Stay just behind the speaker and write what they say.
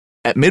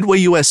At Midway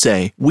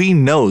USA, we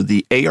know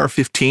the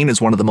AR-15 is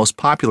one of the most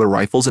popular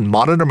rifles in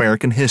modern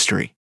American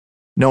history.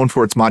 Known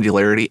for its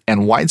modularity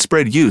and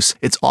widespread use,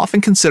 it's often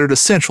considered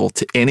essential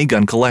to any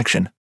gun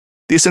collection.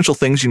 The essential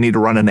things you need to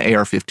run an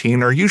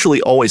AR-15 are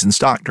usually always in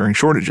stock during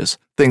shortages,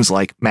 things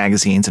like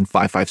magazines and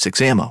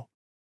 5.56 ammo.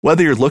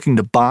 Whether you're looking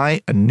to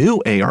buy a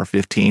new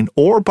AR-15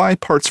 or buy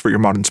parts for your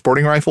modern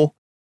sporting rifle,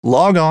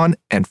 log on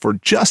and for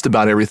just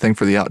about everything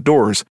for the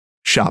outdoors,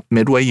 shop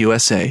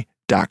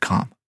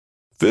MidwayUSA.com.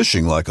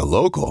 Fishing like a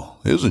local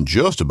isn't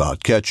just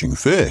about catching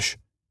fish.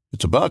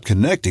 It's about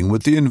connecting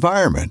with the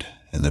environment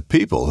and the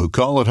people who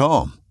call it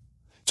home.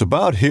 It's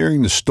about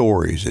hearing the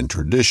stories and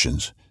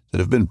traditions that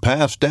have been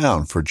passed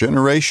down for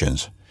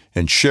generations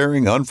and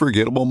sharing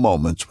unforgettable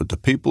moments with the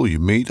people you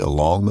meet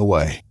along the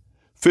way.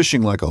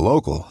 Fishing like a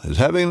local is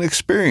having an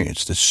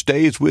experience that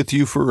stays with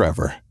you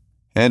forever.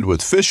 And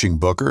with Fishing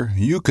Booker,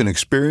 you can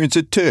experience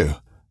it too,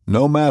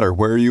 no matter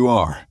where you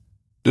are.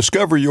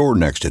 Discover your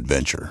next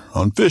adventure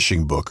on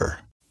Fishing Booker.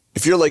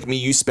 If you're like me,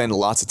 you spend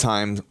lots of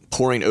time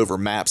poring over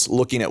maps,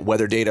 looking at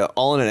weather data,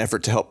 all in an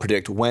effort to help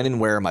predict when and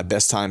where my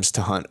best times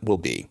to hunt will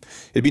be.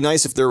 It'd be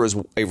nice if there was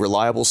a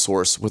reliable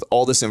source with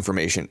all this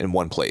information in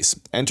one place.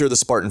 Enter the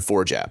Spartan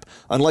Forge app.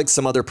 Unlike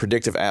some other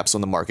predictive apps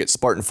on the market,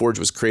 Spartan Forge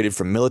was created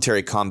from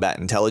military combat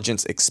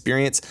intelligence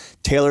experience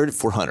tailored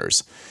for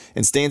hunters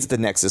and stands at the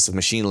nexus of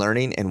machine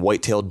learning and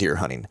white-tailed deer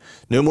hunting.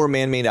 No more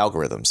man-made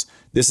algorithms.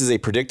 This is a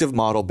predictive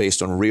model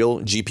based on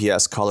real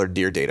GPS collared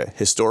deer data,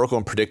 historical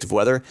and predictive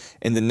weather,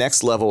 and the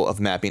next level of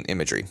mapping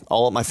imagery,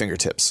 all at my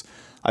fingertips.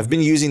 I've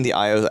been using the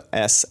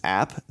iOS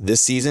app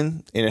this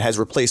season, and it has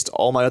replaced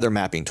all my other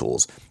mapping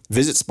tools.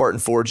 Visit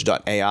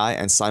SpartanForge.ai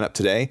and sign up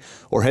today,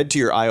 or head to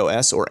your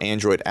iOS or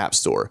Android app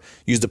store.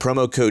 Use the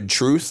promo code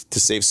TRUTH to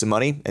save some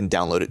money and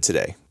download it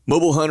today.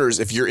 Mobile hunters,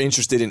 if you're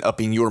interested in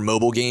upping your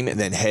mobile game,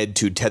 then head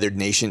to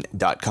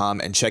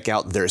tetherednation.com and check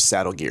out their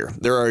saddle gear.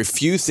 There are a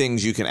few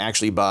things you can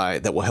actually buy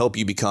that will help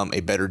you become a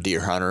better deer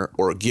hunter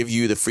or give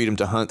you the freedom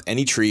to hunt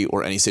any tree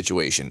or any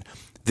situation.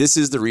 This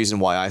is the reason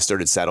why I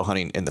started saddle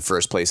hunting in the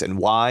first place and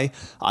why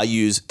I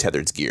use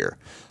Tethered's gear.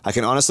 I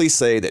can honestly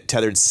say that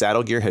Tethered's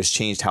saddle gear has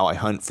changed how I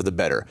hunt for the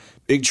better.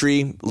 Big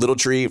tree, little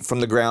tree,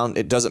 from the ground,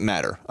 it doesn't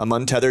matter. I'm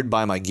untethered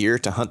by my gear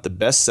to hunt the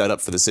best setup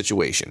for the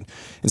situation,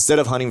 instead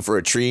of hunting for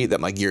a tree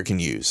that my gear can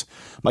use.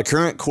 My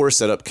current core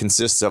setup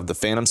consists of the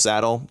Phantom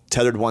saddle,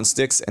 Tethered 1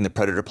 sticks, and the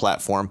Predator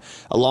platform,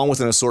 along with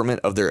an assortment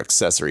of their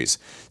accessories.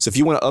 So if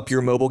you want to up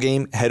your mobile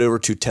game, head over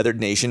to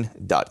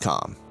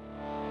tetherednation.com.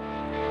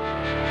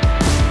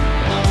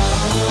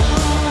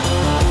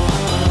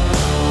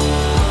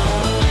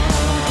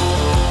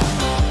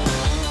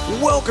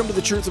 Welcome to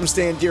the Truth from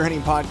Stand Deer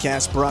Hunting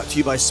Podcast, brought to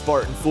you by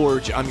Spartan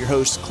Forge. I'm your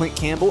host, Clint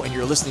Campbell, and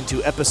you're listening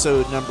to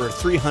episode number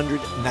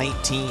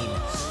 319.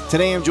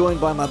 Today I'm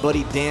joined by my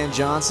buddy Dan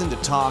Johnson to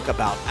talk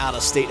about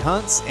out-of-state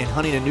hunts and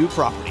hunting a new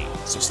property.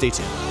 So stay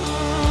tuned.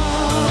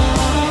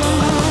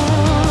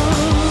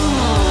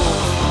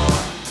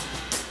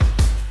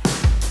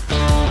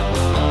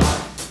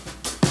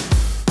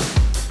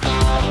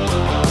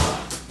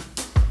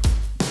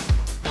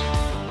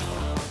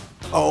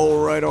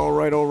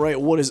 All right.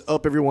 What is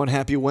up, everyone?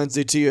 Happy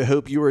Wednesday to you.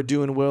 Hope you are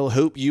doing well.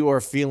 Hope you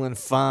are feeling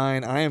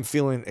fine. I am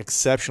feeling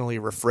exceptionally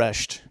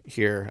refreshed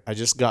here. I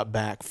just got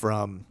back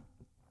from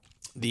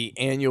the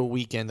annual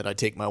weekend that I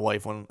take my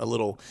wife on, a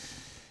little,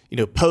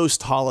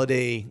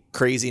 post-holiday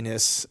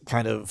craziness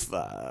kind of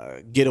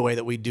getaway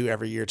that we do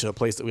every year to a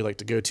place that we like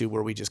to go to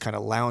where we just kind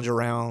of lounge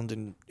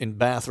around in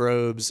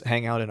bathrobes,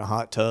 hang out in a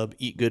hot tub,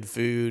 eat good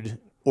food,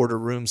 order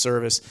room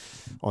service.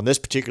 On this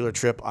particular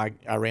trip, I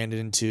ran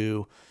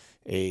into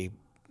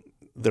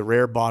the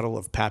rare bottle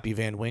of Pappy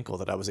Van Winkle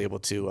that I was able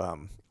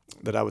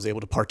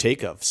to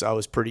partake of. So I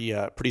was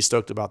pretty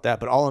stoked about that.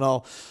 But all in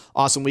all,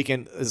 awesome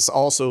weekend.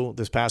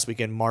 This past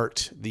weekend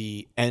marked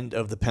the end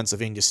of the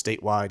Pennsylvania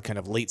statewide kind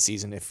of late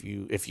season, if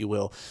you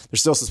will.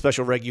 There's still some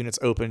special reg units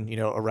open,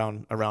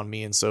 around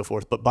me and so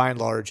forth. But by and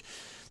large,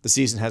 the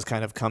season has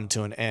kind of come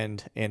to an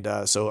end.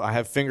 And so I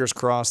have fingers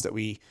crossed that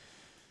we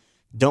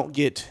don't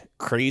get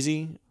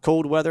crazy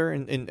cold weather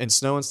and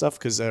snow and stuff,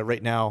 because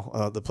right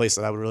now the place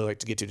that I would really like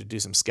to get to do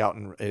some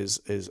scouting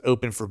is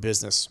open for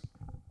business,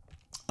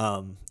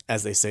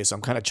 as they say. So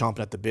I'm kind of chomping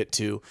at the bit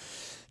to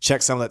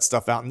check some of that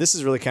stuff out. And this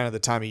is really kind of the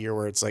time of year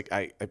where it's like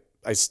I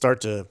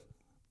start to,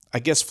 I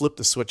guess, flip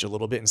the switch a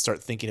little bit and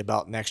start thinking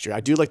about next year. I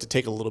do like to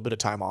take a little bit of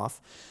time off,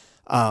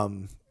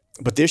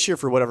 but this year,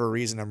 for whatever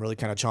reason, I'm really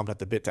kind of chomping at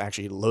the bit to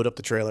actually load up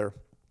the trailer,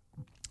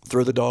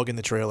 throw the dog in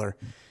the trailer,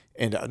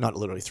 and not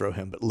literally throw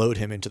him, but load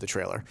him into the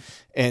trailer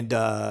and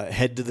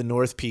head to the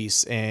North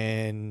Piece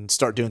and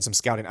start doing some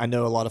scouting. I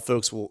know a lot of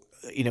folks will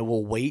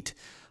wait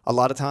a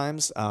lot of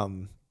times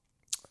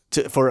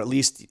for at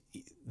least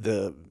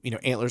the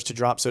antlers to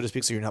drop, so to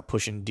speak, so you're not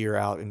pushing deer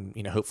out,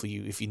 and hopefully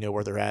if you know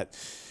where they're at,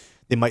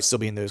 they might still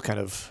be in those kind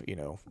of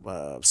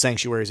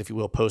sanctuaries, if you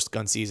will, post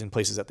gun season,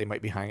 places that they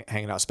might be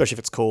hanging out, especially if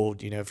it's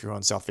cold, if you're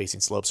on south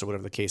facing slopes or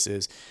whatever the case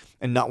is,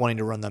 and not wanting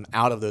to run them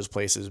out of those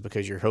places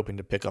because you're hoping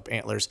to pick up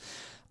antlers.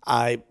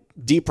 I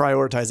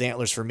deprioritize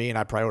antlers for me, and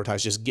I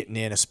prioritize just getting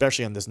in,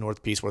 especially on this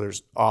north piece where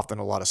there's often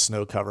a lot of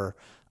snow cover.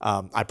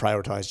 I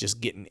prioritize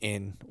just getting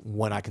in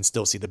when I can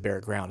still see the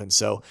bare ground. And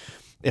so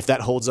if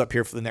that holds up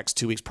here for the next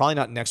 2 weeks, probably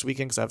not next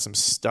weekend because I have some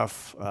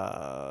stuff,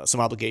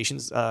 some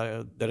obligations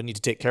that I need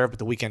to take care of. But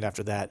the weekend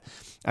after that,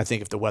 I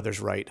think if the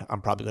weather's right,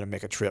 I'm probably going to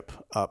make a trip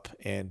up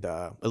and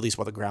at least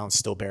while the ground's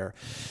still bare,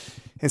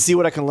 and see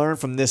what I can learn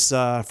from this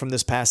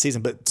past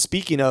season. But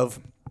speaking of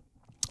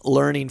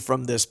learning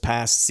from this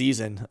past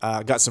season,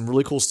 got some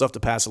really cool stuff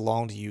to pass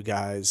along to you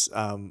guys.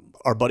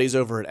 Our buddies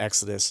over at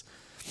Exodus.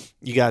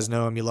 You guys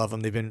know them, you love them.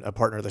 They've been a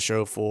partner of the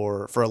show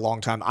for a long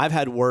time. I've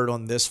had word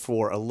on this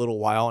for a little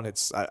while,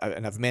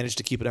 and I've managed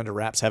to keep it under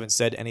wraps. Haven't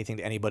said anything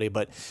to anybody,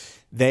 but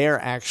they are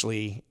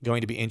actually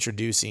going to be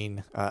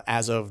introducing,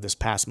 as of this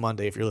past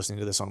Monday, if you're listening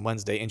to this on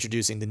Wednesday,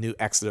 introducing the new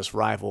Exodus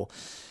Rival.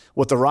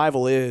 What the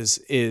Rival is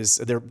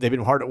they've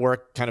been hard at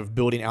work kind of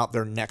building out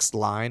their next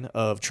line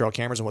of trail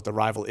cameras, and what the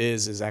Rival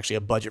is actually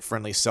a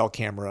budget-friendly cell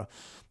camera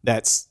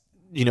that's,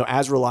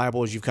 as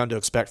reliable as you've come to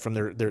expect from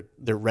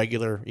their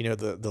regular,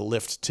 the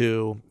Lift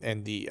 2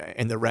 and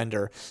the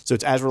Render. So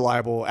it's as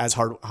reliable, as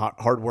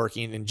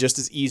hardworking, and just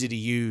as easy to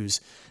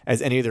use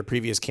as any of their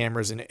previous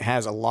cameras. And it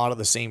has a lot of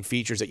the same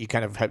features that you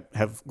kind of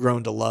have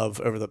grown to love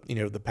over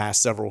the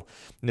past several,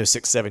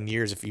 6-7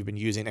 years if you've been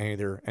using any of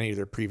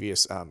their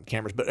previous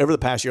cameras. But over the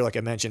past year, like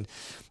I mentioned,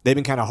 they've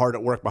been kind of hard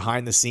at work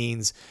behind the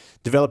scenes,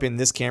 developing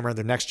this camera,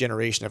 their next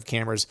generation of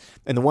cameras.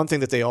 And the one thing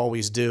that they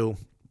always do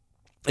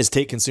is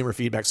take consumer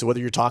feedback. So whether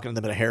you're talking to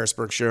them at a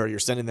Harrisburg show or you're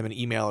sending them an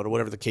email or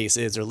whatever the case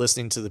is, they're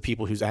listening to the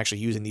people who's actually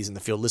using these in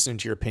the field, listening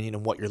to your opinion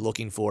and what you're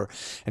looking for.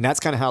 And that's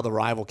kind of how the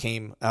Rival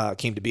came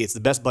to be. It's the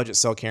best budget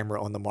cell camera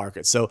on the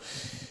market. So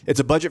it's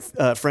a budget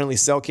friendly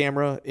cell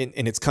camera,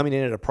 and it's coming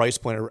in at a price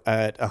point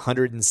at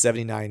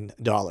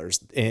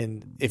 $179.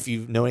 And if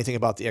you know anything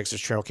about the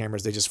Exodus trail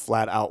cameras, they just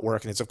flat out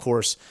work. And it's, of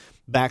course,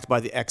 backed by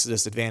the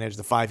Exodus Advantage,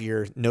 the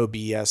 5-year no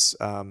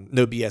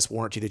BS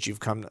warranty that you've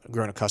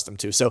grown accustomed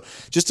to. So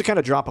just to kind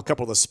of drop a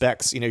couple of the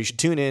specs, you should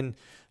tune in.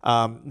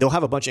 They'll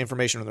have a bunch of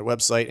information on their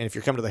website, and if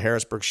you're coming to the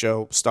Harrisburg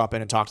show, stop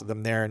in and talk to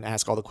them there and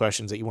ask all the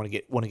questions that you want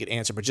to get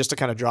answered. But just to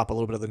kind of drop a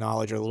little bit of the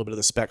knowledge or a little bit of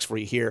the specs for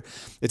you here,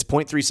 it's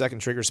 0.3 second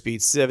trigger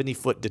speed,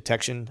 70-foot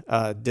detection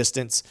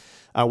distance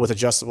with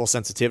adjustable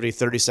sensitivity,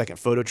 30-second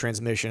photo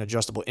transmission,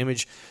 adjustable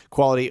image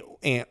quality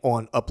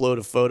on upload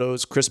of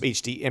photos, crisp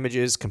HD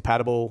images,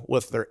 compatible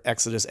with their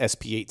Exodus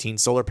SP18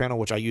 solar panel,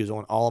 which I use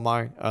on all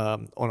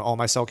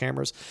my cell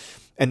cameras.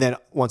 And then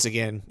once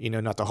again,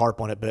 not to harp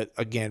on it, but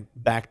again,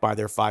 backed by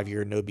their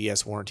 5-year no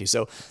BS warranty.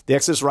 So the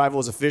Exodus Rival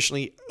is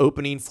officially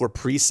opening for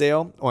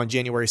pre-sale on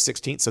January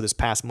 16th. So this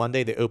past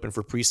Monday, they opened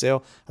for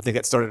pre-sale. I think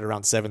that started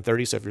around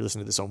 7:30. So if you're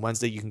listening to this on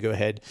Wednesday, you can go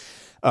ahead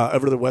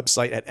over to the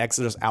website at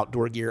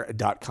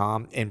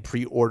ExodusOutdoorGear.com and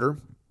pre-order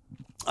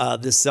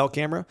this cell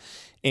camera.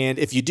 And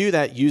if you do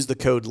that, use the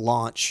code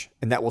LAUNCH,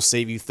 and that will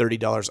save you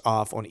 $30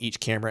 off on each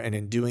camera. And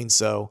in doing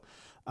so,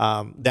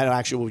 that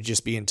actually will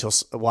just be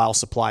while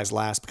supplies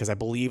last, because I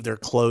believe they're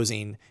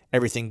closing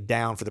everything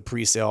down for the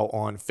pre-sale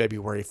on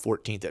February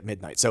 14th at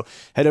midnight. So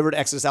head over to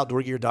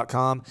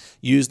ExodusOutdoorGear.com,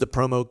 use the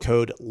promo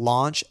code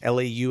LAUNCH,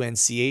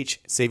 LAUNCH,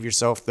 save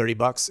yourself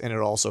 $30, and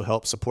it'll also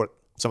help support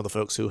some of the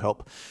folks who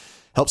help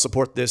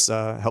support this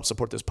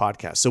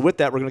podcast. So with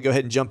that, we're going to go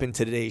ahead and jump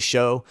into today's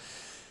show.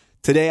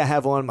 Today I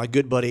have on my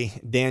good buddy,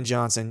 Dan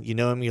Johnson. You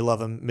know him, you love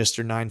him,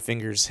 Mr. Nine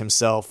Fingers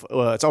himself.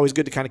 It's always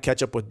good to kind of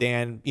catch up with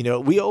Dan.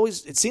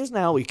 It seems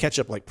now we catch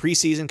up like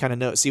preseason,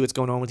 kind of see what's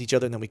going on with each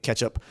other, and then we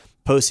catch up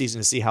postseason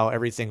to see how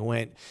everything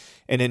went.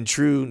 And in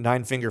true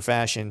Nine Finger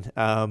fashion,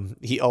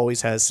 he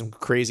always has some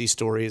crazy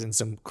stories and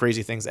some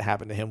crazy things that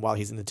happen to him while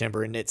he's in the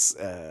timber. And it's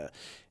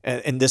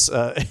and this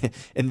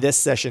in this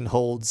session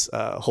holds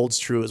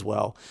true as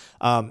well.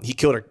 He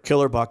killed a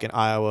killer buck in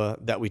Iowa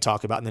that we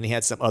talk about, and then he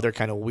had some other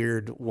kind of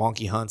weird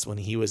wonky hunts when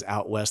he was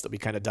out west that we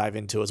kind of dive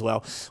into as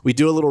well. We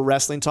do a little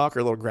wrestling talk or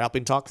a little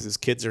grappling talk because his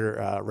kids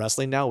are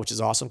wrestling now, which is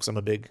awesome because I'm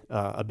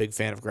a big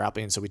fan of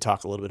grappling, so we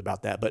talk a little bit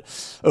about that. But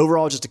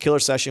overall, just a killer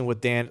session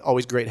with Dan.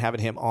 Always great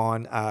having him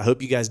on.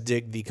 Hope you guys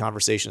dig the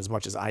conversation as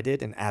much as I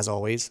did, and as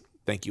always,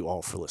 thank you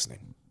all for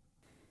listening.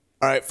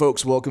 All right,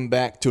 folks, welcome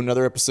back to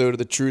another episode of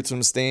the Truth from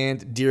the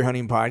Stand Deer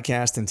Hunting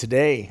Podcast. And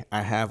today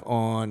I have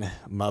on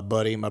my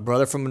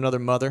brother from another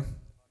mother,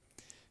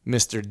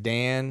 Mr.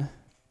 Dan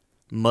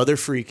Mother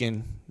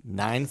Freaking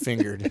Nine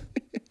Fingered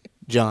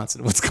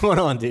Johnson. What's going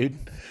on, dude?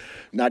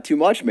 Not too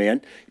much,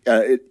 man.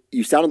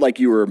 You sounded like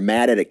you were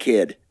mad at a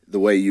kid the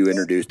way you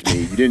introduced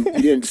me. You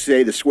didn't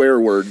say the swear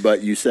word,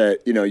 but you said,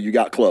 you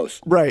got close.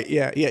 Right.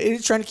 Yeah. Yeah.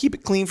 It's trying to keep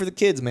it clean for the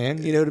kids,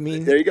 man. You know what I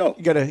mean? There you go.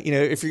 You gotta,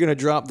 if you're going to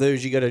drop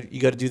those, you gotta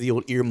do the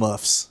old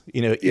earmuffs,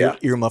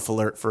 earmuff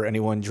alert for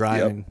anyone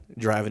driving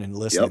and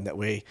listening. Yep. That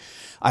way.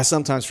 I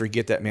sometimes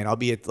forget that, man. I'll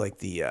be at like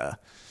the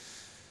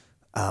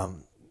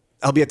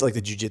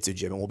jiu-jitsu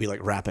gym, and we'll be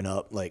like wrapping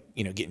up, like,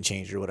 getting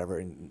changed or whatever.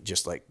 And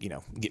just like,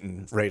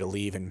 getting ready to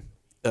leave. And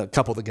a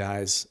couple of the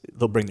guys,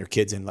 they'll bring their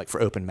kids in like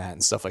for open mat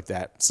and stuff like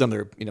that. Some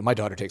of their, my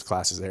daughter takes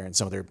classes there, and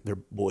some of their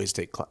boys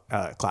take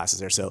classes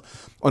there. So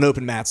on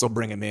open mats, they'll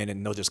bring them in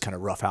and they'll just kind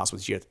of roughhouse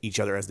with each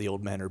other as the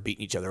old men are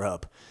beating each other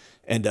up.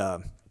 And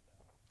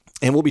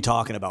we'll be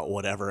talking about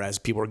whatever as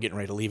people are getting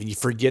ready to leave, and you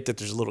forget that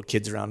there's little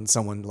kids around, and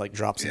someone like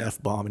drops an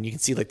F-bomb, and you can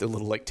see like the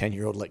little like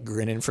 10-year-old like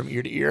grinning from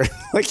ear to ear,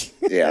 like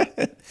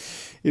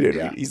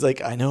he's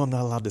like, I know I'm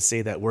not allowed to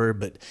say that word,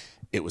 but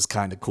it was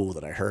kind of cool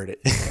that I heard it.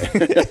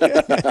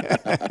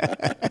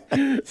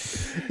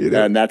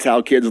 And that's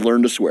how kids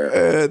learn to swear.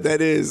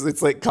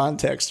 It's like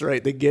context,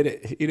 right? They get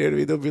it. You know what I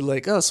mean? They'll be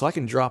like, oh, so I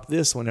can drop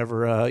this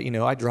whenever,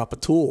 I drop a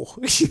tool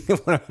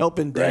when I'm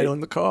helping dad on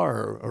the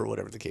car or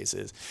whatever the case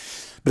is.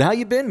 But how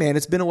you been, man?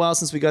 It's been a while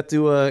since we got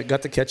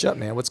to catch up,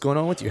 man. What's going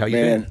on with you? How you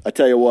been? I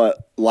tell you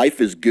what,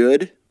 life is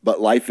good, but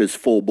life is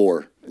full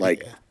bore,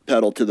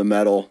 pedal to the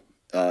metal.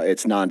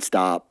 It's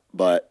nonstop.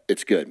 But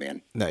it's good,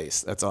 man.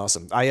 Nice. That's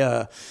awesome.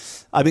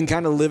 I've been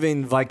kind of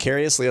living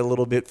vicariously a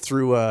little bit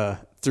through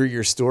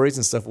your stories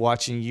and stuff,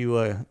 watching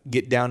you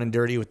get down and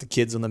dirty with the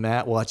kids on the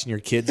mat, watching your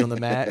kids on the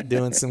mat,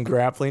 doing some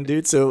grappling,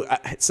 dude. So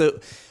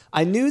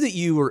I knew that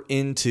you were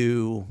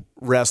into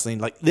wrestling.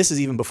 Like, this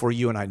is even before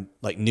you and I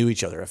like knew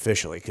each other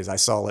officially, because I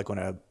saw like on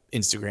a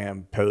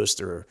Instagram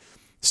post or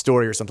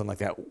story or something like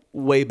that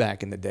way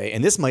back in the day.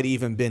 And this might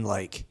even been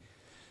like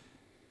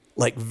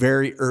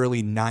very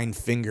early Nine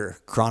Finger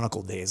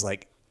Chronicle days,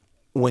 like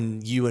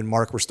when you and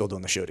Mark were still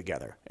doing the show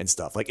together and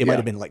stuff. Like, it might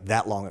have been like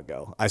that long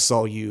ago. I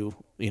saw you,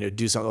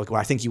 do something like,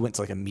 well, I think you went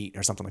to like a meet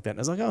or something like that. And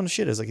I was like, oh, no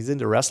shit. I was like, he's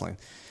into wrestling.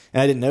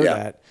 And I didn't know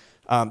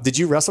that. Did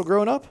you wrestle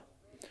growing up?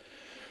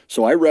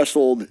 So I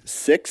wrestled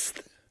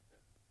 6th,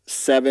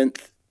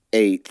 7th,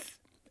 8th,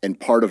 and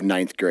part of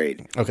 9th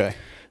grade. Okay.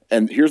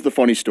 And here's the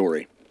funny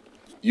story.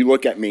 You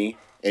look at me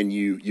and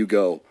you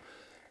go,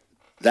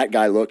 that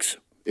guy looks...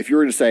 If you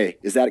were to say,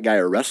 is that guy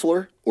a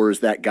wrestler or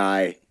is that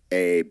guy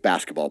a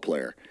basketball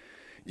player?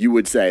 You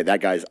would say that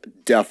guy's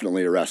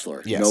definitely a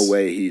wrestler. Yes. No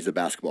way he's a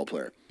basketball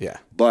player. Yeah.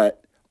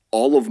 But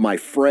all of my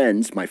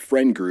friends, my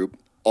friend group,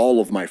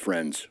 all of my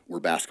friends were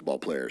basketball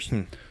players.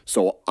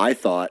 So I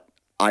thought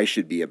I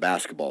should be a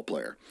basketball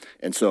player.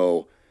 And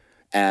so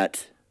in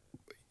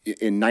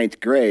 9th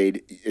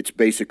grade, it's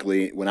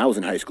basically, when I was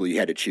in high school, you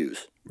had to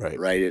choose.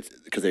 Right? It's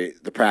because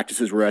the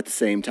practices were at the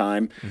same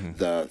time. Mm-hmm.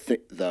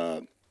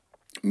 The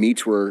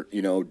meets were,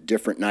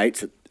 different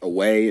nights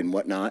away and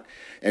whatnot.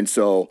 And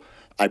so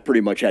I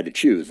pretty much had to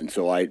choose. And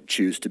so I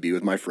choose to be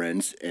with my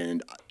friends.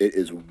 And it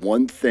is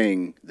one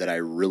thing that I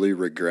really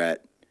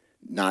regret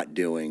not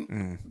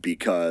doing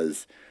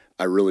because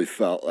I really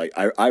felt like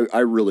I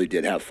really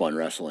did have fun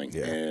wrestling.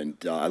 Yeah. And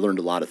I learned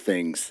a lot of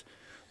things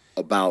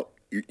about,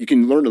 you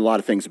can learn a lot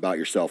of things about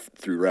yourself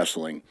through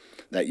wrestling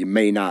that you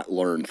may not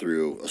learn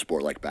through a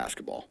sport like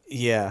basketball.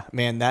 Yeah,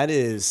 man, that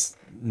is...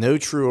 No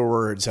truer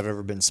words have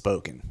ever been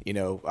spoken.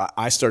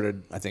 I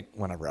started, I think,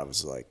 whenever I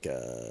was like,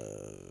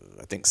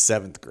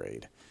 7th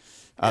grade.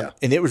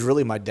 And it was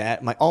really my dad,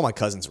 all my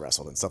cousins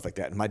wrestled and stuff like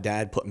that. And my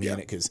dad put me in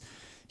it because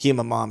he and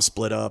my mom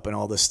split up and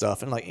all this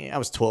stuff. And I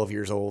was 12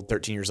 years old,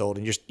 13 years old,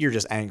 and you're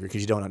just angry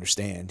because you don't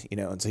understand,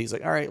 And so he's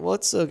like, all right, well,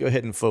 let's go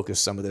ahead and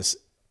focus some of this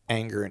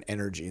anger and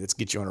energy. Let's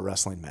get you on a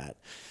wrestling mat.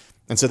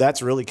 And so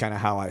that's really kind of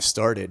how I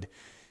started.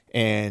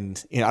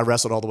 And I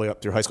wrestled all the way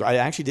up through high school. I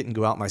actually didn't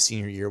go out my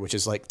senior year, which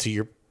is like to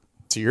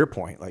your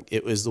point. Like,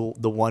 it was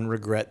the one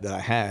regret that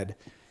I had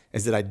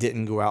is that I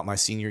didn't go out my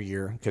senior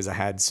year because I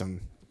had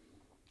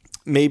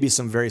maybe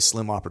some very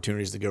slim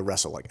opportunities to go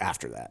wrestle like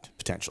after that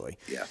potentially.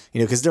 Yeah.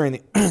 Because during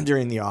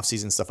the off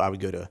season stuff, I would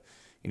go to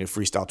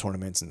freestyle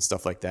tournaments and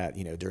stuff like that.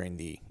 During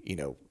the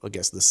I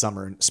guess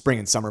the spring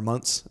and summer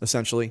months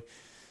essentially.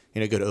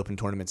 Go to open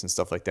tournaments and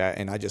stuff like that.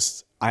 And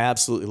I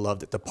absolutely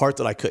loved it. The part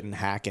that I couldn't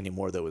hack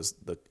anymore, though,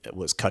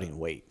 was cutting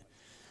weight.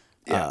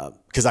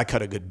 Because I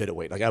cut a good bit of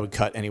weight. Like, I would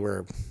cut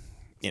anywhere,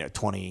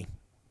 20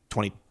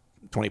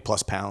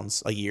 plus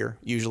pounds a year,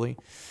 usually.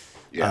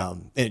 Yeah.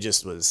 And it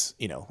just was,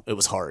 it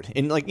was hard.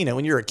 And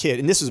when you're a kid,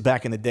 and this was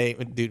back in the day,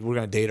 dude, we're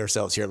going to date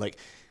ourselves here. Like,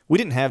 we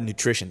didn't have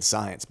nutrition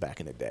science back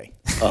in the day.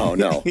 Oh,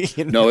 no.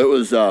 No, it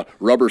was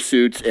rubber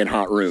suits and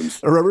hot rooms.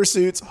 Rubber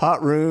suits,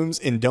 hot rooms,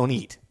 and don't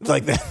eat.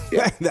 Like that.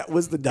 Yeah. That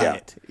was the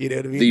diet. Yeah. You know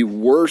what I mean? The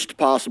worst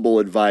possible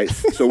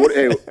advice. So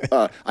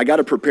I got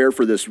to prepare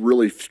for this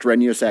really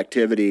strenuous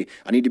activity.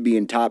 I need to be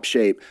in top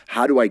shape.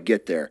 How do I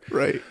get there?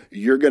 Right.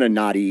 You're going to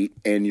not eat,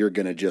 and you're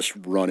going to just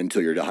run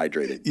until you're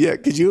dehydrated. Yeah.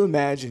 Could you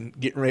imagine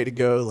getting ready to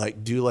go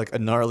do a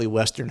gnarly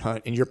Western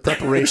hunt, and your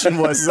preparation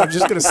was, I'm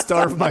just going to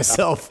starve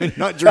myself and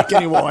not drink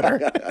any water.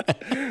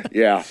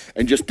 Yeah.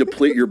 And just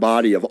deplete your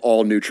body of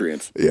all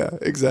nutrients. Yeah,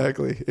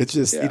 exactly. It's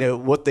just,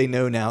 what they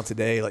know now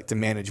today, like to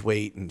manage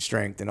weight and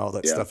strength and all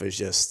that stuff is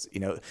just,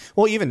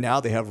 well, even now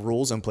they have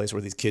rules in place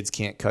where these kids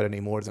can't cut any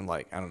more than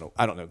I don't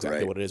know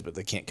exactly what it is, but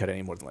they can't cut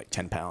any more than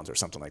 10 pounds or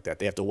something like that.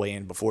 They have to weigh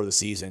in before the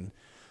season,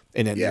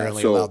 and then they're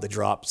only allowed to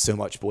drop so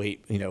much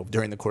weight,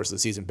 during the course of the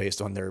season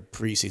based on their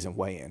preseason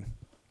weigh-in.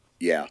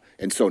 Yeah.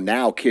 And so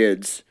now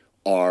kids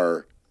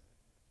are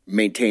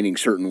maintaining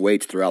certain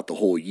weights throughout the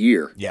whole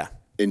year. Yeah.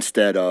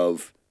 Instead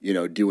of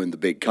doing the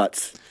big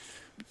cuts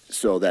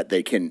so that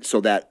they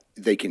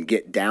can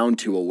get down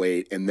to a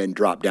weight and then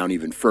drop down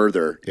even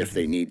further if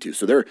they need to.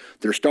 So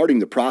they're starting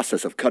the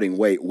process of cutting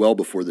weight well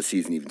before the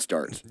season even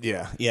starts.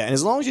 Yeah. Yeah. And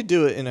as long as you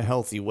do it in a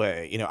healthy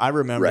way, I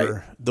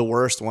remember the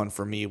worst one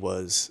for me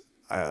was,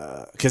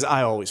 because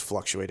I always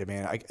fluctuated,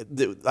 man.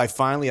 I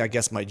finally, I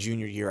guess my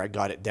junior year, I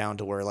got it down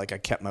to where like I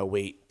kept my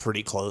weight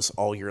pretty close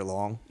all year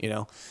long,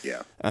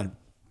 Yeah. And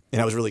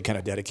I was really kind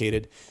of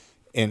dedicated.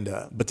 And,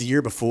 but the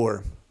year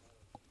before,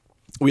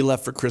 we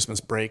left for Christmas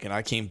break and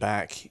I came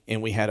back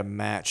and we had a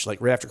match, like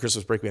right after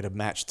Christmas break, we had a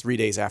match 3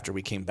 days after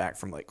we came back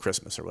from like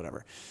Christmas or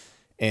whatever.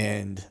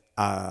 And,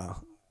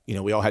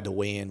 we all had to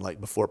weigh in like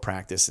before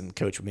practice, and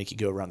coach would make you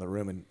go around the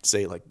room and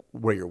say like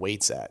where your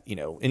weight's at,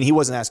 and he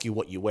wasn't asking you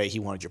what you weigh. He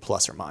wanted your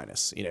plus or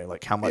minus,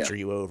 like how much are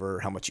you over,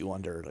 how much you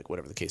under, like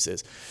whatever the case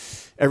is.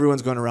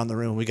 Everyone's going around the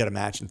room. We got a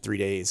match in 3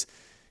 days.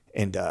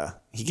 And,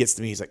 he gets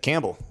to me. He's like,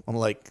 Campbell. I'm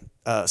like,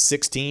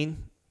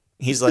 16.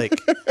 He's like,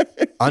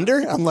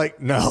 under? I'm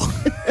like, no.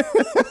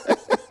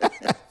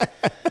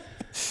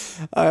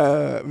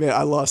 Man,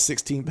 I lost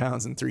 16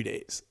 pounds in 3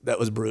 days. That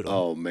was brutal.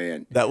 Oh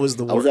man. That was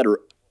the worst.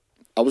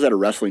 I was at a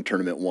wrestling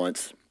tournament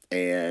once,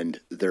 and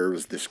there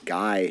was this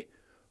guy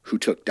who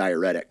took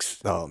diuretics.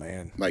 Oh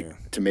man.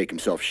 To make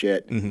himself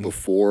shit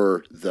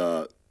before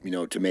to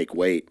make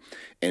weight.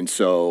 And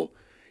so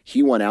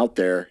he went out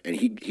there and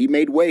he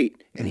made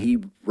weight and he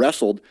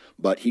wrestled,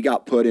 but he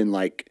got put in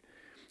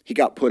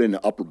an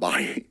upper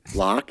body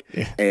lock,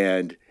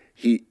 and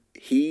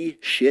he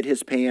shit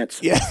his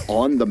pants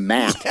on the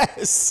mat.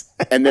 Yes.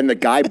 And then the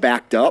guy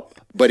backed up,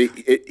 but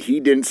he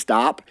didn't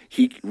stop.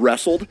 He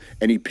wrestled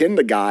and he pinned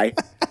the guy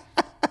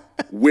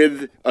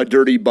with a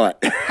dirty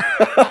butt. Dude.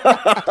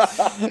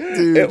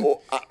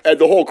 And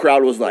the whole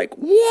crowd was like,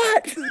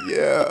 "What?"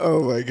 Yeah.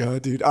 Oh my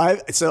god, dude.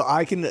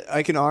 I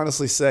can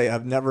honestly say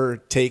I've never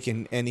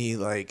taken any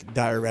like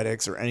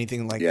diuretics or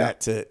anything like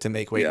that to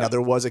make weight. Yeah. Now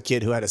there was a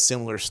kid who had a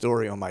similar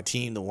story on my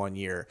team the one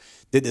year,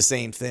 did the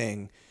same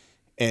thing.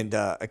 And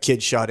a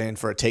kid shot in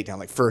for a takedown,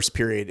 like first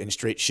period, and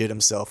straight shit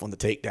himself on the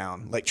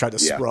takedown. Like tried to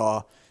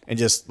sprawl and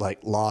just like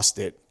lost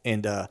it.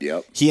 And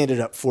he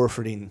ended up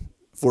forfeiting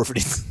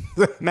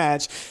the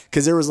match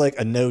because there was like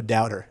a no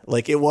doubter.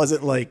 Like it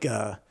wasn't like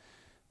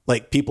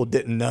people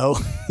didn't know.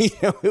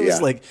 It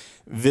was like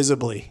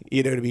visibly.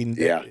 You know what I mean?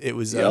 Yeah. It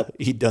was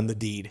he'd done the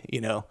deed.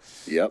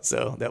 Yep.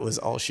 So that was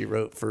all she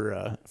wrote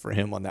for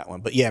him on that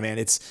one. But yeah, man,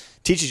 it's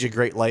teaches you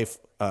great life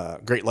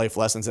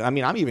lessons. And I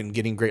mean, I'm even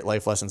getting great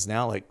life lessons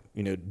now, like,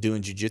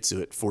 doing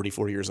jujitsu at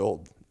 44 years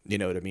old. You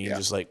know what I mean? Yeah.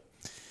 Just like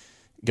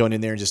going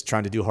in there and just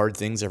trying to do hard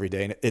things every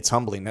day. And it's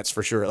humbling. That's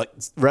for sure. Like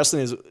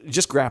wrestling is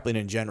just grappling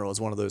in general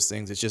is one of those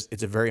things.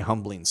 It's a very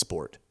humbling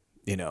sport,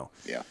 Yeah.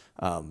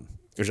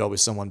 There's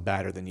always someone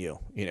badder than you.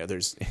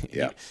 There's,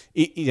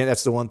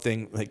 that's the one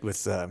thing like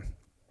with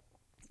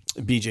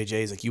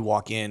BJJs, like you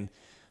walk in,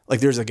 like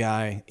there's a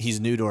guy, he's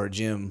new to our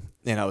gym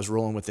and I was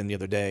rolling with him the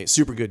other day.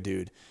 Super good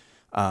dude.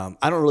 I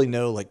don't really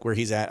know like where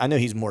he's at. I know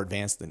he's more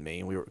advanced than me,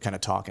 and we were kind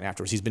of talking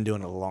afterwards. He's been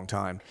doing it a long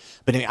time,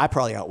 but I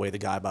probably outweigh the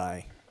guy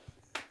by,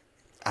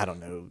 I don't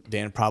know,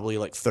 Dan, probably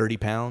like 30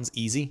 pounds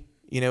easy.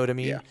 You know what I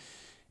mean? Yeah.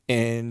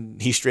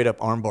 And he straight up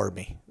armbarred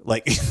me.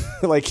 Like,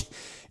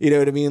 you know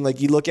what I mean?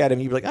 Like you look at him,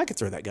 you'd be like, I could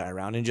throw that guy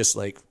around and just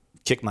like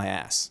kick my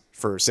ass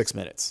for 6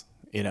 minutes,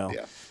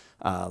 Yeah.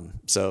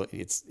 So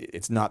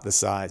it's not the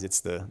size, it's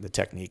the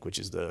technique, which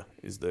is the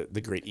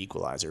great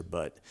equalizer.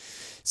 But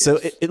so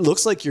it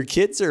looks like your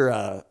kids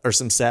are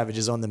some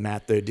savages on the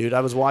mat though, dude.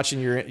 I was watching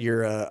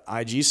your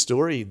IG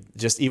story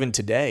just even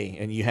today,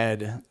 and you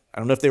had, I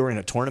don't know if they were in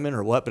a tournament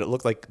or what, but it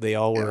looked like they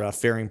all were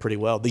faring pretty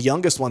well. The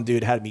youngest one,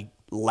 dude, had me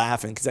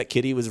laughing because that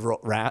kid he was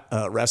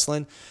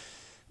wrestling,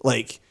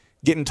 like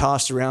getting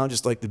tossed around,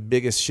 just like the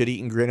biggest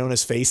shit-eating grin on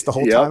his face the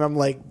whole time.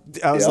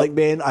 I was like,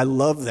 man, I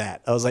love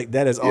that. I was like,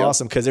 that is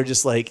awesome, because they're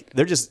just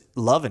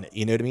loving it.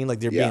 You know what I mean? Like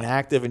they're being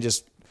active and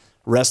just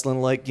wrestling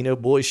like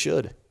boys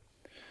should.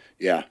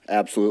 Yeah,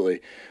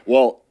 absolutely.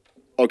 Well,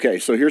 okay,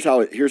 so here's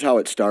how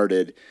it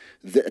started.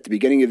 At the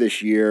beginning of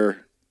this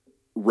year,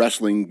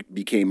 wrestling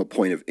became a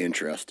point of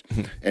interest,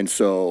 and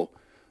so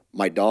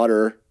my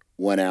daughter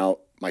went out,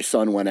 my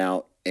son went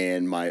out,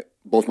 and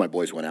both my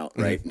boys went out,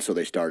 right? Mm-hmm. And so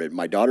they started.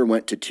 My daughter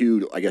went to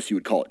 2, I guess you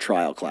would call it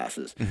trial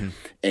classes. Mm-hmm.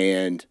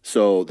 And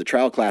so the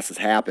trial classes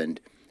happened,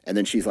 and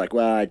then she's like,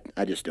 well,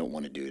 I just don't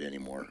want to do it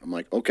anymore. I'm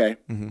like, okay,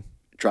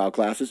 trial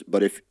classes.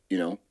 But if,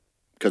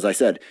 because I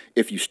said,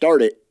 if you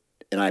start it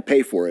and I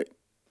pay for it,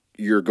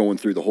 you're going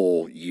through the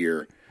whole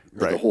year,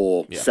 the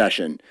whole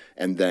session,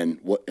 and then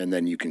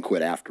you can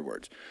quit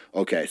afterwards.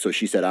 Okay, so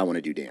she said, I want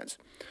to do dance.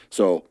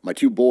 So my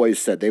 2 boys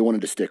said they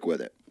wanted to stick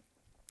with it.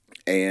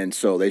 And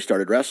so they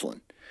started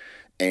wrestling.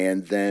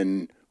 And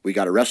then we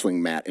got a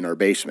wrestling mat in our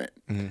basement.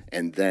 Mm-hmm.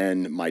 And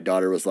then my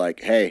daughter was like,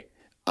 hey,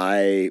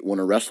 I want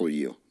to wrestle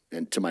you.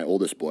 And to my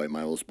oldest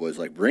boy's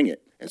like, bring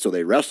it. And so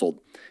they wrestled.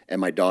 And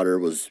my daughter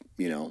was,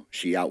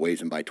 she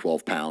outweighs him by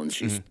 12 pounds.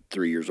 She's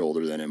 3 years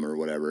older than him or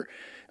whatever,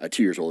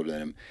 2 years older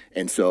than him.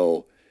 And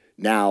so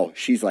now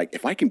she's like,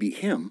 if I can beat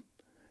him,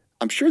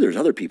 I'm sure there's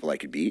other people I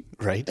could beat.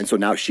 Right. And so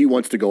now she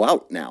wants to go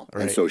out now.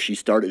 Right. And so she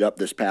started up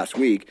this past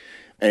week.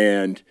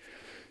 And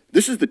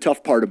this is the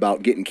tough part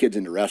about getting kids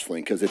into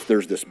wrestling, because if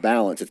there's this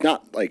balance, it's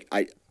not like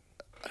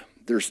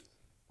there's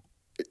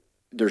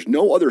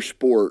no other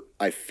sport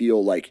I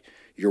feel like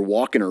you're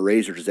walking a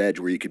razor's edge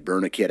where you could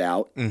burn a kid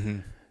out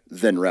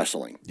than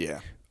wrestling. Yeah.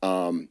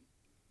 And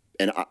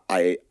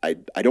I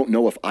don't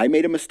know if I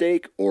made a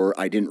mistake or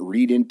I didn't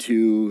read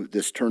into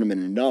this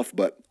tournament enough,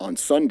 but on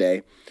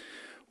Sunday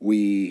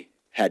we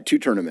had 2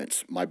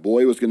 tournaments. My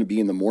boy was going to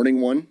be in the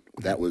morning one.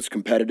 That was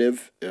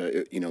competitive.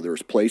 There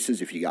was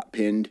places. If you got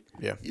pinned,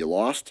 you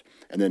lost.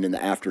 And then in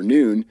the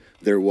afternoon,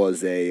 there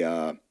was they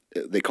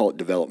call it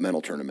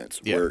developmental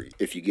tournaments, where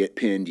if you get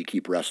pinned, you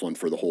keep wrestling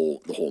for the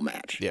whole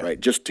match, right?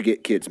 Just to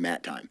get kids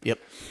mat time. Yep.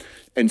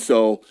 And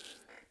so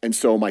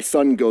my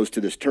son goes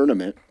to this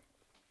tournament,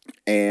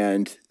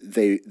 and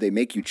they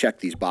make you check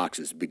these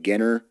boxes: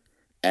 beginner,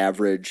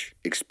 average,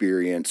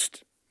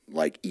 experienced,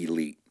 like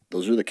elite.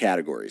 Those are the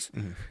categories.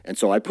 And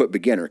so I put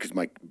beginner because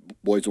my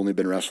boy's only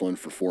been wrestling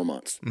for 4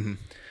 months.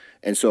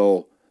 And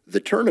so the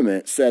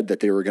tournament said that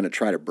they were going to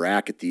try to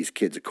bracket these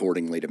kids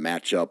accordingly to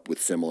match up with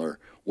similar.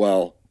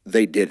 Well,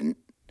 they didn't.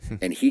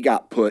 And he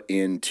got put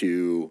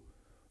into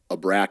a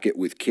bracket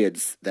with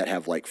kids that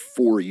have like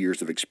 4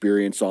 years of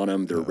experience on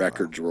them. Their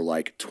records were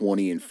like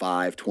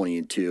 20-5,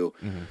 20-2.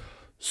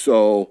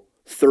 So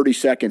 30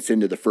 seconds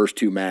into the first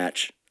 2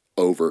 match,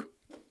 over,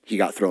 he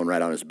got thrown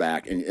right on his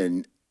back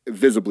and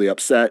visibly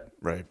upset.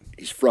 Right.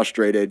 He's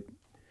frustrated.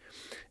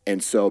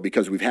 And so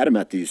because we've had him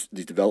at these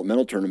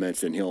developmental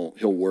tournaments, and he'll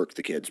work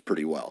the kids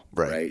pretty well.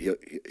 Right.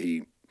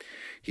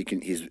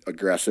 He's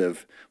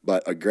aggressive,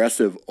 but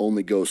aggressive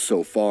only goes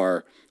so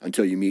far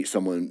until you meet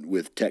someone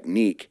with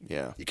technique.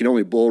 Yeah. You can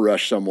only bull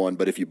rush someone,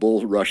 but if you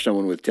bull rush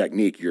someone with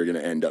technique, you're going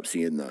to end up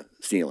seeing the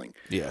ceiling.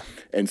 Yeah.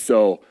 And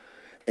so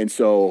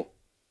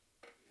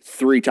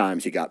 3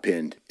 times he got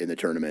pinned in the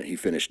tournament. He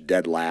finished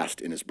dead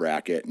last in his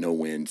bracket, no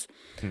wins.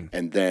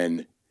 And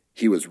then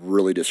he was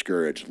really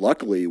discouraged.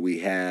 Luckily, we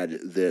had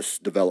this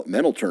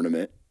developmental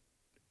tournament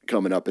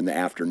coming up in the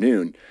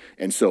afternoon,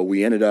 and so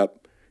we ended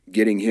up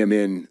getting him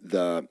in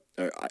the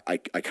I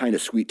kind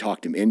of sweet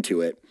talked him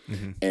into it,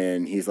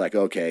 and he's like,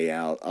 okay,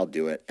 yeah, I'll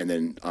do it. And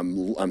then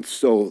I'm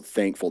so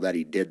thankful that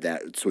he did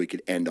that so he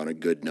could end on a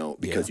good note,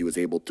 because he was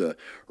able to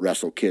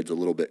wrestle kids a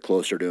little bit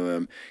closer to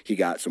him. He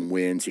got some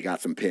wins, he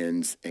got some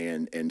pins,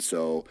 and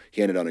so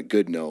he ended on a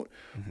good note.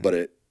 But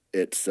it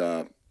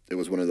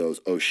was one of those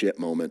oh shit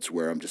moments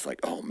where I'm just like,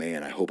 oh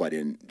man, I hope I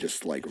didn't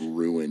just like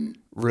ruin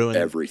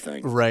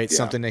everything. Right, Yeah.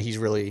 Something that he's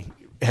really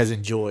has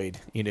enjoyed,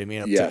 you know what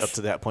I mean, up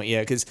to that point.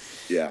 Yeah, because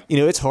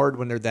it's hard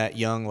when they're that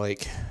young,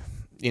 like,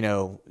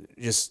 you're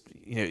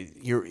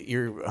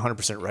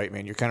 100% right,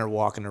 man. You're kind of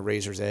walking a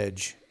razor's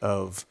edge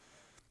of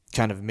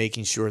kind of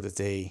making sure that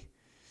they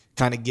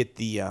kind of get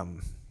the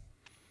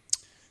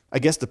I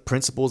guess the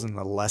principles and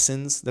the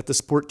lessons that the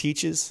sport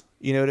teaches.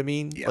 You know what I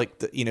mean? Yeah. Like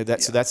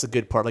so that's a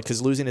good part. Like,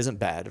 because losing isn't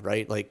bad,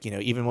 right? Like,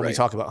 even when we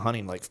talk about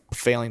hunting, like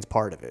failing's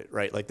part of it,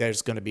 right? Like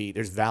there's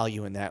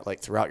value in that, like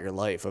throughout your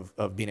life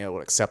of being able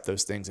to accept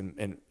those things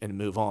and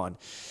move on.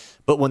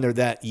 But when they're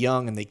that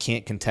young and they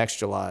can't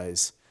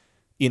contextualize,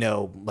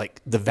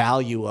 like the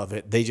value of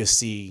it, they just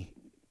see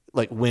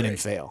like win and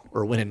fail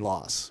or win and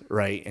loss,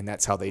 right? And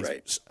that's how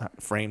they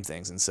frame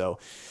things. And so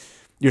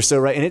you're so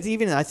right. And it's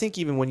I think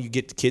even when you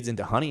get kids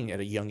into hunting at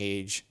a young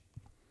age,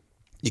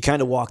 you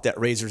kind of walk that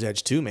razor's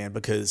edge too, man,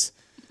 because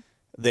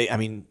they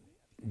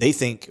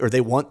think, or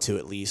they want to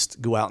at least,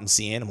 go out and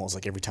see animals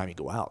like every time you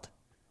go out.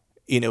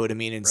 You know what I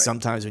mean? And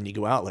sometimes when you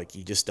go out, like,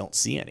 you just don't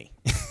see any.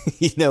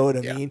 You know what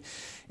I mean?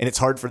 And it's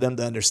hard for them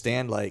to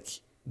understand, like,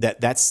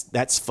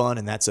 that's fun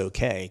and that's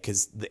okay,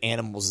 because the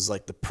animals is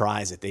like the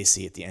prize that they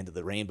see at the end of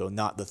the rainbow,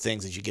 not the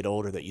things as you get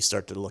older that you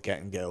start to look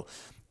at and go,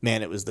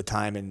 man, it was the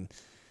time and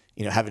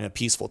having a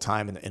peaceful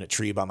time in a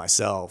tree by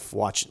myself,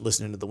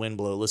 listening to the wind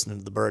blow, listening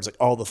to the birds, like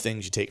all the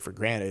things you take for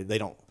granted. They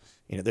don't,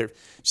 they're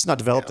just not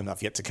developed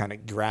enough yet to kind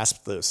of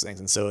grasp those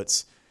things. And so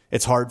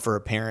it's hard for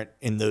a parent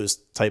in those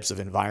types of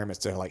environments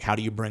to, like, how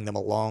do you bring them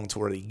along to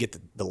where you get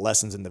the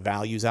lessons and the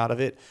values out of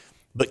it,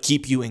 but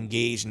keep you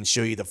engaged and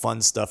show you the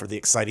fun stuff or the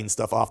exciting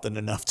stuff often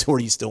enough to where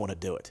you still want to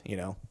do it,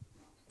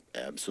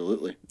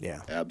 Absolutely.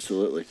 Yeah.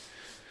 Absolutely.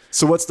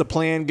 So what's the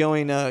plan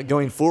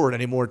going forward?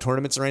 Any more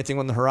tournaments or anything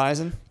on the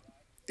horizon?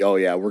 Oh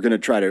yeah, we're gonna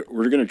try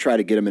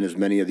to get him in as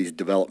many of these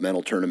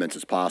developmental tournaments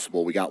as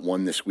possible. We got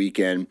one this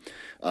weekend.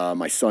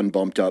 My son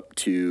bumped up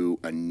to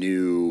a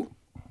new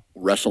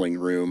wrestling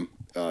room.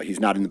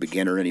 He's not in the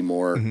beginner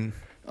anymore.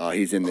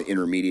 He's in the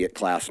intermediate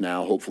class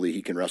now. Hopefully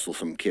he can wrestle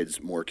some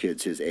more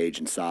kids his age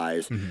and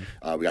size.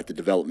 We got the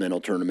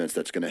developmental tournaments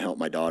that's going to help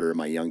my daughter and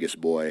my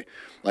youngest boy.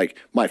 Like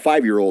my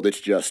 5-year-old,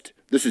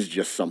 this is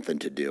just something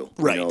to do.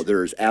 Right.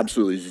 There's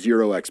absolutely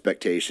zero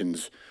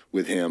expectations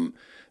with him.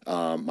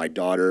 My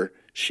daughter,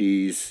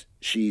 she's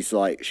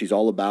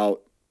all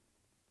about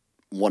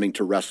wanting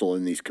to wrestle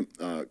in these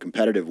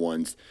competitive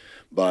ones.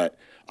 But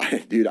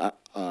I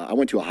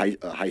went to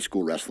a high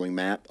school wrestling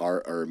mat,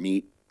 our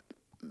meet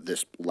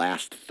this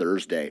last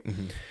Thursday,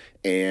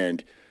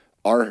 And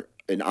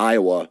in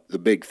Iowa, the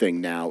big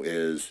thing now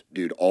is,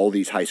 dude, all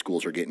these high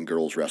schools are getting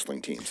girls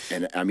wrestling teams,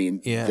 and I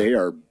mean,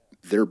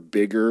 they're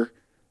bigger.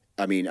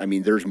 I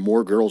mean, there's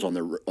more girls on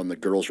the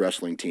girls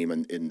wrestling team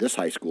in this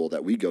high school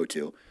that we go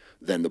to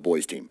than the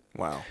boys team.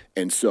 Wow.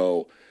 And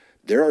so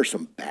there are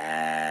some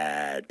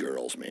bad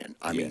girls, man.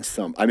 I mean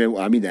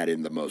that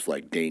in the most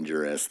like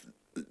dangerous,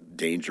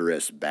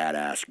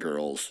 badass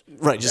girls.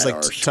 Right, just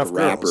like tough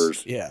rappers.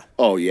 Girls. Yeah.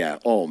 Oh yeah.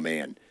 Oh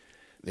man.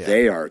 Yeah.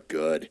 They are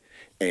good.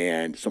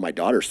 And so my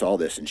daughter saw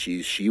this, and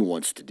she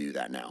wants to do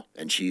that now,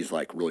 and she's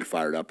like really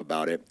fired up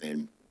about it.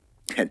 And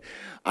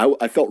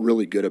I felt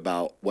really good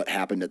about what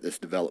happened at this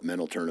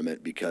developmental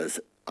tournament because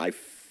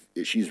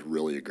she's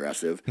really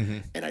aggressive,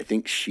 and I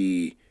think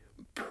she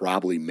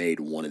probably made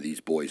one of these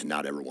boys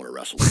not ever want to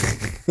wrestle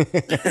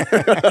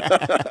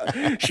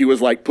again. She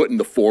was like putting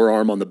the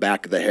forearm on the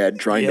back of the head,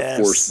 trying to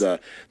force the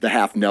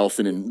half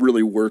Nelson and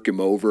really work him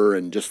over,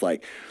 and just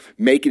like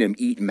making him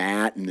eat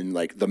mat, and then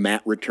like the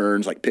mat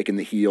returns, like picking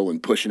the heel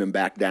and pushing him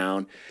back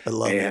down. I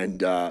love it.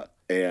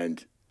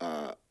 And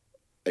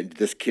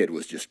this kid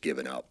was just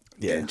giving up.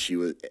 Yeah.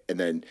 And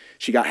then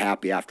she got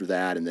happy after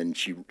that, and then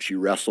she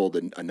wrestled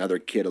another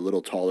kid a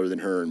little taller than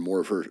her and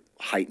more of her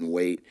height and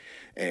weight,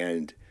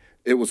 and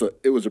it was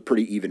a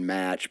pretty even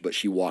match, but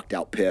she walked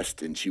out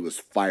pissed, and she was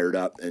fired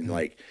up, and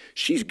like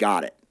she's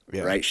got it.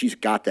 Yeah. Right? She's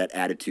got that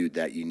attitude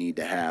that you need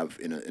to have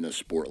in a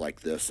sport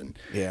like this, and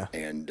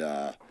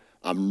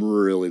I'm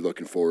really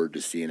looking forward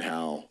to seeing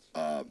how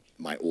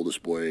my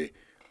oldest boy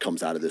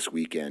comes out of this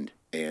weekend,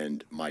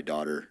 and my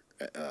daughter,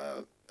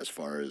 as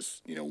far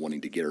as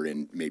wanting to get her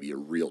in maybe a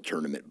real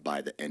tournament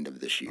by the end of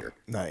this year.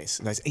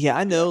 Nice. Yeah,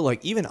 I know.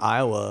 Like even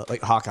Iowa,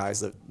 like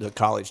Hawkeyes, the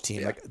college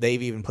team, like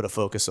they've even put a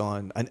focus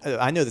on.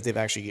 I know that they've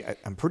actually,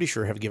 I'm pretty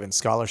sure, have given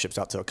scholarships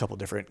out to a couple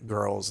different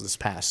girls this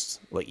past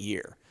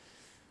year.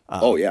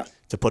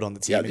 To put on the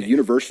team. Yeah, the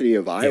University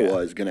of Iowa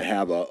is going to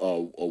have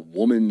a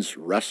women's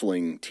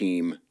wrestling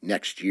team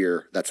next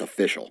year that's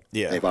official.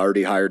 Yeah. They've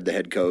already hired the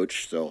head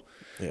coach, so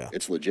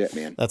it's legit,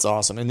 man. That's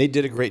awesome. And they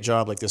did a great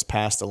job like this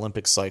past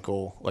Olympic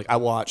cycle. Like I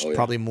watched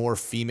probably more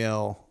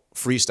female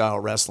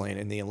freestyle wrestling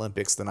in the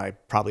Olympics than I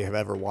probably have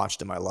ever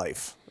watched in my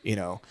life,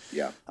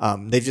 Yeah.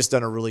 They've just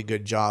done a really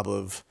good job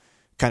of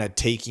kind of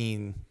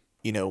taking,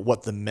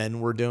 what the men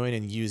were doing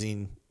and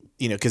using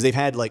because they've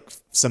had like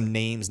some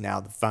names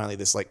now. Finally,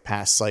 this like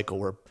past cycle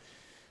where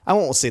I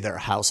won't say they're a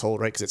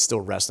household, right? Because it's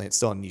still wrestling, it's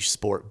still a niche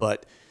sport,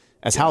 but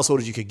as household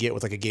as you could get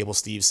with like a Gable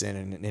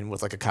Steveson and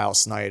with like a Kyle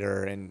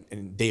Snyder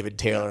and David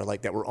Taylor,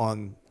 like that were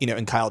on,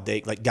 and Kyle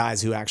Dake, like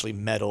guys who actually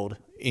medaled,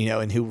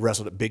 and who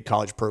wrestled at big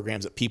college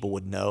programs that people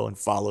would know and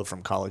follow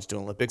from college to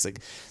Olympics. Like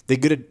they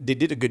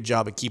did a good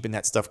job of keeping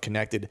that stuff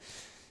connected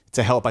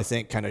to help, I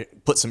think, kind of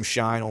put some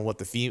shine on what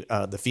the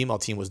female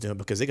team was doing,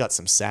 because they got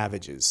some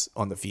savages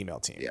on the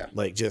female team,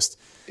 like just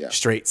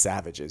straight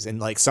savages. And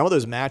like some of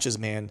those matches,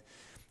 man,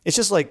 it's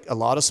just like a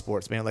lot of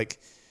sports, man.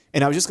 Like,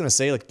 and I was just gonna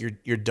say, like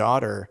your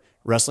daughter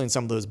wrestling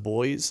some of those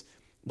boys,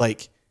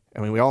 like, I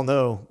mean, we all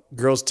know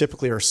girls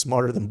typically are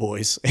smarter than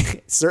boys,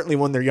 certainly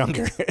when they're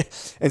younger,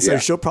 and so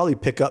she'll probably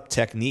pick up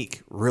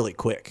technique really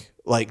quick,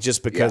 like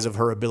just because of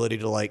her ability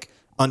to like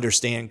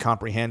understand,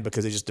 comprehend,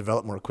 because they just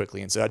develop more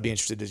quickly. And so I'd be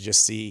interested to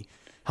just see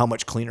how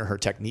much cleaner her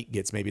technique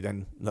gets maybe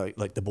than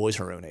like the boys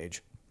her own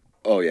age.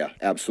 Oh yeah,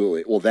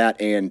 absolutely. Well, that,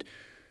 and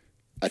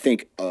I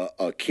think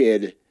a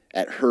kid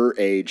at her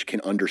age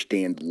can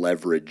understand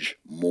leverage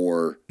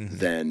more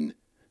than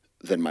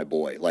my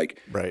boy. Like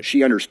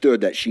she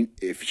understood that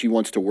if she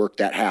wants to work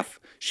that half,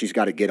 she's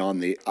got to get on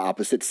the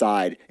opposite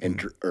side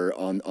and or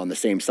on the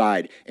same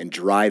side and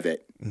drive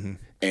it.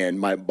 And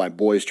my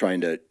boy's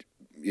trying to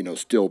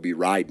still be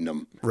riding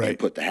them and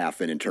put the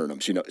half in and turn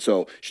them.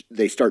 So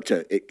they start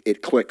to,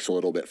 it clicks a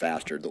little bit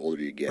faster the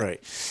older you get.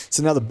 Right.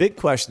 So now the big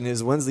question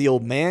is, when's the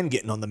old man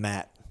getting on the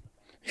mat?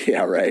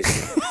 Yeah, right.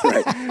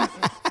 Right.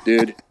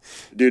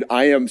 Dude,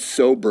 I am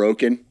so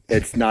broken.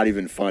 It's not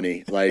even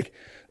funny. Like,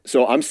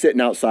 so I'm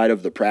sitting outside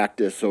of the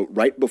practice. So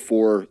right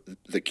before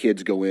the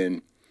kids go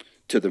in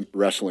to the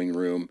wrestling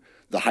room,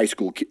 the high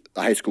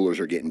schoolers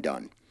are getting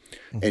done.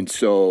 And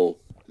so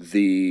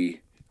the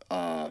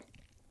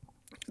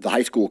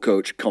high school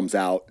coach comes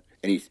out,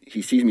 and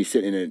he sees me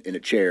sitting in a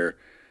chair,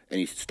 and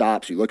he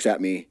stops, he looks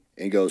at me,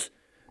 and he goes,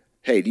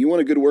 "Hey, do you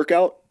want a good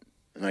workout?"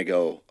 And I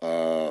go,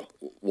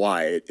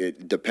 "Why?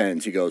 It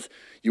depends." He goes,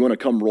 "You want to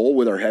come roll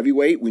with our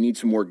heavyweight? We need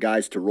some more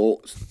guys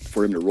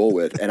for him to roll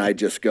with." And I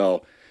just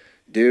go,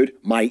 "Dude,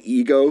 my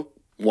ego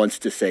wants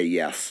to say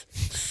yes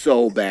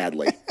so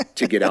badly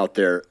to get out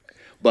there,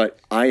 but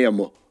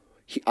I'm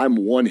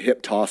one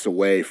hip toss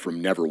away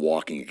from never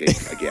walking again.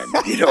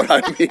 You know what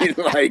I mean?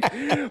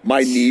 Like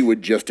my knee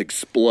would just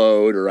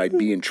explode, or I'd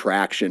be in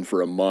traction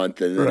for a month,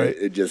 and then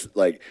it just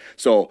like,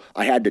 so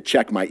I had to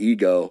check my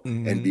ego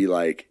and be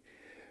like,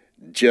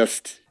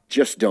 just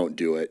don't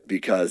do it,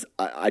 because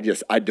I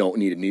don't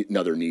need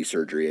another knee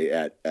surgery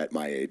at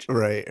my age.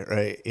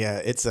 Right.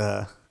 Yeah.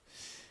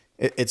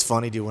 It's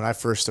funny, dude. When I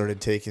first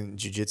started taking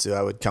jiu-jitsu,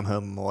 I would come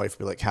home and my wife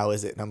would be like, "How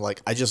is it?" And I'm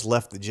like, "I just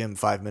left the gym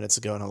 5 minutes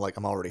ago," and I'm like,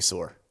 "I'm already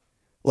sore."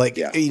 Like,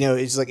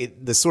 it's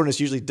like the soreness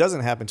usually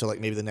doesn't happen until like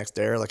maybe the next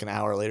day or like an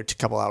hour later, a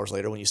couple hours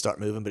later when you start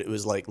moving. But it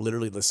was like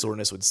literally the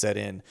soreness would set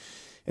in.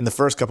 And the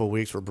first couple of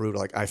weeks were brutal.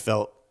 Like I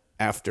felt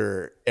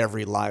after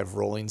every live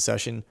rolling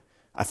session,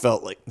 I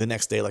felt like the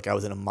next day like I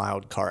was in a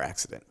mild car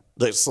accident.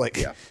 It's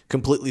like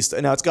completely.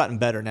 Now it's gotten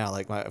better now.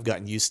 Like I've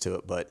gotten used to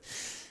it, but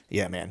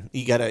yeah, man,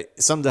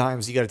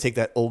 sometimes you gotta take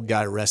that old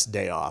guy rest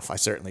day off. I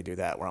certainly do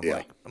that where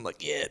I'm like,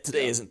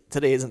 today isn't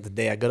the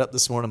day. I got up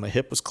this morning, my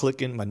hip was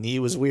clicking, my knee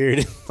was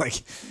weird.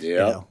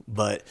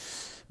 But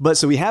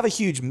so we have a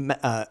huge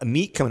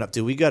meet coming up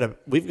too. We've got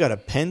a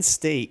Penn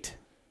State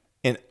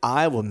and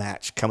Iowa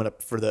match coming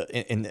up for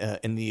in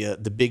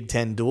the Big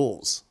Ten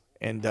duels.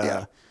 And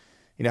I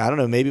don't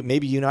know,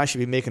 maybe you and I should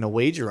be making a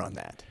wager on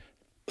that.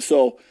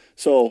 So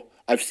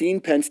I've seen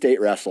Penn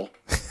State wrestle.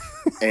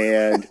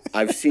 And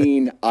I've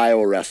seen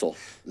Iowa wrestle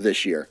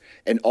this year.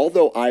 And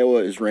although Iowa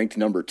is ranked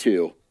number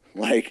 2,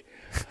 like,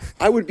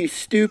 I would be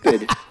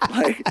stupid.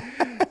 Like,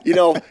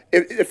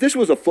 if this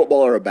was a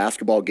football or a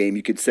basketball game,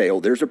 you could say, oh,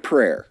 there's a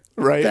prayer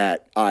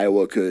that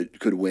Iowa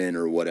could win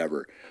or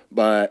whatever.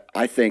 But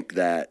I think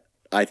that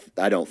I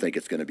don't think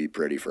it's going to be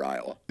pretty for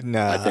Iowa.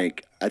 No. I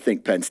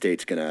think Penn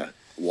State's going to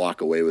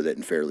walk away with it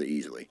and fairly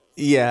easily.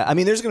 Yeah, I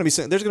mean, there's going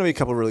to be a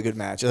couple of really good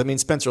matches. I mean,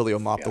 Spencer Leo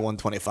mopped the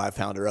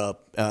 125-pounder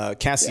up.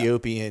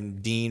 Cassiope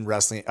and Dean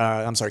wrestling.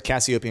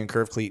 Cassiope and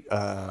Curve Cleat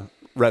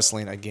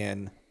wrestling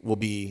again will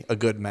be a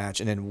good match,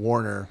 and then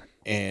Warner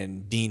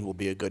and Dean will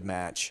be a good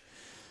match.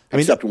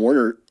 Except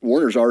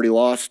Warner's already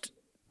lost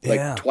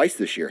twice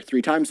this year,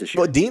 3 times this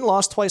year. But Dean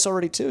lost twice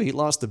already too. He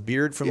lost the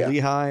Beard from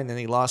Lehigh, and then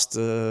he lost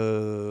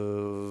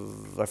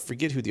I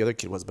forget who the other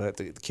kid was, but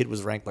the kid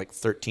was ranked like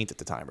 13th at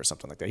the time or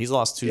something like that. He's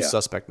lost 2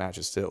 suspect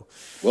matches too.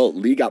 Well,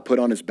 Lee got put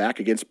on his back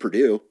against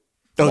Purdue.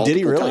 Oh, did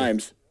he really?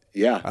 Times.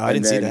 Yeah. I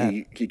didn't see that.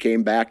 He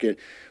came back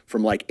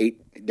from like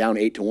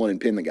 8-1 and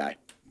pinned the guy.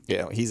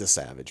 Yeah, he's a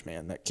savage,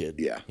 man. That kid.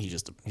 Yeah, he's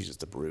just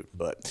a brute.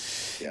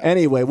 But yeah.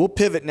 Anyway, we'll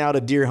pivot now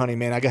to deer hunting,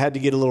 man. I had to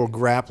get a little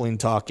grappling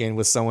talk in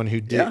with someone who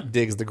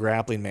digs the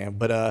grappling, man.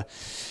 But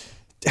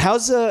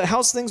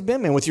how's things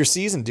been, man, with your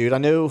season, dude? I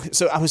know.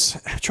 So I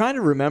was trying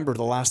to remember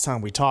the last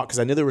time we talked because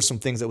I knew there were some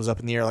things that was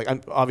up in the air. Like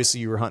obviously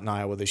you were hunting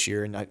Iowa this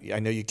year, and I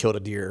know you killed a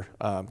deer,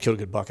 killed a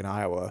good buck in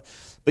Iowa.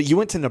 But you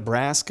went to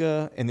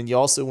Nebraska, and then you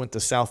also went to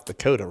South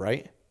Dakota,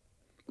 right?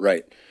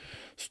 Right.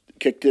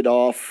 Kicked it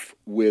off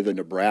with a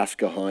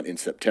Nebraska hunt in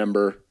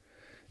September,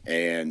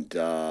 and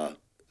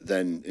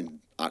then in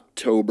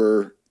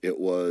October, it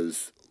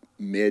was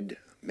I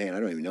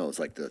don't even know, it was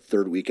like the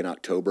 3rd week in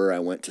October, I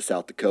went to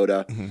South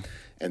Dakota,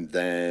 and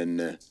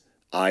then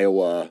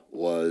Iowa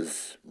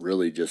was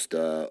really just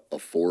a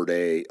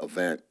 4-day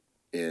event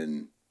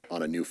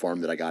on a new farm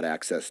that I got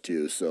access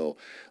to, so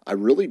I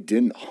really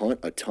didn't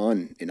hunt a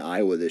ton in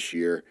Iowa this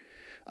year.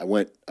 I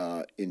went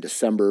in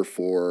December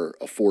for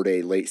a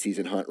 4-day late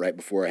season hunt right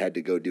before I had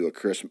to go do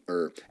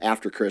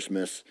after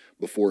Christmas,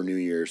 before New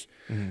Year's.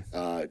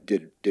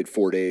 Did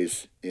 4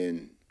 days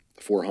in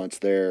 4 hunts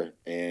there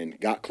and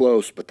got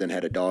close, but then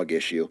had a dog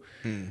issue.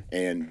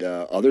 And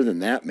other than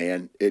that,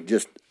 man,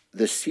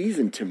 the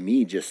season to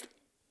me just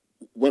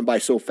went by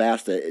so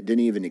fast that it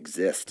didn't even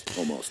exist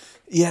almost.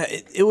 Yeah,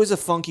 it was a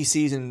funky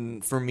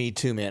season for me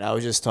too, man. I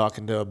was just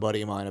talking to a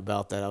buddy of mine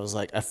about that. I was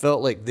like, I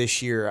felt like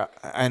this year,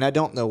 and I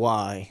don't know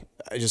why,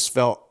 I just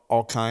felt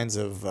all kinds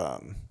of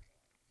out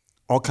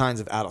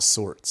of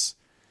sorts.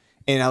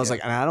 And I was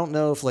like, and I don't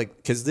know if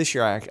because this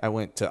year I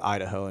went to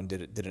Idaho and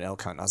did an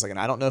elk hunt. And I was like, and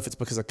I don't know if it's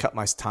because I cut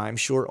my time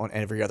short on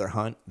every other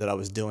hunt that I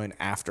was doing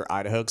after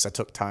Idaho because I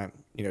took time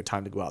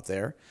to go out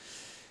there.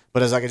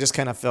 But I just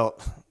kind of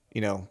felt,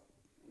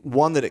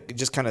 one, that it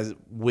just kind of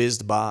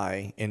whizzed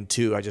by, and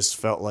 2, I just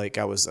felt like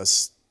I was a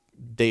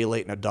day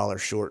late and $1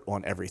 short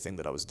on everything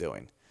that I was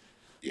doing.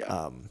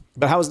 Yeah.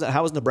 But how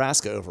was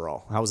Nebraska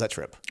overall? How was that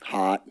trip?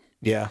 Hot.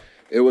 Yeah.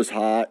 It was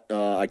hot.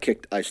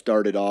 I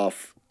started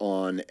off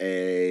on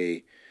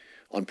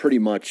pretty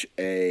much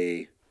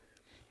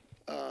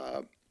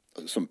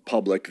some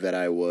public that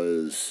I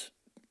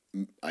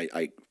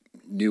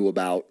knew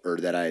about, or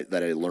that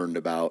I learned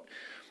about.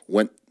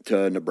 Went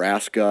to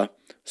Nebraska,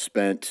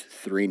 spent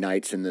 3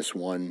 nights in this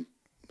one.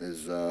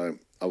 There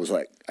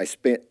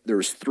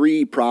was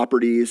 3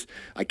 properties.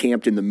 I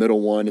camped in the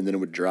middle one, and then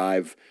would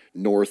drive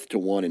north to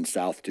one and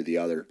south to the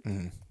other.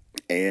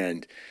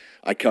 And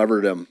I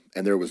covered them,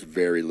 and there was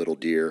very little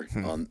deer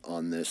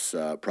on this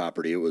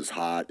property. It was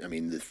hot. I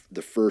mean,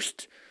 the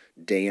first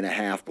day and a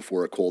half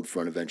before a cold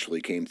front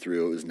eventually came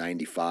through, it was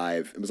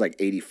 95. It was like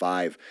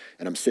 85,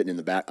 and I'm sitting in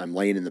the back. I'm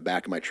laying in the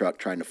back of my truck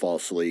trying to fall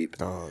asleep.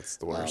 Oh, it's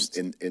the worst.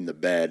 In the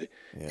bed,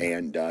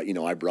 and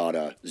I brought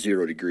a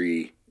 0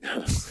 degree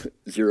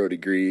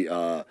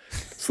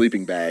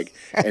sleeping bag,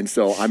 and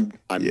so I'm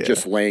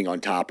just laying on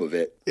top of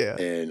it,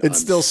 and it's I'm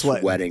still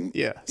sweating.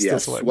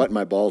 Sweating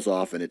my balls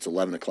off, and it's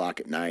 11 o'clock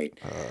at night,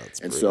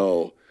 and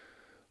so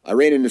I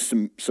ran into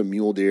some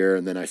mule deer,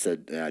 and then I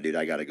said, dude,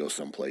 I got to go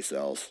someplace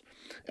else,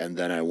 and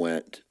then I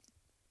went.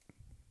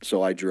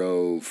 So I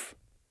drove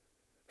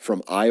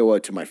from Iowa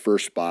to my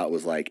first spot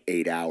was like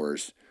 8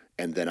 hours,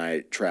 and then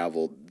I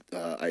traveled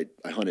I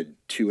hunted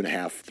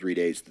 2.5, 3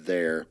 days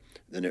there.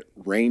 Then it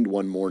rained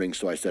one morning,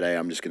 so I said, hey,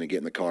 I'm just going to get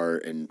in the car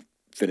and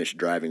finish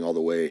driving all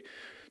the way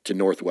to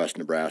northwest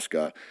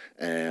Nebraska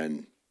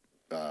and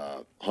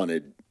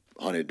hunted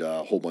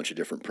a whole bunch of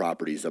different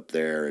properties up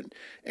there,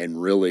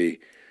 and really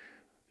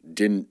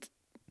didn't.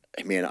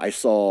 Man, I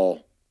saw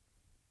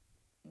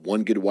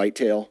one good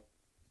whitetail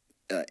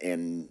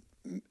and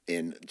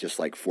just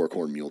like 4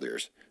 corn mule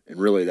deers, and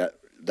really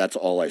that's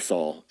all I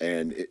saw.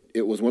 And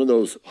it was one of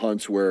those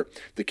hunts where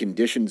the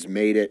conditions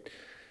made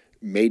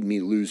me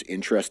lose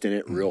interest in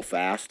it real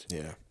fast.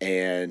 Yeah.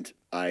 And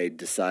I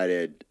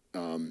decided,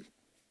 you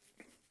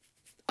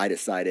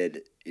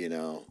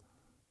know,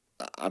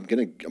 I'm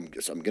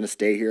gonna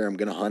stay here. I'm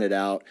gonna hunt it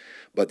out.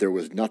 But there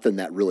was nothing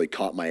that really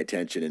caught my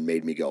attention and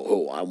made me go,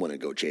 oh, I want to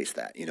go chase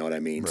that. You know what I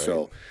mean? Right.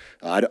 So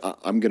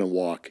I'm gonna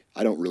walk.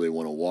 I don't really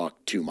want to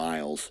walk 2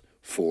 miles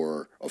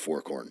for a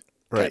 4-corn.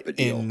 Right. Type of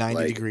deal. In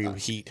 90-degree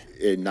heat.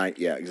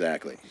 Yeah,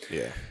 exactly.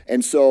 Yeah.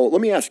 And so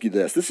let me ask you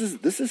this. This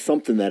is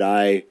something that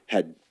I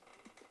had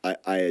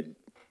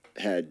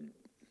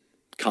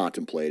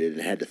contemplated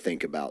and had to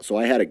think about. So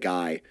I had a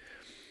guy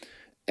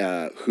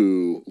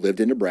who lived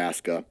in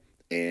Nebraska,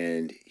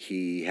 and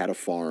he had a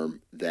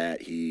farm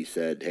that he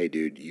said, hey,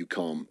 dude, you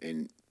come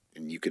and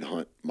you can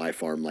hunt my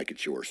farm like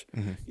it's yours.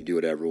 Mm-hmm. You do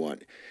whatever you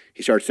want.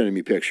 He started sending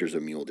me pictures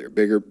of mule deer,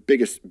 bigger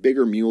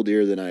mule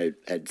deer than I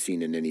had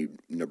seen in any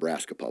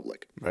Nebraska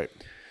public. Right.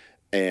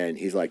 And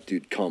he's like,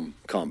 dude, come.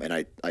 And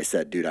I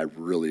said, dude, I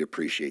really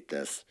appreciate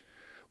this,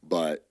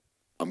 but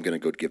I'm going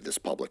to go give this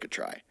public a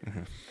try.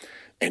 Mm-hmm.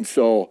 And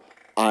so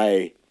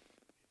I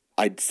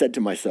said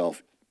to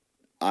myself,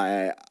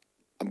 I'm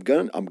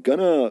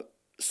gonna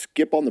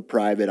skip on the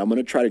private. I'm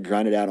gonna try to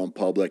grind it out on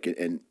public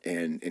and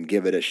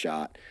give it a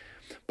shot.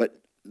 But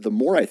the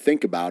more I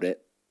think about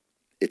it,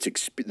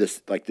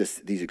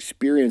 these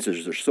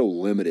experiences are so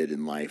limited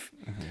in life,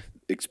 mm-hmm.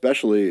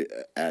 especially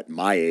at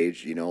my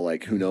age. You know,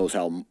 like who knows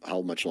how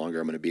much longer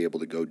I'm going to be able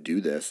to go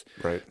do this.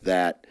 Right.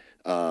 That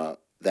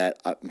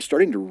I'm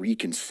starting to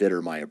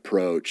reconsider my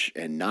approach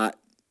and not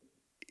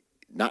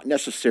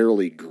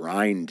necessarily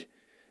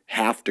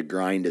have to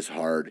grind as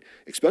hard,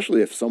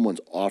 especially if someone's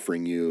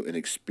offering you an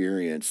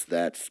experience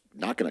that's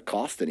not going to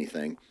cost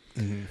anything.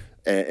 Mm-hmm.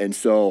 And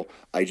so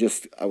I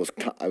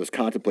was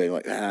contemplating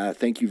like,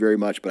 thank you very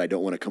much, but I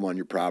don't want to come on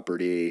your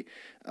property.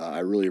 I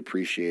really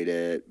appreciate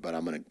it, but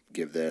I'm going to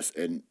give this.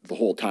 And the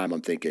whole time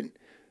I'm thinking,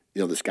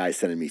 you know, this guy's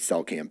sending me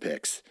cell cam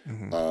pics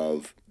mm-hmm.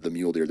 of the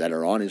mule deer that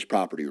are on his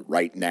property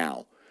right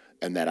now,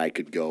 and that I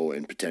could go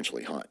and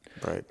potentially hunt.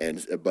 Right.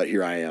 But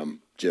here I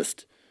am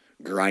just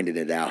grinding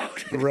it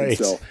out. Right.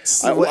 So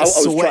I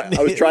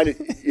was trying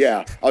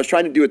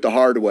to do it the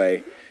hard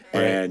way,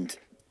 right. And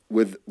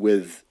with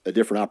a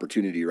different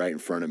opportunity right in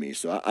front of me.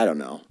 So I don't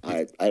know.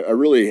 I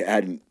really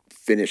hadn't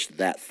finished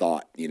that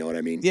thought. You know what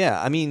I mean?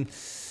 Yeah. I mean,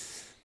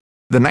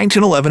 the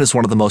 1911 is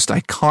one of the most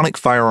iconic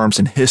firearms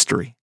in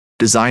history.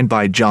 Designed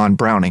by John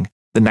Browning,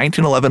 the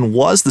 1911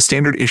 was the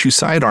standard issue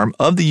sidearm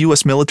of the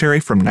U.S. military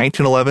from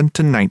 1911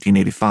 to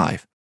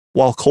 1985.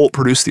 While Colt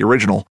produced the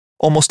original,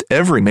 almost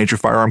every major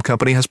firearm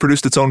company has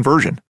produced its own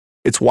version.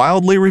 It's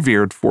wildly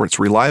revered for its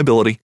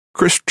reliability,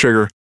 crisp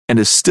trigger, and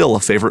is still a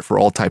favorite for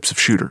all types of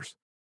shooters.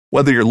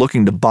 Whether you're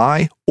looking to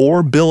buy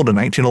or build a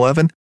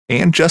 1911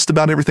 and just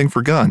about everything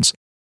for guns,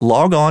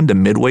 log on to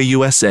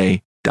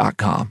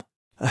MidwayUSA.com.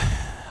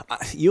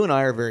 You and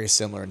I are very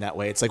similar in that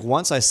way. It's like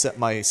once I set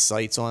my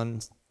sights on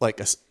like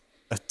a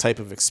type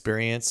of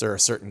experience or a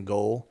certain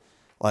goal,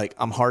 like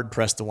I'm hard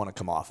pressed to want to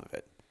come off of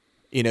it.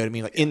 You know what I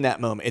mean? Like in that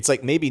moment, it's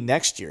like maybe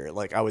next year,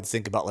 like I would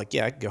think about like,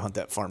 yeah, I could go hunt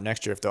that farm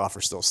next year if the offer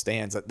still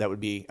stands. That would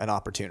be an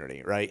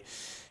opportunity, right?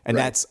 And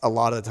right. That's a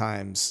lot of the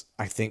times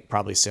I think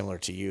probably similar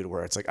to you, to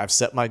where it's like I've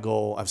set my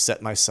goal, I've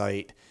set my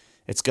sight.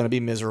 It's going to be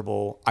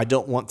miserable. I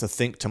don't want to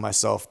think to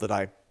myself that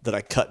I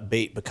cut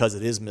bait because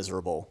it is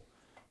miserable.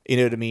 You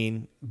know what I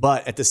mean?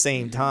 But at the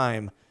same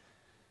time,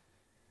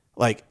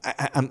 like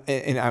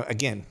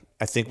again,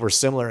 I think we're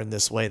similar in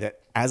this way that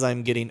as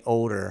I'm getting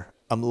older,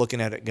 I'm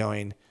looking at it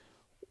going,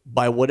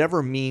 by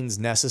whatever means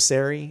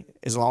necessary,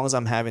 as long as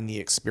I'm having the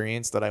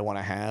experience that I want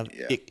to have,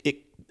 yeah.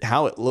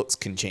 How it looks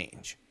can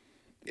change.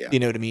 Yeah. You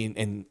know what I mean?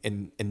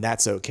 And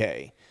that's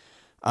okay.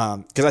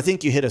 Because I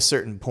think you hit a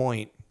certain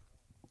point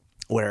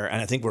where,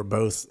 and I think we've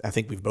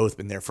both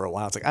been there for a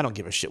while. It's like, I don't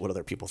give a shit what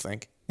other people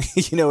think.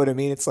 You know what I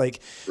mean? It's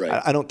like,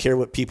 right. I don't care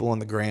what people on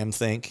the gram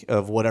think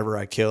of whatever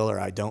I kill or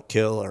I don't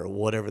kill or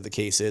whatever the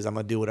case is. I'm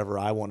going to do whatever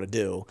I want to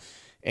do.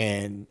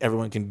 And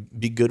everyone can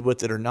be good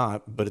with it or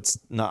not, but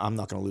I'm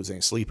not going to lose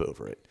any sleep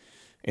over it,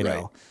 you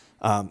know?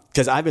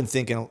 Cause I've been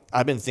thinking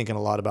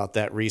a lot about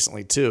that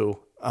recently too.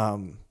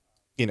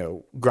 You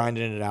know,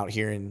 grinding it out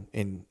here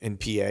in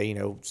PA, you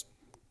know,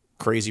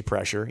 crazy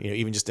pressure, you know,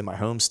 even just in my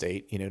home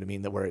state, you know what I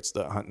mean? Where it's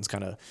the hunting's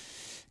kind of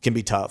can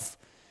be tough.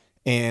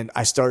 And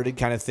I started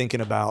kind of thinking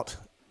about,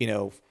 you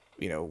know,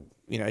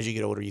 as you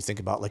get older, you think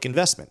about like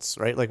investments,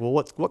 right? Like, well,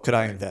 what could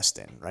I invest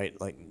in, right?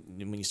 Like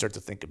when you start to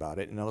think about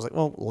it, and I was like,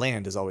 well,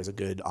 land is always a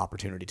good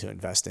opportunity to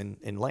invest in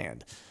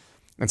land.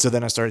 And so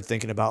then I started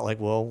thinking about like,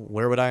 well,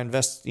 where would I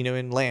invest,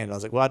 in land? I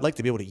was like, well, I'd like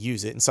to be able to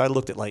use it. And so I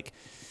looked at like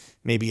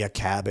maybe a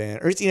cabin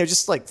or,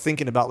 just like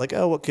thinking about like,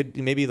 oh,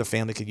 maybe the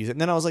family could use it.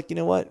 And then I was like, you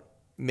know what?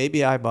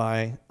 Maybe I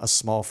buy a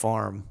small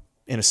farm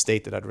in a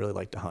state that I'd really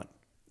like to hunt,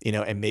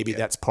 and maybe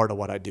that's part of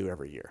what I do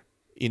every year.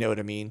 You know what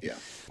I mean? Yeah.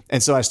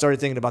 And so I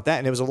started thinking about that,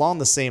 and it was along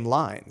the same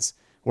lines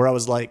where I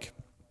was like,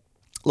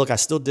 look, I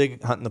still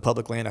dig hunting the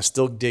public land. I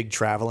still dig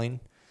traveling,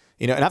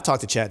 and I've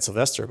talked to Chad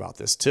Sylvester about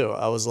this too.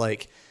 I was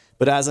like,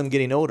 but as I'm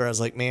getting older, I was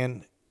like,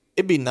 man,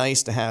 it'd be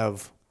nice to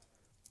have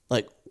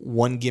like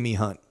one gimme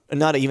hunt,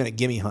 not even a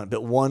gimme hunt,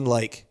 but one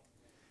like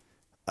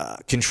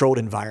controlled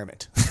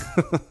environment,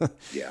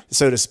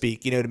 so to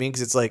speak. You know what I mean?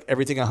 Because it's like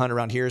everything I hunt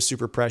around here is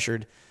super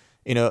pressured.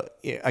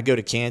 I go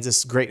to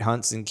Kansas, great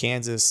hunts in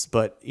Kansas,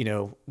 but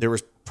there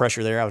was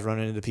pressure there. I was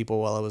running into people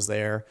while I was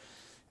there.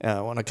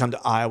 When I come to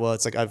Iowa,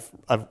 it's like I've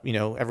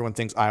everyone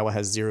thinks Iowa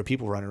has 0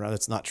 people running around.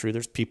 That's not true.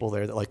 There's people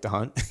there that like to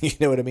hunt. You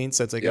know what I mean?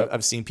 So it's like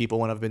I've seen people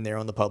when I've been there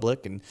on the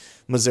public in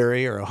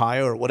Missouri or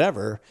Ohio or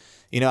whatever.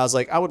 I was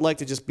like, I would like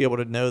to just be able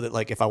to know that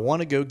like if I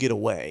want to go get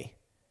away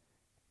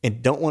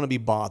and don't want to be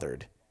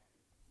bothered,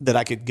 that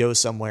I could go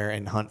somewhere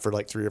and hunt for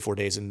like 3 or 4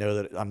 days and know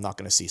that I'm not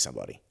going to see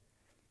somebody.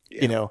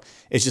 Yeah.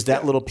 It's just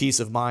that little peace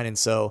of mind. And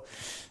so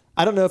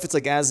I don't know if it's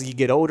like as you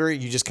get older,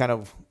 you just kind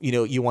of,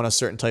 you want a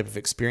certain type of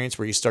experience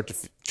where you start to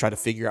try to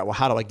figure out, well,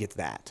 how do I get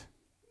that?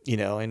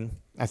 And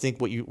I think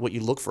what you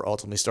look for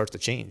ultimately starts to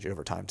change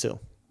over time too.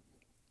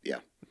 Yeah.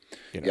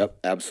 Yep.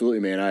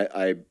 Absolutely, man.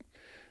 I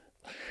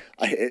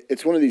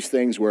it's one of these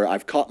things where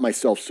I've caught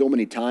myself so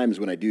many times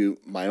when I do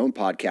my own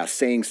podcast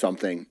saying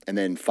something and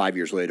then 5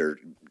 years later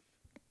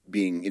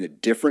being in a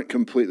different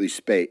completely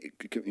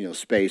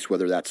space,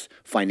 whether that's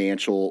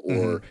financial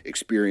or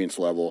experience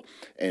level,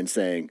 and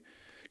saying,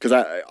 because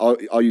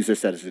I'll use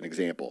this as an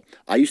example.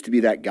 I used to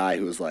be that guy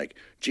who was like,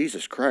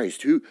 Jesus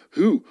Christ,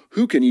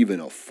 who can even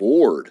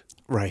afford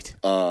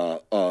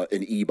an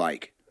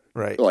e-bike?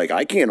 Right. Like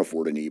I can't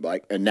afford an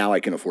e-bike, and now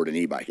I can afford an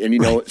e-bike. And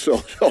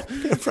so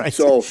right.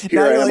 So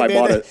here I am. Like, I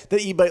bought it. The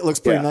e-bike looks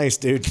pretty nice,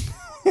 dude.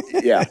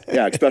 yeah,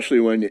 especially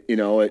when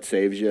it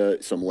saves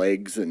you some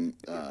legs and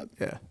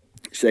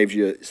saves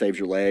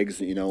your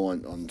legs,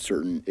 on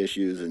certain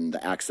issues and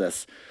the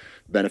access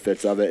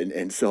benefits of it.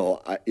 And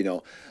so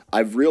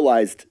I've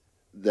realized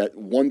that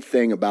one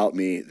thing about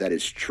me that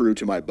is true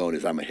to my bone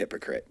is I'm a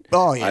hypocrite.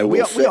 Oh yeah,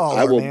 we all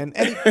are, man.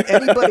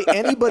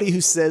 Anybody who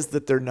says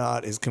that they're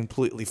not is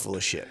completely full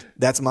of shit.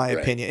 That's my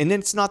opinion. And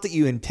it's not that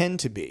you intend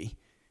to be.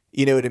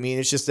 You know what I mean?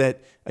 It's just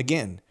that,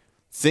 again,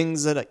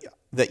 things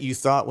that you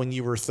thought when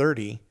you were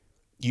 30,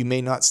 you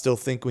may not still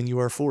think when you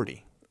are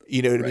 40.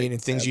 You know what I mean? And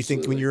things you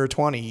think when you were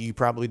 20, you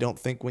probably don't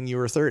think when you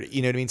were 30.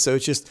 You know what I mean? So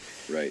it's just,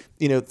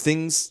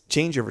 things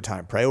change over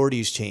time.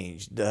 Priorities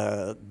change.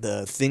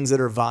 The things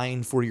that are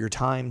vying for your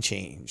time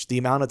change. The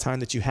amount of time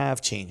that you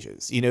have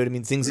changes. You know what I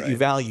mean? Things that you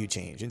value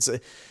change.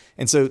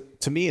 And so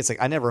to me, it's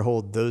like I never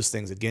hold those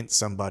things against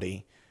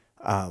somebody,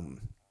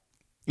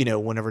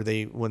 whenever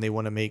when they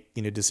want to make,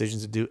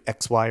 decisions to do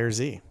X, Y, or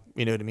Z.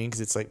 You know what I mean? Because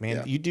it's like,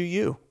 man, you do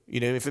you.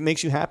 If it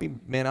makes you happy,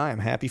 man, I am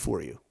happy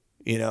for you.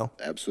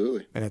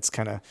 Absolutely. And it's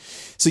kind of,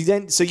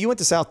 so you went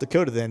to South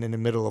Dakota then in the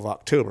middle of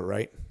October,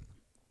 right?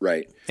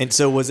 Right. And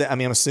so was it, I'm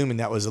assuming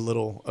that was a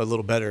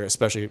little better,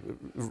 especially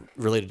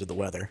related to the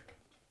weather.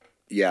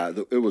 Yeah,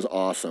 it was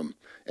awesome.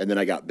 And then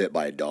I got bit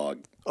by a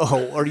dog.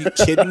 Oh, are you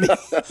kidding me?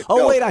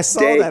 Oh, wait, I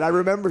saw that. I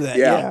remember that.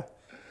 Yeah.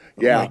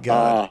 Yeah. Oh my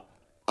God.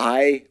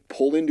 I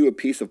pulled into a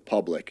piece of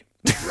public,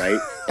 right?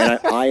 And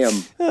I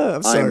am.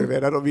 I'm sorry,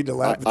 man. I don't mean to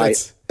laugh.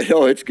 But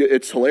no, it's good.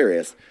 It's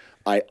hilarious.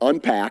 I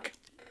unpack.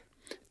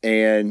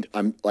 And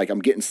I'm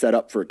getting set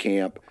up for a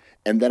camp.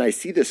 And then I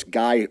see this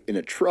guy in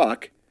a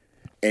truck,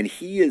 and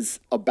he is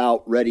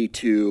about ready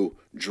to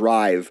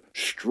drive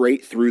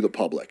straight through the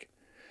public.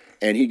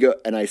 And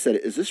I said,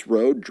 "Is this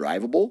road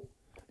drivable?"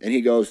 And he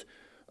goes,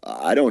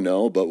 "I don't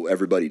know, but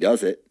everybody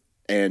does it."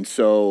 And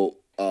so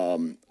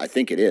I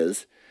think it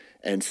is.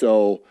 And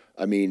so,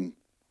 so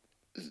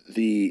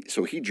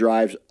he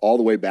drives all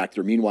the way back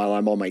there. Meanwhile,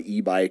 I'm on my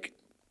e-bike,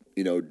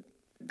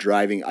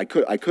 driving. I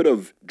could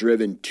have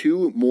driven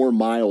 2 more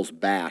miles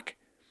back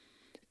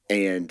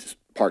and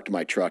parked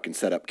my truck and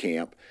set up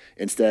camp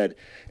instead.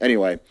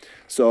 Anyway,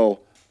 so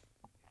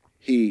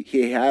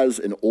he has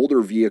an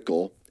older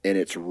vehicle, and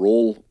it's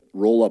roll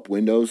up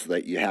windows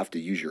that you have to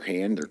use your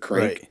hand. They're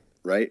crank,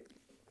 right?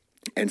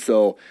 And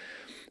so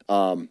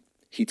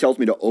he tells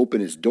me to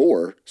open his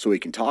door so he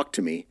can talk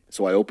to me.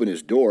 So I open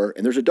his door,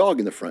 and there's a dog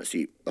in the front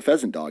seat, a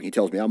pheasant dog. He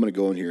tells me, I'm going to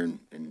go in here and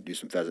do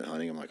some pheasant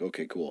hunting. I'm like,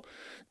 okay, cool.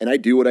 And I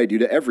do what I do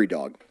to every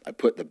dog. I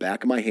put the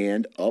back of my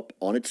hand up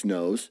on its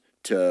nose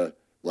to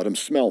let him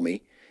smell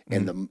me,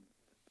 and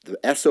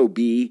the SOB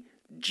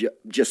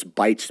just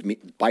bites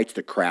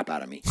the crap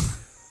out of me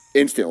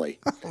instantly.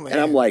 Oh,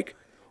 and I'm like,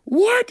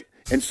 what?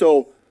 And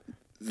so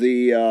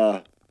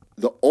the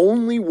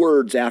only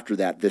words after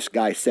that this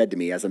guy said to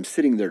me as I'm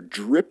sitting there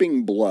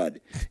dripping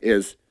blood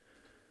is,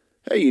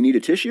 "Hey, you need a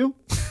tissue?"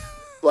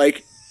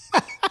 Like,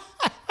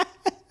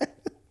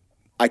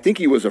 I think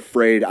he was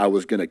afraid I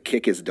was going to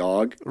kick his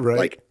dog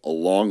like a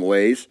long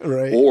ways,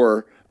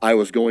 or I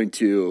was going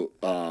to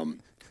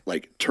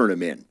like turn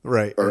him in,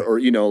 or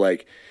you know,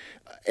 like,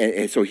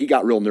 and so he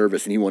got real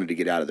nervous and he wanted to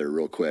get out of there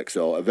real quick.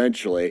 So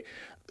eventually,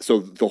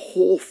 the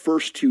whole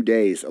first 2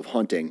 days of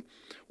hunting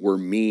were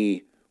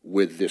me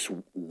with this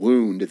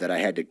wound that I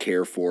had to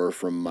care for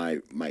from my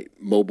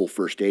mobile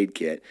first aid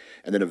kit,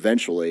 and then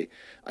eventually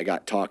I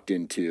got talked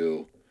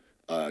into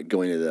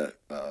going to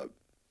the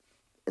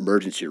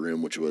emergency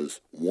room, which was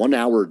 1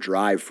 hour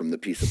drive from the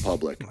piece of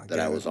public that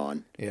I was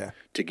on,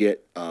 to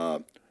get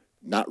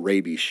not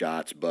rabies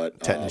shots, but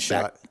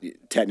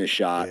tetanus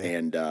shot,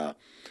 and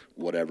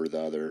whatever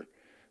the other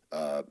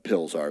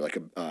pills are, like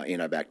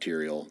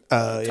antibacterial,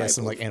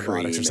 something like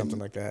antibiotics or something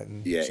like that.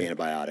 And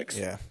antibiotics.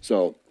 Yeah.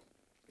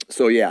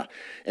 So yeah,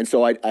 and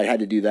so I had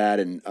to do that,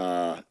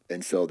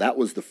 and so that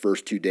was the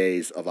first 2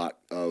 days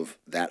of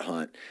that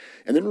hunt,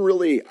 and then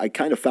really I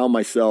kind of found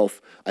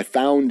myself.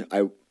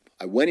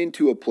 I went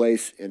into a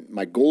place, and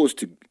my goal is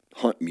to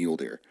hunt mule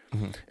deer.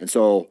 And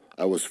so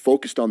I was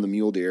focused on the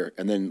mule deer.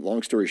 And then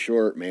long story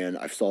short, man,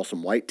 I saw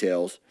some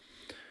whitetails.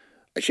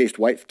 I chased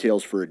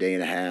whitetails for a day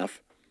and a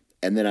half.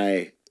 And then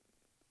I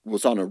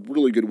was on a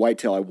really good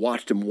whitetail. I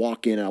watched him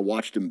walk in and I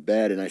watched him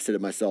bed. And I said to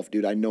myself,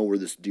 dude, I know where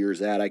this deer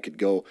is at. I could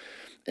go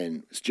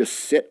and just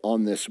sit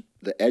on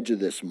the edge of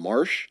this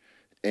marsh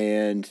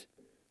and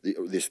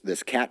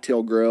this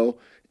cattail grow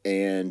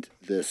and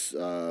this,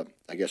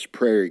 I guess,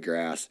 prairie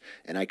grass,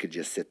 and I could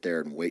just sit there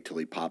and wait till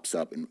he pops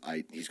up, and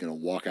he's going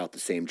to walk out the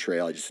same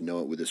trail. I just know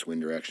it with this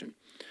wind direction.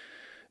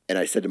 And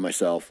I said to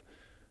myself,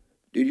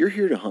 dude, you're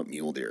here to hunt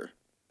mule deer,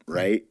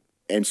 right?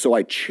 And so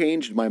I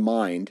changed my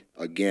mind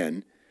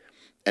again,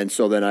 and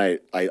so then I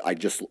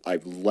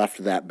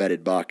left that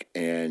bedded buck,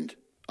 and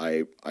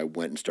I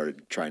went and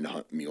started trying to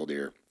hunt mule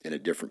deer in a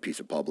different piece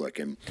of public,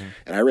 and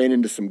I ran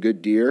into some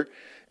good deer,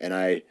 and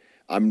I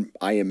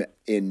am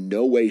in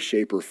no way,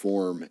 shape, or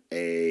form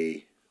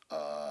a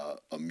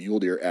mule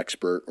deer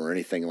expert or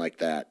anything like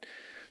that.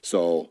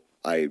 So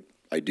I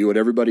do what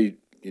everybody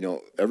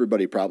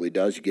probably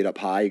does. You get up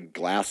high,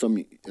 glass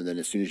them, and then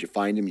as soon as you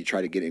find them, you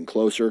try to get in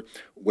closer,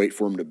 wait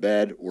for them to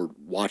bed, or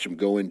watch them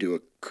go into a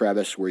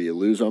crevice where you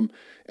lose them,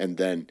 and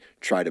then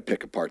try to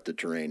pick apart the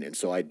terrain. And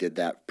so I did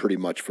that pretty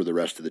much for the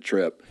rest of the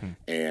trip,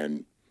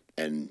 and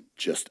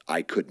just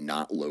I could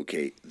not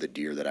locate the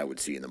deer that I would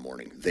see in the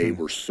morning. They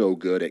were so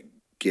good at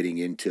getting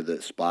into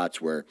the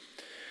spots where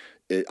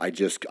I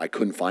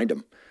couldn't find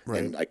them.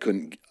 Right. And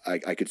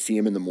I could see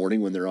them in the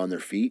morning when they're on their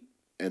feet.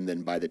 And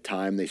then by the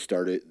time they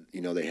started,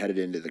 they headed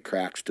into the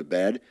cracks to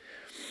bed.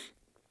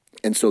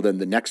 And so then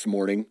the next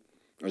morning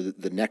or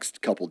the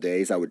next couple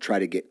days, I would try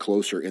to get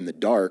closer in the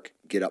dark,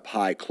 get up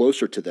high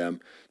closer to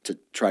them to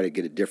try to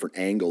get a different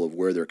angle of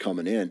where they're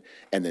coming in.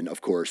 And then,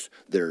 of course,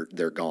 they're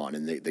gone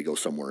and they go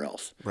somewhere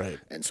else. Right.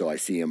 And so I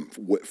see them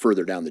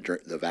further down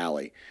the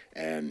valley,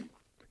 and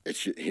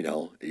it's,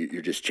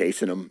 you're just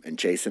chasing them and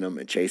chasing them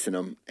and chasing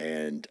them.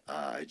 And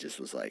it just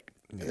was like,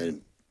 and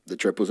then the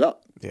trip was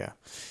up. Yeah.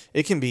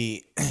 It can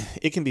be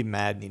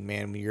maddening,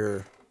 man,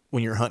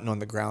 when you're hunting on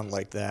the ground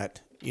like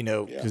that,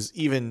 because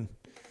even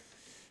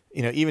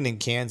in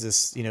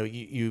Kansas,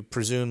 you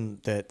presume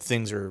that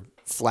things are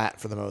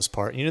flat for the most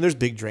part. There's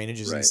big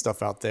drainages and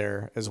stuff out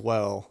there as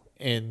well.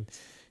 And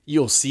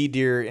you'll see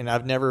deer, and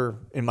I've never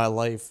in my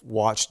life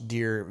watched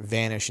deer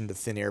vanish into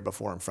thin air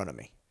before in front of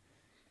me.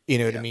 You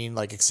know what I mean?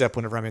 Like, except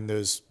whenever I'm in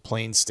those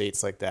plain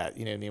states like that,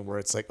 you know what I mean? Where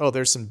it's like, oh,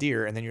 there's some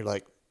deer. And then you're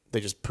like, they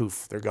just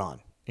poof, they're gone.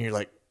 And you're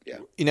like,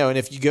 and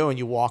if you go and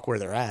you walk where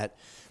they're at,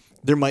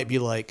 there might be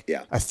like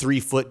a 3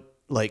 foot,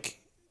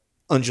 like,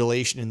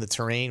 undulation in the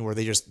terrain where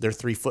they're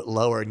 3 foot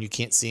lower and you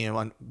can't see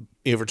them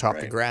over top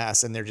the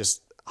grass, and they're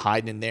just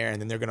hiding in there.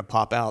 And then they're going to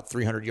pop out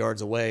 300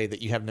 yards away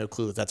that you have no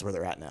clue that that's where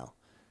they're at now,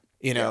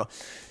 and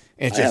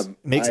it just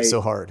makes it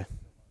so hard.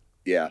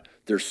 Yeah.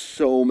 There's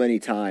so many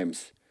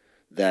times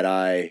that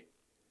I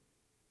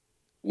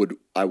would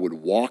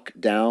walk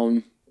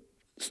down,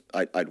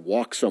 I'd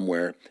walk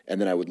somewhere,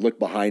 and then I would look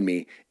behind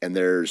me, and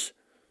there's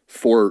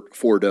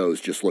four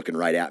does just looking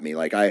right at me.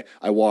 Like I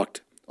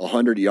walked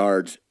 100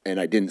 yards, and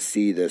I didn't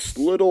see this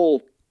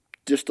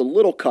just a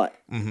little cut.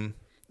 Mm-hmm.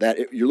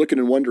 That you're looking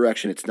in one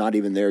direction, it's not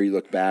even there. You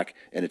look back,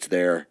 and it's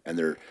there, and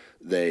they're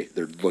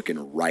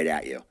looking right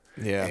at you.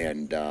 Yeah,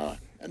 and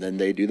then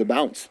they do the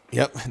bounce.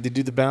 Yep, they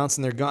do the bounce,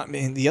 and they're gone.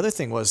 And the other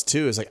thing was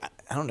too is like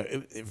I don't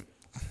know.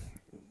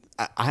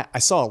 I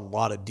saw a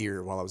lot of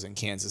deer while I was in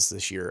Kansas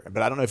this year,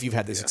 but I don't know if you've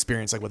had this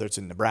experience, like whether it's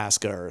in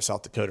Nebraska or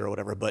South Dakota or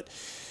whatever, but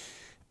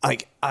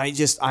like I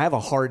have a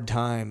hard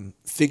time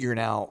figuring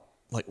out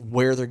like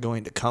where they're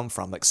going to come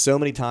from. Like so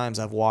many times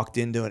I've walked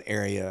into an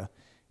area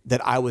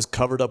that I was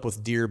covered up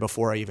with deer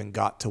before I even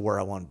got to where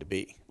I wanted to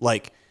be.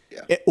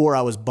 Or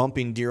I was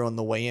bumping deer on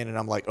the way in, and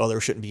I'm like, oh,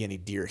 there shouldn't be any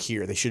deer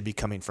here. They should be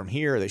coming from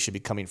here. They should be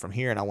coming from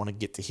here. And I want to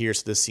get to here.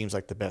 So this seems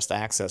like the best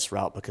access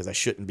route because I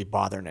shouldn't be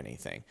bothering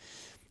anything.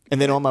 And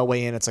then on my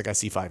way in, it's like I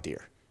see 5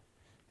 deer.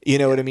 You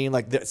know what I mean?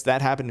 Like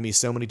that happened to me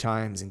so many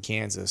times in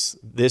Kansas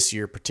this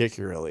year,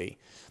 particularly,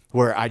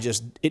 where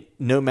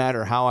no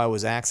matter how I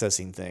was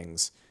accessing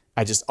things,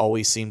 I just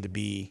always seemed to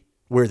be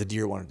where the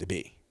deer wanted to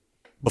be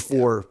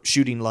before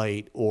shooting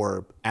light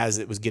or as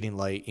it was getting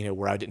light,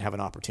 where I didn't have an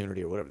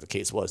opportunity or whatever the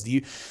case was. Do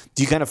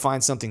you kind of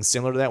find something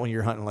similar to that when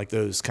you're hunting like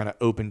those kind of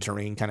open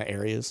terrain kind of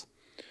areas?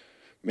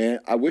 Man,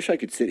 I wish I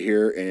could sit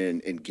here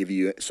and give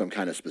you some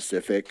kind of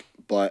specific,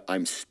 but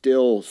I'm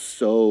still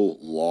so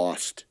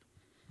lost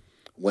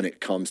when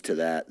it comes to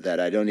that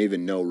I don't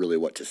even know really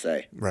what to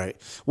say. Right.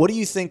 What do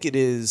you think it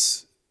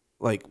is?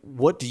 Like,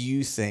 what do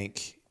you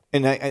think?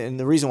 And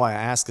the reason why I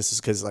ask this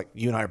is because like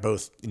you and I are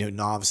both,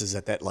 novices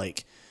at that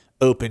like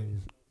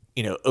open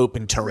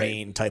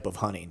terrain type of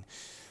hunting.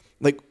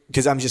 Like,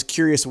 because I'm just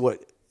curious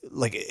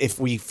if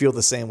we feel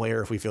the same way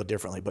or if we feel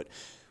differently. But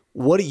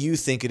what do you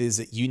think it is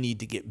that you need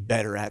to get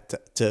better at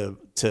to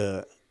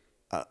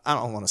I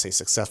don't want to say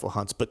successful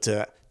hunts, but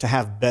to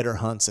have better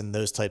hunts in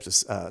those types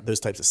of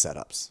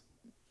setups?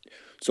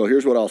 So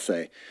here's what I'll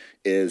say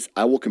is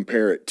I will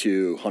compare it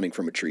to hunting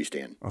from a tree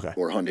stand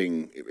or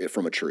hunting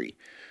from a tree.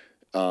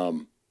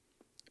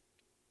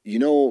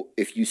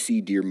 If you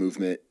see deer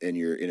movement and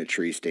you're in a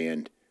tree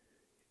stand,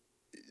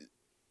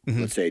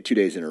 let's say 2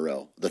 days in a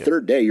row, the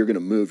third day you're going to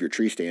move your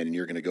tree stand and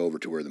you're going to go over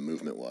to where the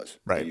movement was,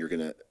 right? And you're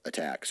going to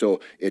attack. So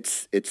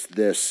it's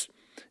this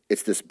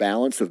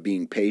balance of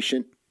being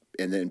patient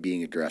and then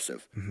being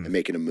aggressive and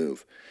making a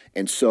move.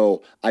 And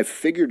so I've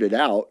figured it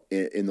out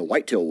in the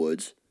whitetail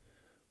woods,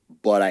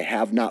 but I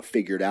have not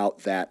figured out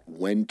that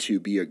when to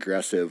be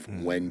aggressive,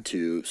 when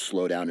to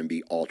slow down and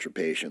be ultra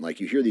patient. Like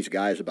you hear these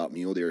guys about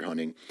mule deer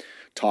hunting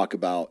talk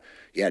about,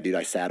 yeah, dude,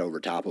 I sat over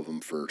top of them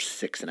for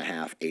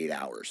 6.5, 8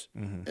 hours.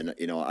 And,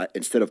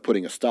 instead of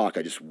putting a stalk,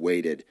 I just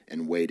waited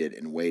and waited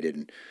and waited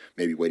and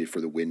maybe waited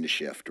for the wind to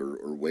shift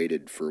or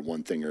waited for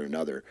one thing or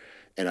another.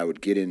 And I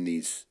would get in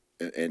these.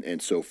 And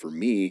so for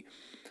me,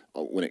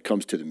 when it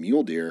comes to the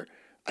mule deer,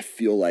 I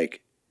feel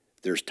like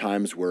there's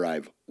times where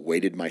I've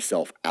waited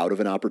myself out of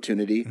an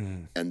opportunity,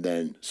 and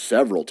then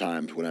several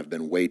times when I've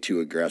been way too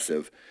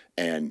aggressive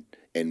and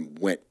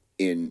went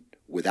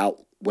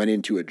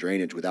into a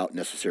drainage without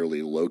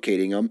necessarily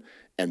locating him,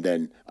 and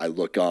then I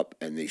look up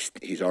and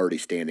he's already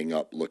standing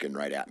up looking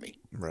right at me.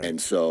 Right. And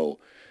so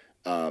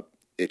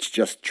it's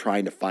just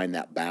trying to find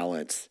that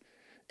balance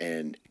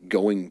and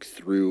going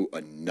through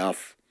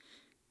enough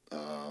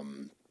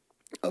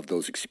of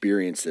those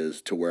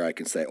experiences to where I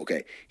can say,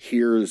 okay,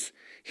 here's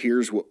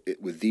what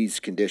with these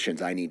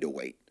conditions I need to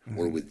wait,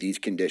 or with these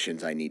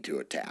conditions I need to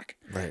attack.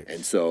 Right.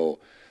 And so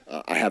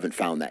I haven't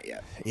found that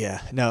yet.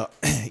 Yeah, no,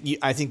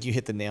 I think you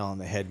hit the nail on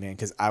the head, man.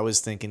 Because I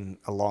was thinking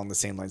along the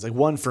same lines. Like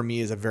one for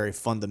me is a very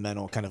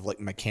fundamental kind of like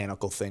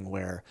mechanical thing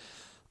where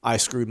I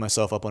screwed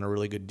myself up on a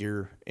really good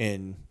deer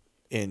in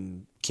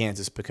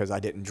Kansas because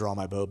I didn't draw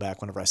my bow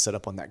back whenever I set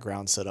up on that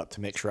ground setup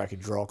to make sure I could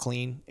draw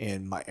clean,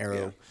 and my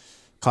arrow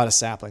caught a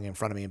sapling in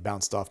front of me and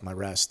bounced off my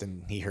rest,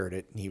 and he heard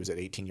it, and he was at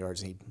 18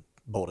 yards, and he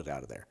bolted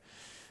out of there.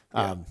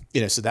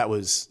 So that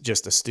was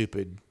just a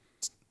stupid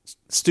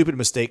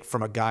mistake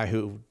from a guy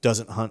who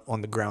doesn't hunt on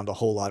the ground a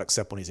whole lot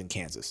except when he's in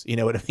Kansas. You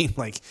know what I mean?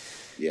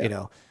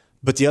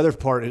 But the other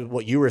part of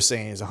what you were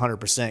saying is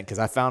 100%, because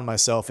I found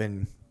myself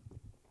in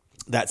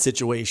that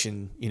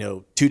situation,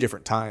 2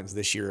 different times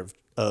this year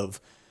of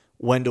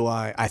when do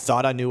I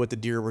thought I knew what the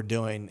deer were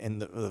doing,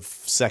 and the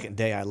second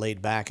day I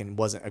laid back and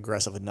wasn't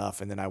aggressive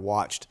enough, and then I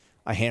watched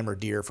a hammer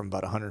deer from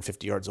about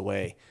 150 yards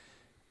away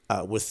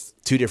with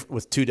two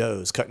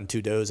does, cutting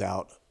 2 does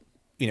out,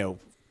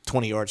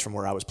 20 yards from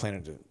where I was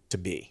planning to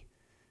be,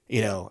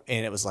 and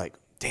it was like,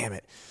 damn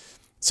it.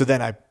 So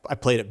then I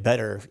played it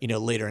better,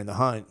 later in the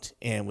hunt,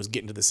 and was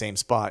getting to the same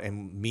spot,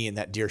 and me and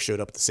that deer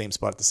showed up at the same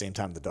spot at the same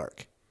time in the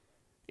dark,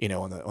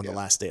 on the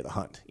last day of the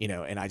hunt,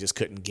 and I just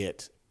couldn't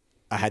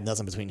I had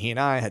nothing between he and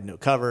I had no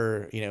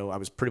cover. I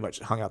was pretty much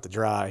hung out to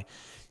dry.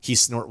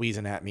 He's snort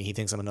wheezing at me. He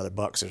thinks I'm another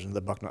buck. So there's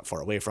another buck not far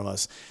away from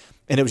us.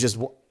 And it was just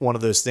one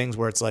of those things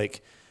where it's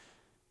like,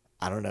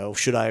 I don't know,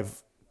 did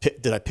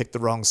I pick the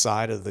wrong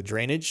side of the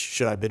drainage?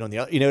 Should I have been on the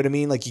other? You know what I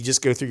mean? Like you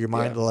just go through your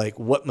mind to like,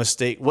 what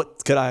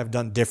could I have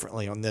done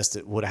differently on this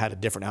that would have had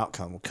a different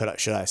outcome?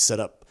 Should I set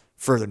up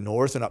further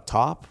north and up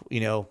top?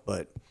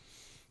 But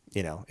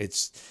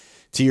it's,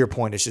 to your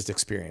point, it's just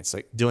experience,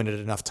 like doing it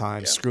enough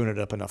times, screwing it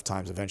up enough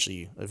times.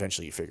 Eventually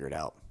you figure it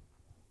out.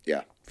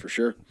 Yeah, for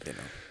sure.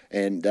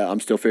 And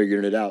I'm still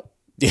figuring it out.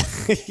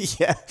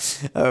 Yeah.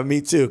 Me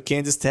too.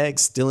 Kansas tag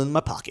still in my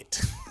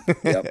pocket.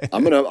 Yep.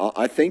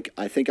 I think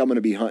I'm gonna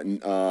be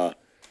hunting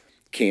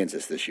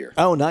Kansas this year.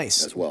 Oh,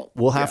 nice. As well.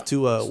 We'll have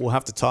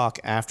to talk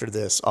after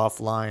this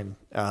offline.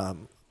 I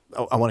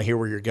want to hear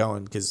where you're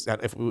going, because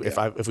if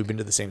we've been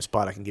to the same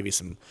spot, I can give you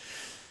some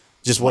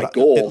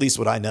at least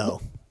what I know.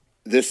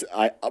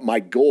 My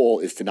goal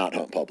is to not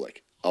hunt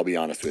public. I'll be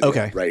honest with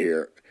you right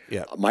here.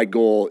 Yeah. My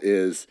goal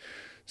is,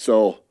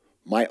 so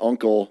my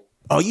uncle.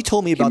 Oh, you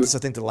told me about this, I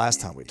think, the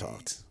last time we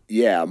talked.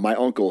 Yeah. My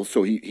uncle,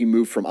 so he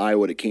moved from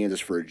Iowa to Kansas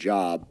for a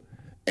job,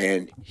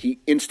 and he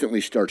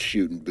instantly starts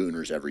shooting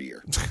booners every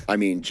year. I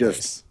mean,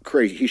 just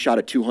crazy. He shot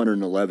a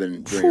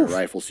 211 during a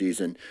rifle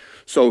season.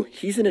 So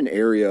he's in an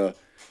area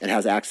and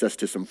has access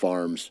to some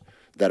farms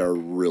that are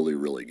really,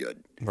 really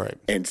good. Right.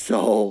 And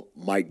so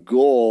my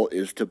goal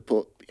is to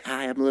put,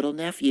 hi, I'm a little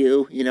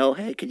nephew,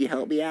 hey, could you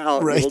help me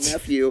out? Right. Little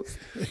nephew.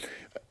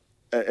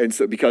 And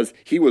so because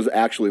he was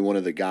actually one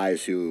of the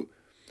guys who,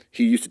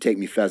 he used to take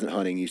me pheasant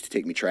hunting, he used to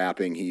take me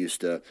trapping, he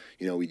used to,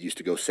 we used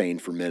to go seine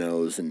for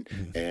minnows,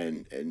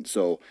 and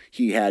so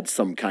he had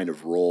some kind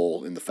of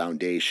role in the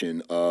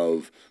foundation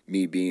of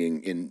me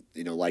being in,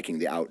 liking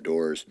the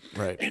outdoors.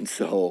 Right. And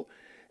so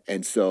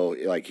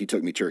like he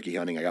took me turkey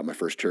hunting. I got my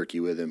first turkey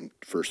with him,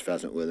 first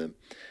pheasant with him.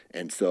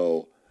 And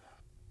so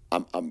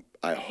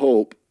I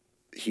hope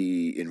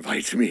he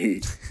invites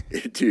me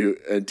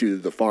into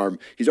the farm.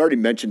 He's already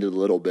mentioned it a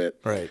little bit,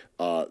 right?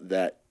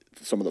 That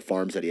some of the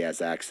farms that he has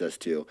access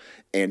to,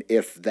 and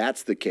if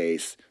that's the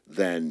case,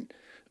 then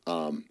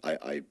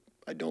I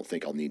don't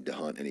think I'll need to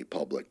hunt any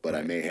public, but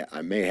right.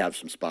 I may have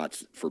some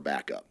spots for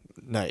backup.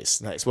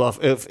 Nice. Well,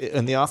 if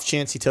in the off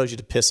chance he tells you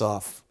to piss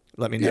off,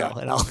 let me know,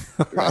 and I'll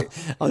right.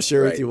 I'll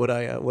share right. with you what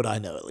I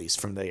know, at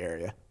least from the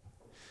area.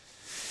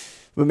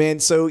 But man,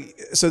 so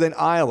then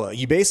Iowa,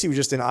 you basically were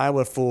just in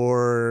Iowa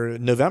for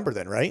November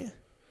then, right?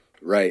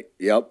 Right.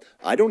 Yep.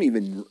 I don't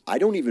even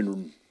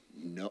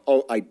know.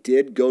 Oh, I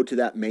did go to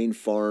that main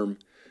farm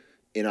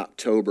in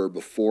October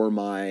before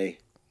my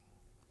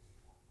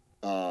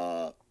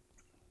South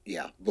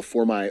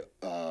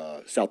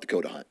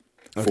Dakota hunt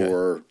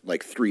for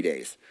like 3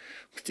 days.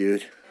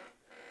 Dude,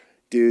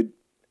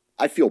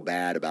 I feel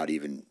bad about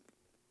even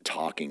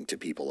talking to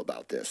people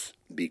about this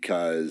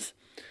because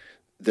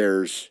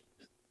there's,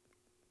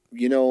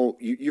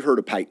 you've heard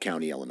of Pike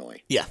County,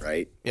 Illinois. Yeah.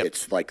 Right? Yep.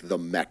 It's like the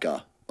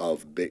mecca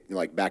of big,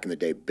 like back in the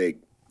day, big.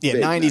 Yeah,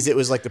 big 90s, mecca. it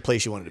was like the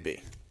place you wanted to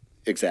be.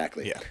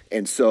 Exactly. Yeah.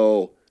 And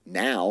so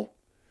now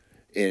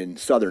in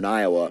southern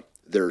Iowa,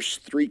 there's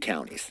 3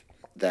 counties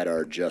that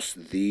are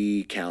just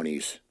the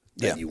counties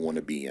that you want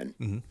to be in.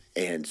 Mm-hmm.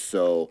 And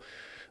so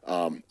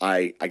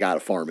I got a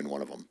farm in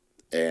one of them,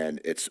 and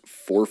it's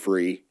for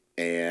free,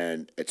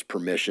 and it's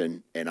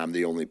permission, and I'm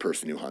the only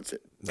person who hunts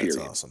it, period.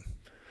 That's awesome.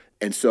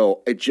 And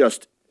so it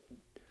just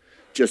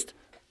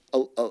a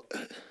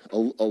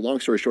long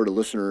story short, a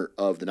listener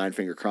of the Nine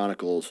Finger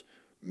Chronicles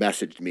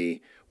messaged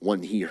me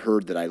when he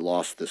heard that I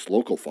lost this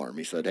local farm.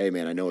 He said, "Hey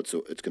man, I know it's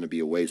going to be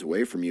a ways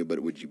away from you,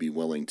 but would you be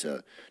willing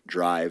to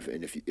drive?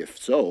 And if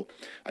so,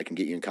 I can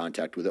get you in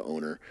contact with the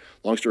owner."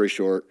 Long story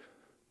short,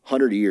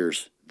 100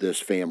 years this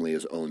family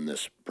has owned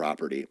this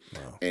property.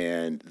 Wow.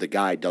 And the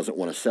guy doesn't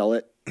want to sell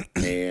it,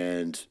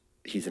 and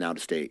he's an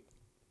out-of-state.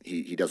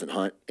 He doesn't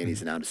hunt, and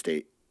he's an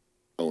out-of-state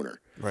owner.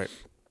 Right.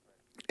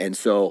 And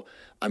so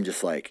I'm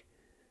just like,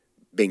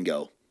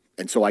 bingo.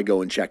 And so I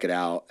go and check it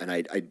out, and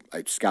I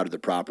scouted the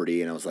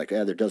property, and I was like,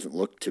 there doesn't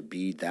look to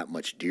be that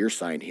much deer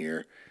sign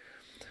here.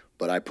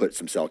 But I put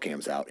some cell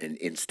cams out, and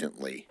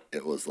instantly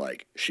it was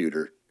like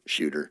shooter,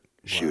 shooter,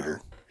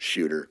 shooter, wow.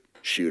 shooter,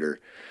 shooter.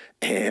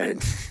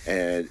 And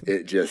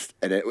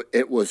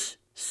it was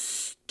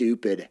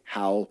stupid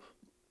how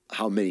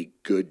many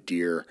good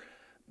deer,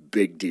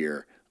 big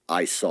deer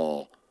I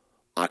saw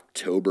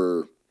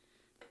October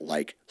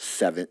like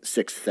 6th,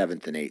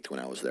 7th, and 8th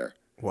when I was there.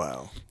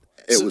 Wow.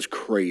 It was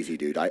crazy,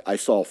 dude. I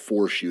saw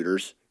 4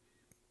 shooters.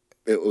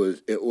 It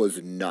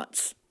was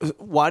nuts.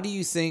 Why do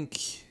you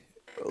think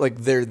like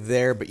they're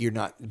there but you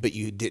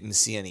didn't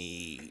see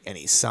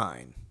any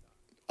sign?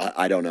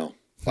 I don't know.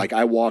 Like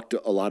I walked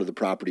a lot of the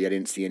property. I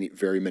didn't see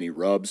very many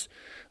rubs.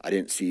 I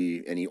didn't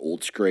see any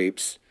old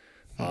scrapes.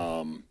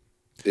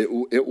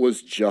 It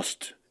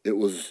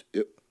was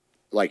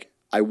like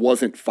I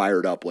wasn't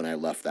fired up when I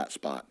left that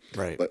spot.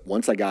 Right. But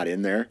once I got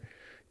in there,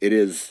 it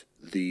is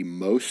the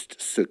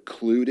most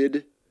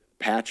secluded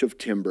patch of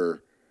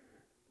timber.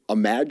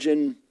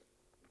 Imagine,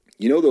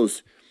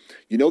 those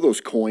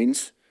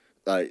coins.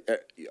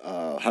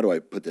 How do I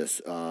put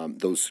this?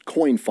 Those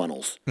coin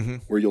funnels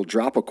where you'll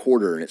drop a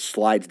quarter and it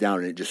slides down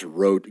and it just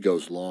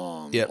goes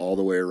long all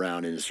the way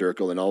around in a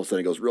circle, and all of a sudden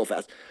it goes real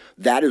fast.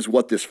 That is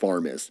what this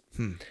farm is.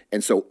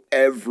 And so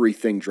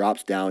everything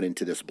drops down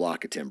into this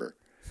block of timber.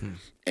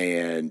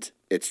 And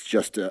it's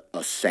just a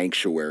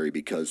sanctuary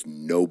because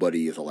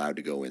nobody is allowed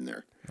to go in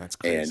there. That's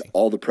crazy. And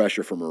all the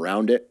pressure from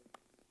around it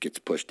gets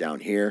pushed down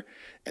here,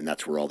 and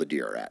that's where all the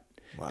deer are at.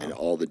 Wow. And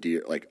all the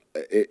deer, like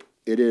it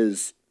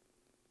is,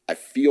 I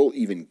feel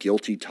even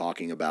guilty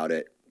talking about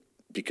it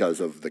because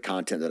of the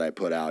content that I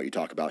put out. You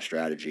talk about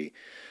strategy.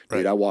 Right.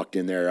 Dude, I walked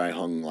in there, I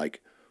hung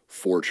like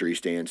 4 tree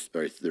stands,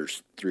 or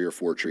there's 3 or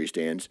 4 tree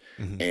stands.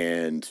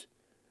 And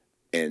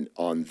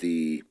on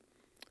the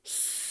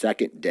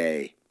second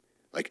day,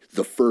 like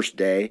the first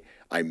day,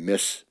 I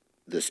miss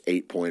this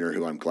 8-pointer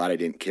who I'm glad I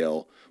didn't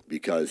kill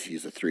because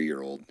he's a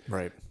 3-year-old.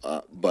 Right.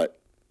 But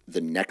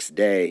the next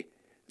day,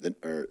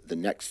 the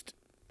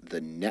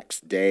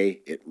next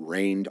day it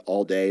rained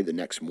all day. The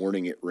next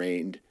morning it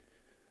rained.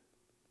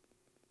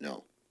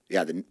 No.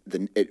 Yeah,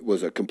 it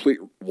was a complete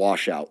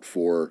washout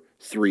for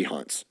 3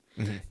 hunts.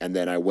 And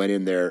then I went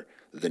in there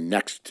the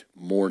next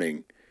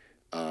morning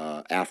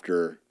I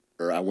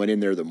went in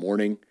there the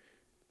morning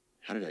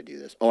how did I do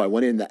this? Oh, I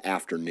went in the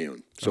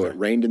afternoon. So it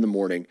rained in the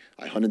morning.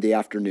 I hunted the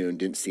afternoon,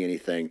 didn't see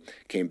anything.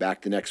 Came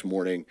back the next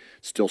morning,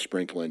 still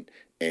sprinkling.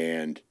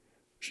 And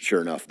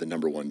sure enough, the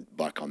number one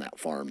buck on that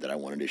farm that I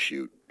wanted to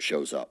shoot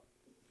shows up.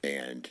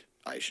 And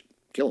I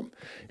kill him.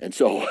 And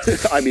so,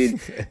 I mean,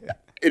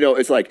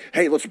 it's like,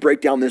 hey, let's break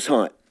down this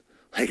hunt.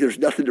 Like, there's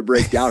nothing to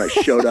break down. I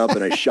showed up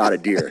and I shot a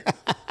deer.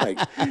 Like,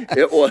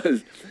 it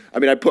was, I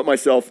mean, I put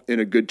myself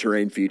in a good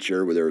terrain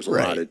feature where there was a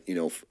lot of, it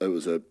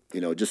was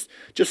just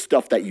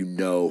stuff that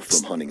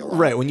from hunting a lot.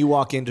 Right. When you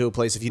walk into a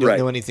place, if you don't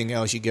know anything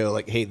else, you go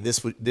like, hey,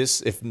 this,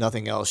 if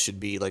nothing else,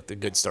 should be like the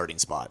good starting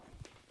spot.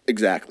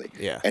 Exactly.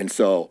 Yeah. And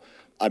so,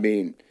 I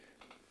mean,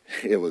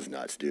 it was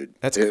nuts, dude.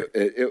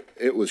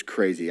 It was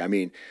crazy. I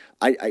mean,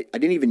 I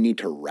didn't even need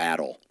to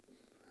rattle.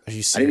 Are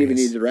you serious? I didn't even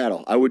need to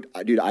rattle.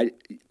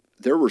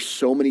 There were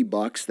so many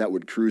bucks that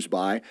would cruise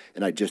by,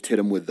 and I just hit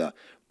them with the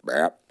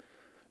brap,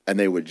 and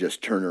they would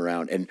just turn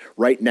around. And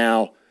right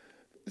now,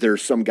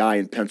 there's some guy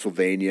in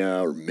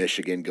Pennsylvania or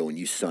Michigan going,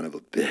 "You son of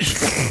a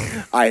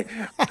bitch!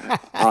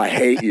 I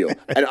hate you."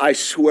 And I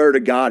swear to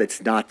God,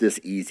 it's not this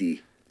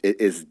easy. It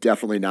is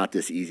definitely not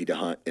this easy to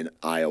hunt in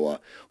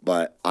Iowa,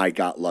 but I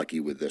got lucky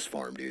with this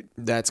farm, dude.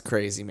 That's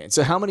crazy, man.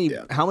 So how many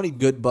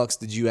good bucks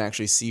did you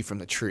actually see from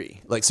the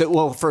tree? Like, so,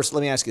 well, first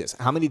let me ask you this: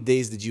 how many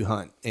days did you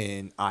hunt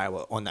in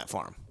Iowa on that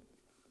farm?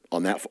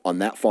 On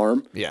that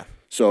farm? Yeah.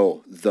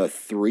 So the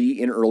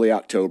 3 in early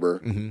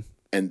October,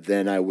 and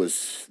then I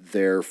was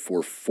there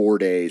for 4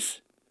 days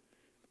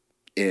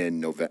in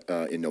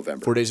November.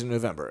 4 days in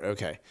November.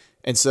 Okay.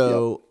 And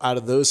so out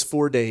of those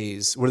 4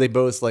 days, were they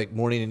both like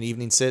morning and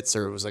evening sits,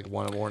 or it was like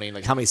one morning?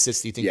 Like, how many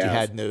sits do you think you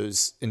had in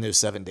those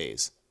 7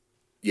 days?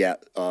 Yeah.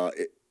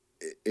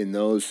 In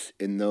those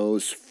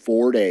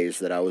 4 days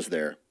that I was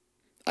there,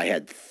 I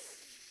had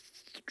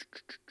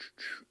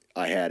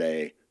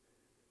a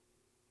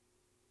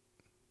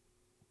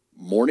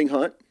morning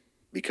hunt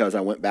because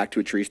I went back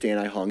to a tree stand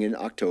I hung in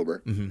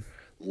October,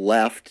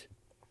 left,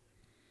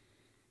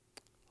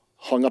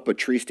 hung up a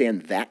tree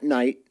stand that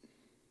night,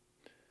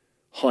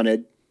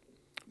 hunted,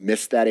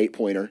 missed that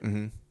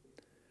 8-pointer,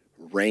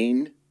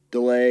 rain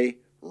delay.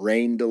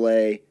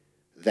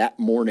 That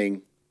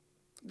morning,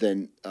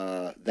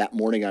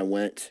 I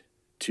went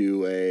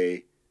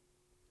to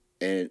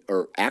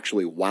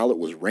actually while it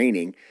was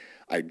raining,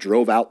 I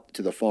drove out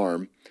to the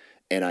farm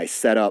and I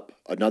set up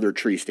another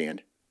tree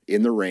stand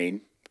in the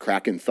rain,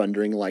 cracking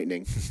thundering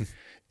lightning.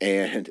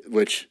 And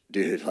which,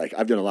 dude, like,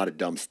 I've done a lot of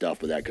dumb stuff,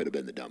 but that could have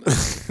been the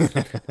dumbest.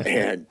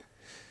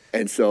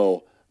 and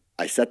so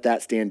I set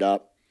that stand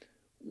up,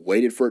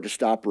 waited for it to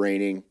stop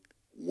raining,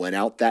 went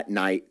out that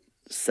night,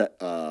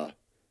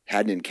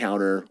 had an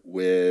encounter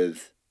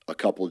with a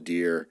couple of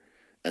deer,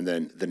 and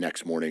then the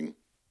next morning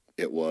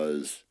it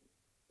was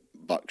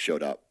buck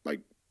showed up,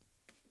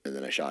 and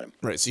then I shot him.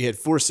 Right. So you had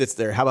 4 sits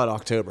there. How about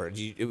October?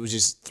 It was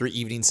just 3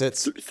 evening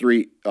sits?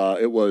 Three.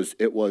 It was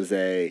a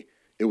day.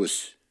 It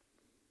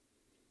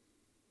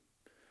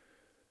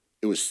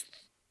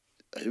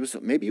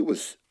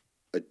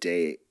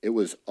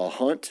was a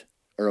hunt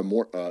or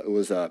it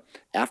was a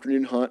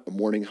afternoon hunt, a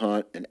morning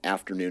hunt, an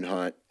afternoon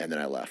hunt, and then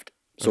I left.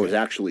 So it was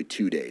actually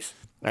 2 days.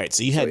 All right.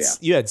 So you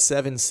had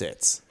 7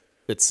 sits.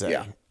 Let's say.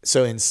 Yeah.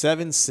 So in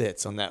 7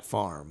 sits on that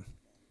farm,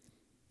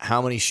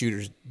 how many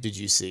shooters did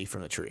you see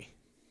from the tree?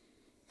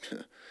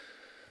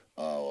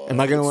 Am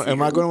I going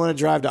to want to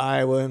drive to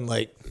Iowa and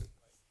like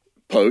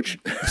poach,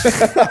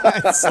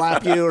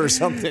 slap you or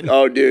something?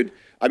 Oh, dude.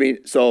 I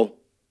mean, so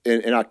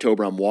in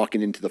October, I'm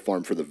walking into the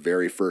farm for the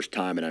very first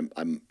time, and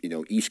I'm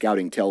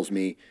e-scouting tells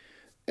me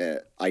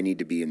I need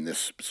to be in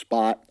this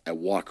spot. I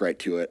walk right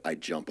to it. I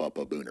jump up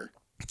a booner.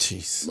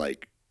 Jeez.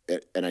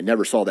 And I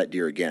never saw that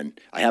deer again.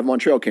 I have him on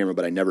trail camera,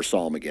 but I never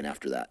saw him again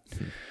after that.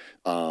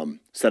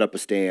 Set up a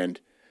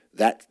stand.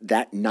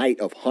 That night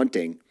of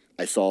hunting,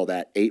 I saw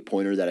that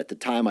 8-pointer that at the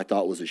time I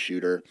thought was a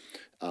shooter,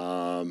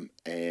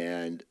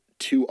 and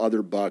 2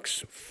 other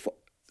bucks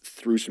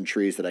through some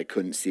trees that I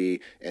couldn't see,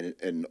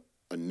 and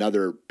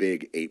another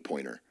big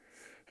 8-pointer,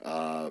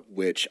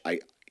 which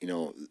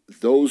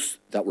those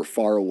that were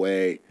far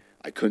away,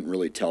 I couldn't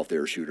really tell if they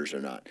were shooters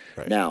or not.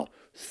 Right. Now,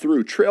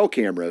 through trail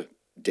camera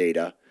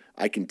data,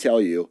 I can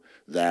tell you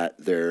that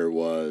there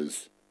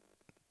was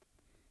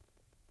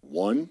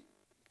 1,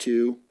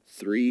 2,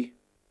 3,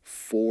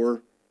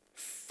 4,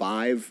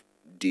 5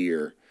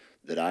 deer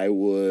that I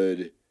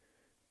would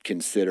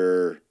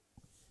consider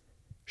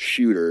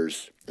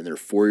shooters, and they're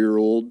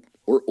 4-year-old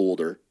or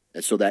older.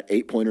 And so that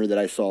 8-pointer that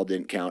I saw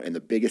didn't count, and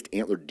the biggest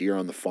antlered deer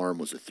on the farm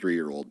was a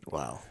 3-year-old.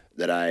 Wow.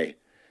 That I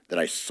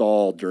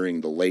saw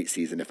during the late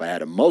season. If I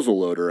had a muzzle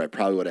loader, I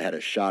probably would have had a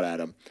shot at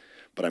him,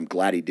 but I'm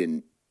glad I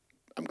didn't,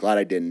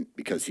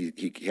 because he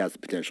has the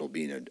potential of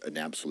being an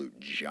absolute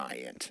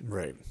giant.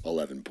 Right.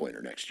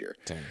 11-pointer next year.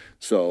 Dang.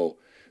 So,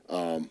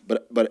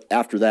 but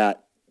after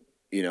that,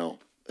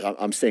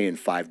 I'm saying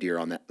 5 deer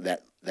on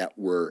that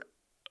were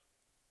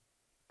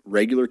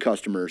regular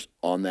customers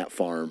on that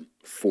farm,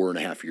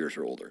 4.5 years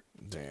or older.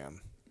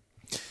 Damn.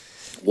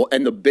 Well,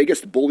 and the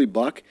biggest bully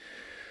buck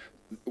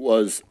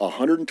was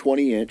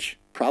 120-inch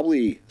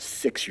probably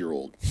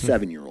 6-year-old,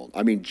 7-year-old.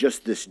 I mean,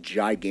 just this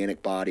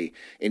gigantic body.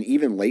 And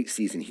even late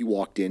season, he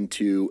walked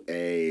into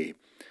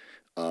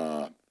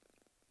this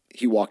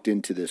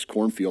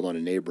cornfield on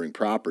a neighboring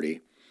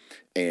property,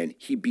 and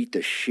he beat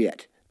the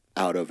shit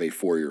out of a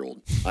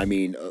 4-year-old. I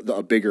mean,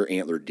 a bigger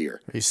antlered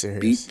deer. Are you serious?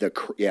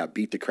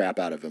 Beat the crap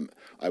out of him.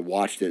 I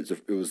watched it.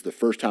 It was the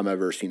first time I've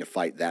ever seen a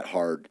fight that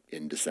hard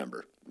in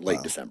December,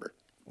 late December.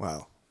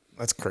 Wow.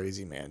 That's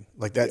crazy, man.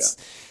 Like dude,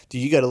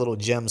 you got a little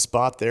gem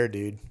spot there,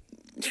 dude.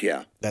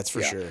 Yeah. That's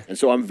for sure. And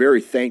so I'm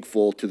very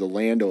thankful to the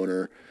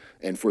landowner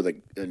and for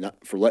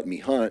letting me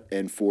hunt,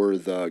 and for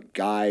the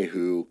guy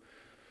who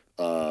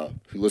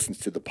listens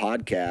to the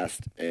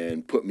podcast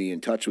and put me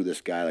in touch with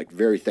this guy. Like,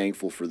 very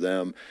thankful for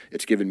them.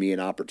 It's given me an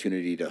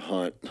opportunity to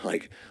hunt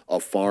like a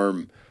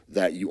farm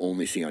that you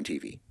only see on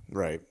TV.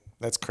 Right.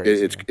 That's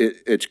crazy.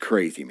 It's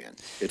crazy, man.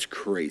 It's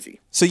crazy.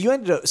 So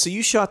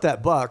you shot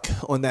that buck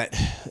on that,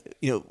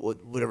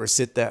 whatever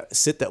sit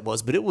that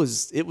was, but it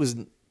was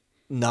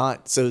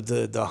not. So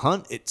the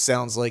hunt, it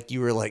sounds like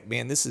you were like,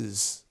 man, this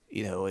is,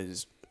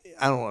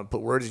 I don't want to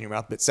put words in your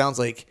mouth, but it sounds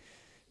like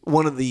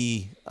one of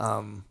the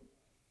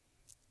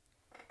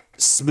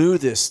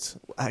smoothest,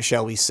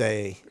 shall we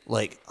say,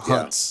 like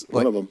hunts,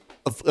 one of them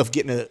of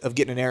getting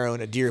an arrow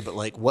in a deer. But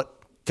like what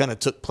kind of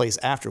took place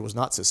after was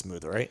not so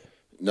smooth, right?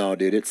 No,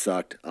 dude, it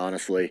sucked,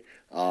 honestly.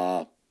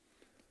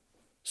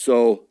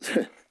 So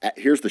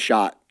here's the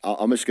shot.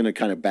 I'm just going to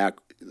kind of back.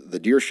 The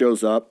deer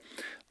shows up.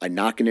 I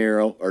knock an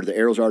arrow, or the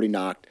arrow's already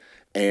knocked,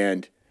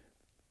 and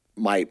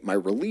my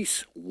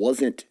release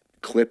wasn't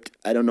clipped.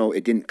 I don't know.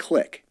 It didn't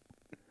click.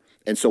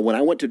 And so when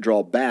I went to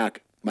draw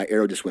back, my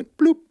arrow just went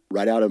bloop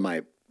right out of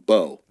my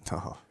bow.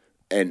 Oh.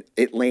 And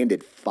it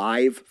landed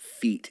 5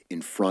 feet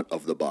in front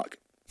of the buck.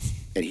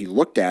 And he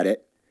looked at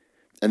it,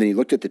 and then he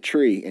looked at the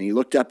tree, and he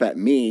looked up at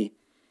me,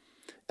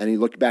 and he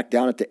looked back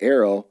down at the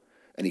arrow,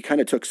 and he kind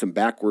of took some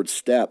backward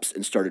steps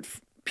and started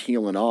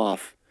peeling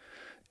off.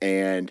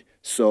 And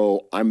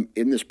so I'm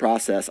in this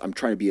process. I'm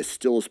trying to be as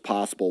still as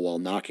possible while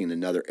knocking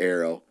another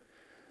arrow.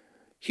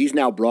 He's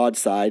now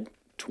broadside,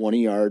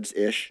 20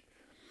 yards-ish.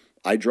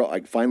 I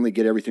finally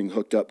get everything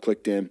hooked up,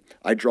 clicked in.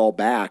 I draw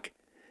back,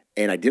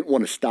 and I didn't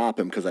want to stop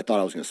him because I thought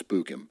I was going to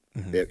spook him.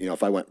 Mm-hmm.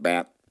 If I went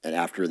back, and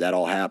after that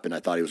all happened,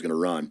 I thought he was going to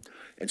run.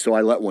 And so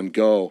I let one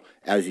go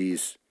as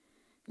he's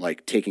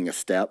like taking a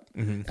step,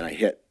 and I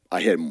hit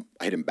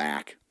him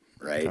back,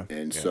 right?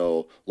 Okay. And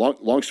so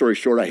long story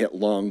short, I hit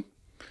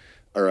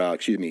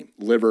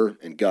liver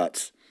and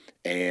guts,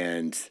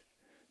 and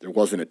there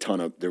wasn't a ton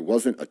of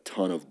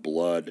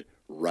blood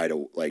right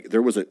away. Like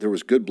there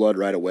was good blood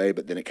right away,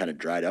 but then it kind of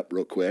dried up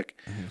real quick.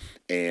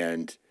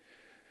 And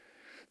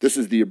this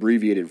is the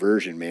abbreviated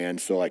version, man.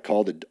 So I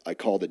called a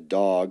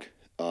dog.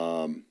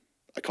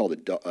 I called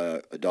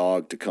a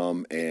dog to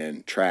come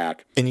and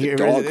track. And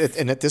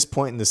at this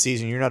point in the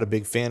season, you're not a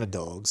big fan of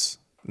dogs.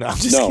 No, I'm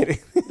just kidding.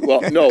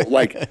 Well, no,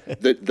 like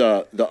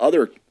the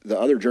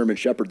other German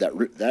Shepherd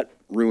that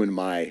ruined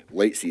my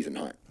late season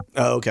hunt.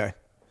 Oh, okay.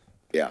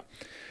 Yeah,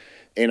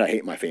 and I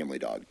hate my family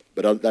dog,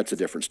 but that's a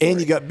different story.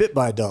 And you got bit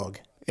by a dog.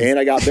 And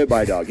I got bit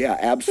by a dog. Yeah,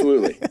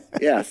 absolutely.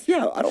 Yes.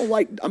 Yeah.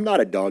 I'm not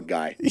a dog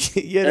guy.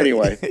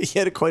 Anyway, you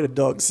had quite a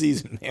dog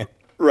season, man.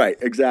 Right.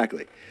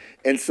 Exactly.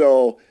 And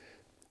so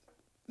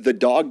the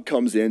dog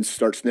comes in,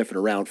 starts sniffing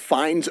around,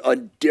 finds a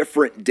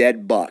different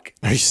dead buck.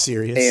 Are you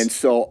serious? And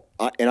so,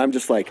 I'm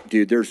just like,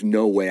 dude, there's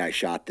no way I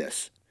shot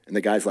this. And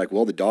the guy's like,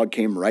 well, the dog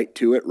came right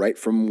to it, right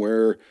from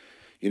where,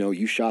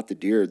 you shot the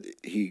deer.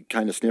 He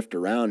kind of sniffed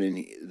around,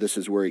 and this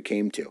is where he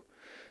came to.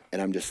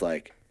 And I'm just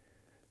like,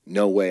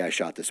 no way I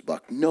shot this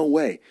buck. No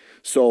way.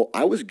 So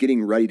I was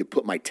getting ready to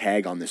put my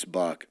tag on this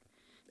buck,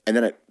 and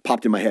then it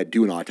popped in my head,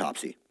 do an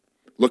autopsy.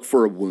 Look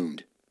for a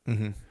wound.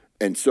 Mm-hmm.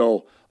 And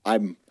so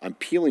I'm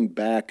peeling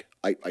back.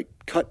 I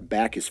cut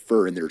back his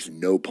fur, and there's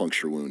no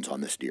puncture wounds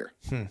on this deer.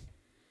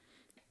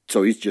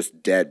 So he's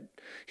just dead.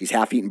 He's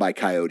half eaten by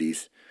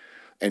coyotes.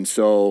 And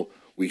so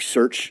we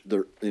searched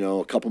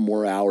a couple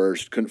more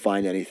hours, couldn't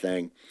find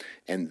anything.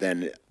 And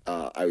then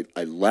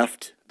I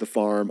left the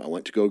farm. I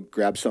went to go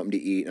grab something to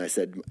eat,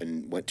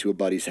 and went to a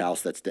buddy's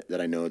house that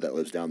I know that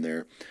lives down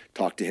there.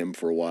 Talked to him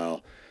for a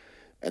while,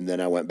 and then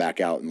I went back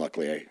out, and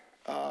luckily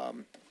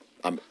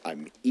I'm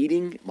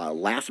eating my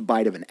last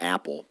bite of an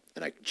apple,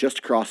 and I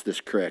just crossed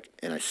this creek,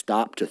 and I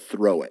stopped to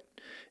throw it,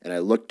 and I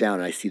look down,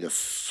 and I see the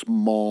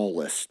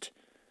smallest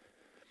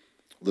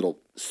little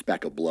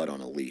speck of blood on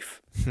a leaf.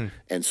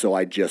 And so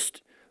I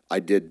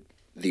did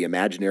the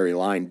imaginary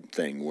line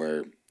thing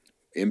where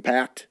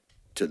impact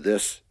to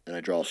this, and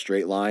I draw a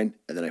straight line,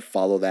 and then I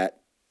follow that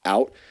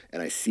out,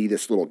 and I see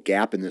this little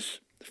gap in this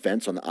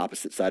fence on the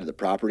opposite side of the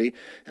property,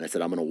 and I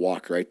said, I'm going to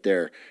walk right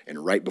there,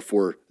 and right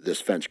before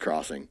this fence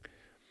crossing,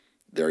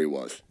 there he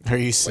was. Are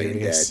you serious?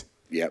 Laying dead.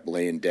 Yep,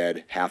 laying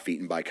dead, half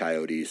eaten by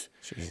coyotes.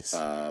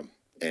 Jeez.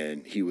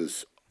 And he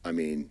was,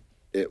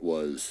 it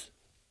was,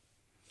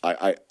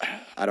 I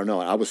don't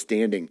know. I was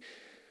standing,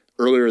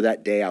 earlier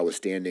that day, I was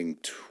standing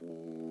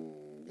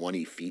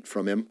 20 feet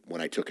from him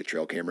when I took a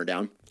trail camera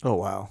down. Oh,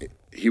 wow.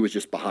 He was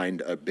just behind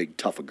a big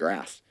tuft of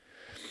grass.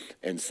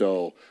 And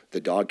so the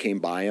dog came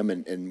by him,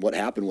 and what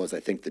happened was I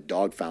think the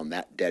dog found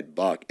that dead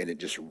buck, and it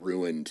just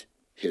ruined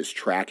his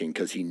tracking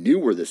because he knew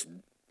where this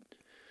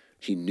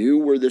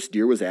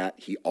deer was at.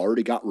 He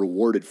already got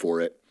rewarded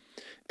for it,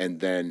 and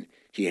then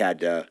he had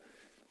to,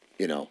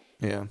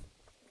 Yeah.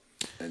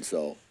 And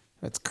so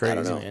that's crazy, I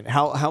don't know. man.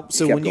 How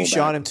so when you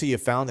shot him till you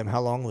found him,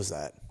 how long was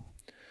that?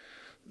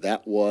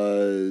 That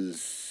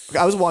was.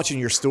 I was watching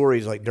your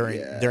stories like during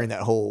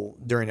that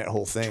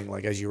whole thing,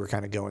 like as you were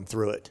kind of going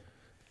through it.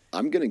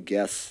 I'm gonna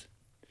guess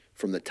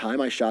from the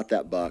time I shot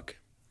that buck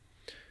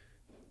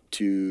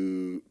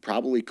to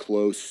probably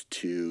close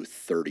to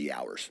 30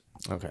 hours.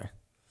 Okay.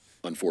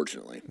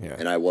 Unfortunately. Yeah.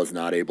 And I was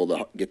not able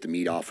to get the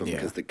meat off him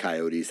because the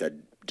coyotes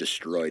had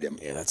destroyed him.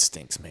 Yeah, that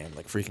stinks, man.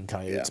 Like freaking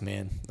coyotes,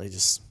 man. They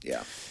just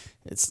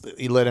It's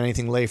you let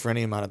anything lay for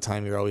any amount of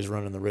time, you're always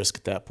running the risk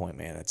at that point,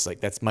 man. It's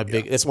like that's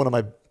one of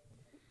my,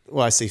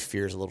 well, I say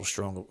fear is a little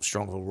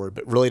strong of a word,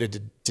 but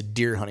related to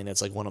deer hunting,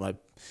 that's like one of my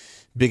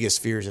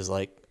biggest fears is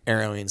like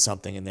arrowing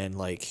something and then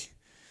like,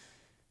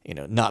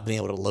 not being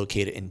able to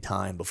locate it in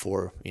time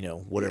before,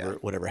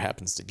 whatever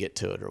happens to get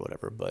to it or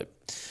whatever. But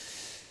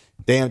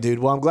damn, dude.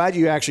 Well, I'm glad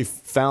you actually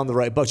found the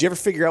right buck. Did you ever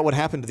figure out what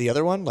happened to the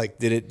other one? Like,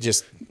 did it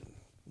just?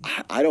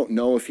 I don't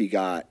know if he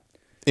got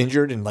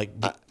injured and like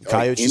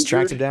coyotes just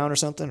tracked him down or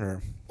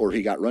something, or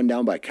he got run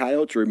down by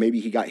coyotes, or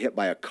maybe he got hit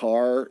by a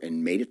car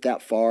and made it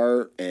that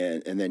far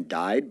and then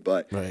died.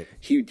 But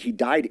he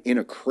died in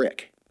a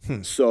creek,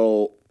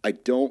 so I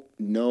don't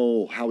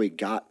know how he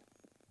got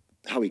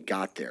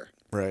there.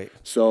 Right.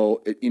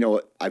 So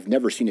I've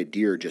never seen a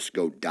deer just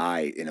go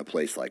die in a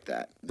place like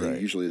that.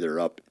 Usually they're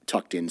up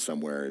tucked in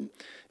somewhere,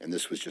 and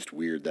this was just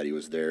weird that he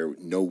was there.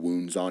 No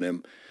wounds on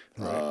him,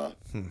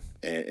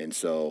 and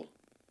so.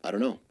 I don't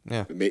know.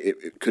 Yeah.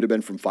 It could have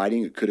been from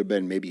fighting. It could have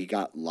been maybe he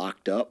got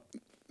locked up.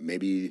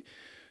 Maybe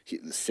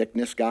the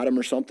sickness got him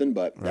or something.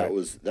 But that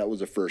was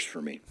a first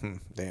for me.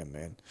 Damn,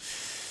 man.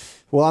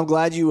 Well, I'm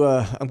glad you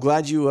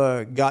got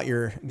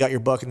your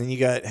buck, and then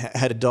you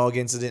had a dog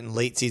incident in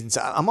late season. So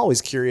I'm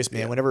always curious,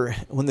 man.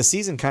 When the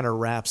season kind of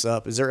wraps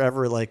up, is there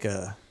ever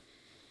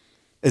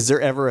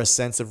a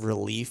sense of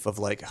relief of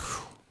like,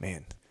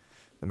 man,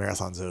 the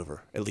marathon's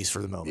over, at least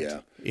for the moment.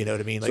 Yeah. You know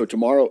what I mean? Like, so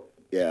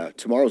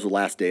tomorrow's the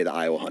last day of the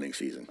Iowa hunting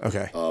season.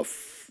 Okay.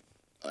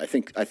 I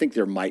think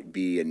there might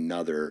be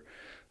another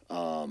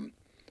like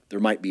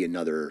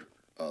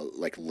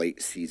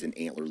late season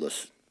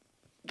antlerless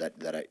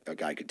that a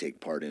guy could take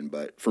part in,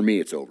 but for me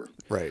it's over.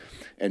 Right.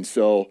 And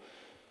so,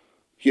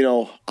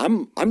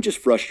 I'm just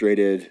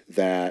frustrated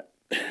that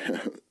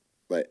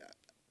like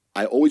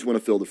I always want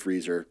to fill the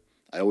freezer.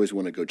 I always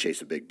want to go chase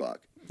a big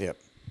buck. Yep.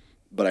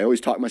 But I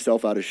always talk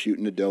myself out of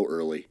shooting a doe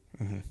early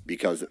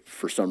because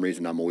for some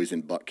reason I'm always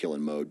in buck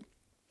killing mode.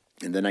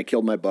 And then I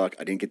killed my buck.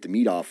 I didn't get the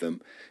meat off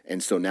him.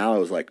 And so now I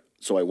was like,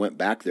 so I went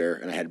back there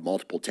and I had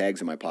multiple tags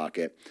in my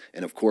pocket.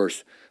 And of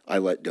course I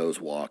let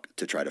does walk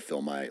to try to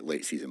fill my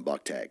late season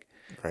buck tag.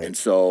 Right. And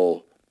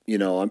so,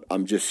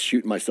 I'm just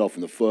shooting myself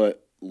in the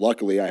foot.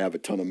 Luckily I have a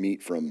ton of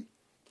meat from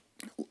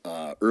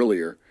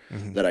earlier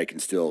that I can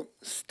still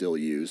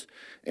use.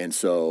 And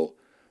so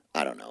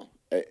I don't know.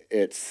 I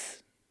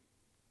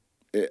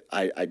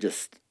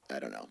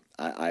don't know.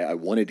 I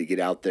wanted to get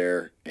out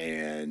there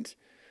and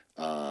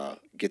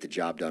get the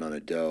job done on a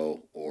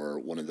doe or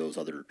one of those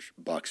other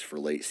bucks for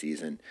late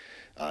season.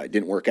 It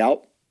didn't work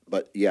out,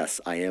 but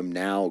yes, I am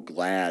now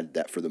glad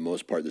that for the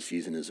most part the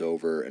season is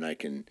over and I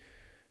can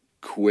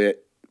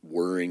quit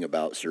worrying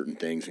about certain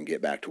things and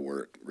get back to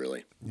work,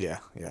 really. Yeah.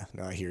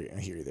 No, I hear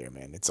you there,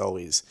 man. It's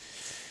always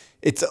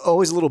a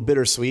little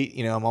bittersweet.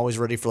 I'm always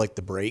ready for like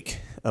the break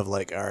of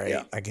like, all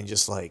right, I can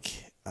just like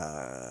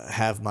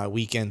have my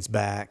weekends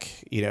back,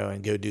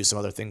 and go do some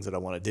other things that I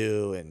want to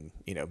do and,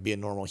 be a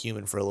normal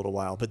human for a little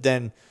while. But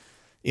then,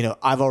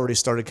 I've already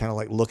started kind of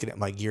like looking at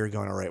my gear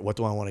going, all right, what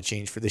do I want to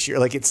change for this year?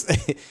 Like it's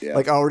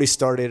like I already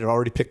started, I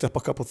already picked up a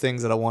couple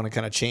things that I want to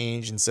kind of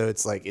change. And so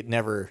it's like,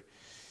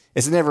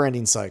 it's a never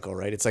ending cycle,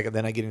 right? It's like,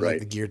 then I get into like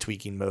the gear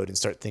tweaking mode and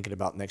start thinking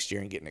about next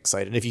year and getting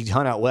excited. And if you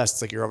hunt out West,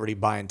 it's like you're already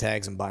buying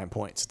tags and buying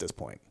points at this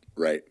point.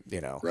 Right.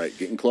 Right.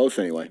 Getting close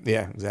anyway.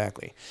 Yeah,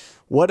 exactly.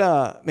 What,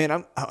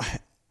 man, I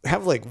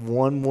have like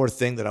one more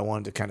thing that I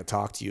wanted to kind of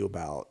talk to you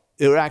about.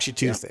 There were actually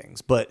two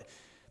things, but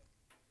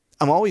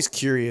I'm always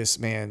curious,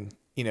 man,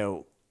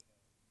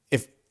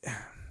 if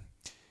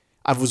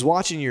I was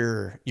watching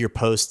your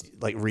post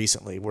like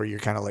recently where you're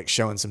kind of like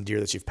showing some deer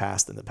that you've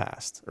passed in the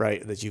past,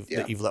 right? That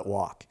you've let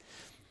walk.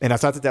 And I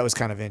thought that was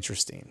kind of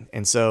interesting.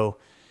 And so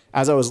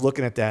as I was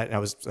looking at that and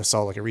I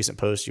saw like a recent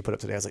post you put up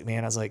today,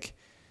 I was like,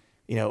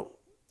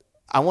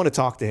 I want to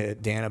talk to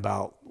Dan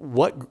about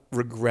what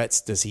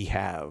regrets does he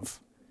have?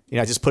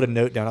 I just put a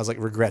note down. I was like,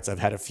 regrets. I've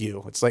had a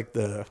few. It's like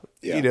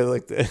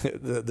like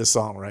the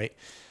song, right?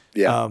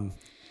 Yeah.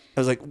 I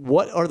was like,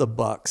 what are the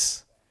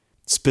bucks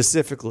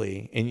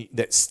specifically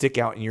that stick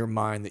out in your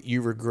mind that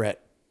you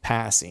regret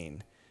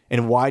passing,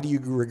 and why do you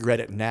regret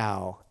it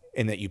now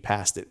and that you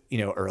passed it,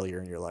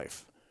 earlier in your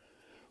life?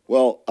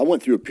 Well, I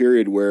went through a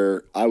period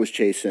where I had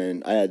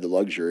the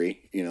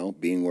luxury,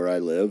 being where I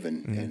live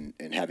and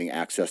having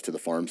access to the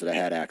farms that I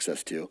had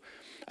access to.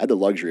 I had the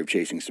luxury of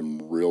chasing some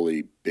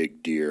really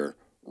big deer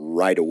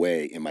right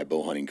away in my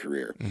bow hunting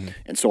career.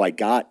 And so I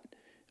don't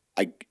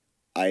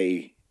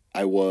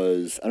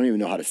even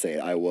know how to say it.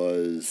 I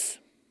was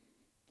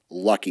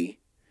lucky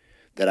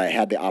that I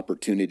had the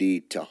opportunity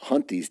to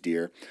hunt these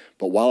deer.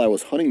 But while I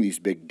was hunting these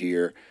big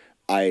deer,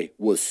 I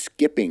was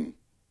skipping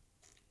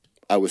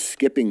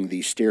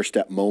these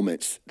stair-step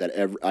moments that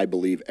I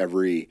believe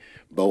every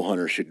bow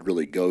hunter should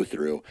really go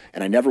through.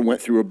 And I never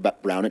went through a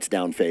Brownets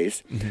down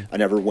phase. I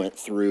never went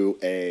through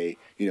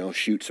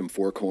shoot some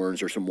fork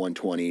horns or some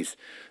 120s.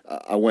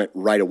 I went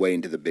right away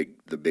into the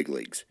big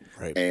leagues.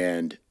 Right.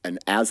 And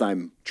as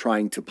I'm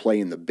trying to play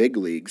in the big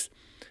leagues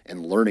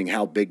and learning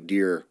how big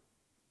deer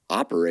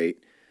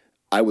operate,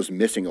 I was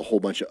missing a whole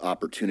bunch of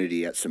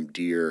opportunity at some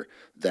deer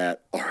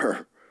that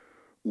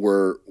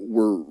were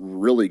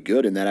really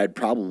good and that I'd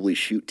probably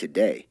shoot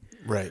today.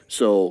 Right.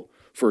 So,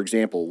 for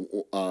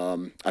example,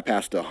 I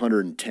passed a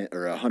 110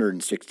 or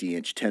 160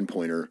 inch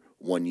 10-pointer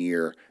one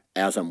year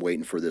as I'm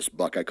waiting for this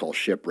buck I call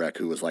Shipwreck,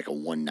 who was like a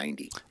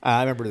 190.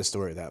 I remember the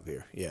story of that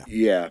deer.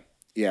 Yeah.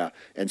 Yeah.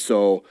 And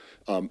so,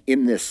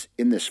 in this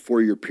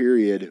 4-year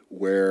period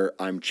where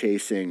I'm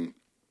chasing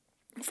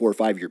 4 or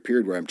 5 year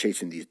period where I'm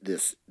chasing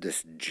this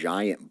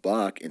giant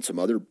buck and some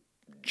other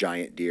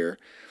giant deer,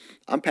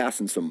 I'm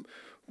passing some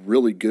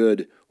really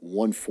good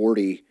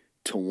 140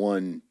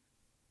 to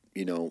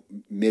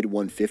mid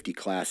 150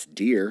 class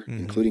deer,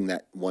 including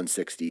that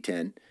 160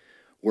 10,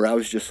 where I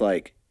was just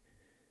like,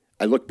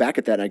 I look back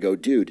at that and I go,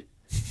 dude,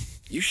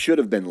 you should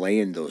have been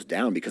laying those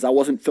down because I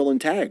wasn't filling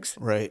tags.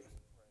 Right.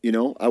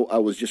 I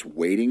was just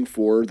waiting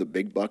for the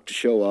big buck to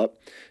show up,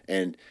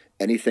 and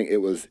I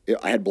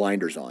had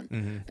blinders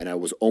on, and I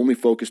was only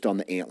focused on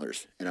the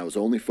antlers, and I was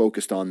only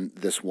focused on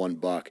this one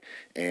buck,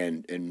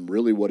 and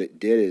really what it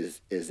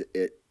did is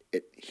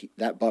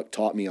that buck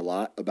taught me a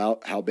lot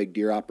about how big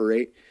deer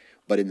operate,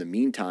 but in the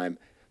meantime,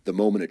 the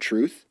moment of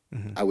truth,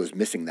 I was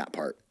missing that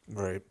part.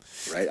 Right.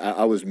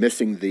 I was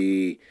missing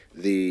the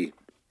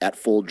at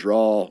full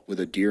draw with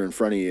a deer in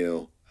front of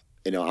you.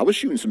 I was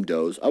shooting some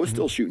does. I was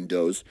still shooting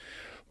does,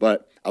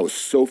 but I was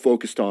so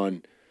focused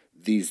on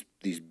these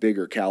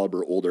bigger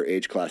caliber, older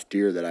age class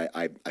deer that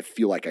I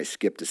feel like I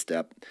skipped a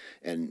step.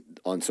 And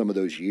on some of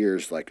those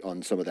years, like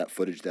on some of that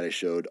footage that I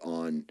showed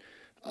on,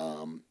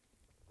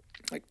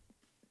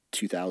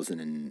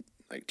 2000,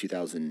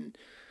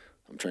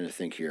 I'm trying to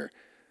think here.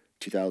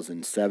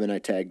 2007, I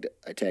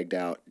tagged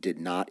out, did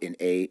not in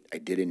 8, I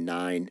did in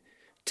 9,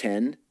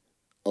 10,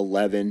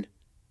 11,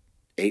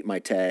 8 my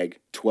tag,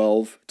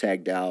 12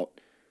 tagged out,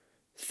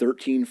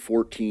 13,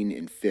 14,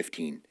 and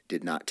 15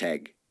 did not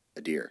tag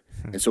a deer.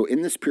 And so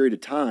in this period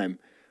of time,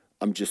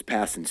 I'm just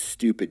passing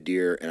stupid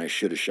deer, and I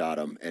should have shot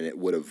them, and it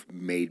would have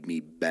made me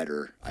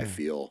better, I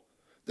feel,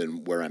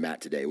 than where I'm at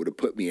today. It would have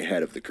put me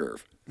ahead of the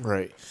curve.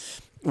 Right.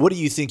 What do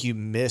you think you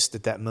missed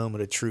at that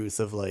moment of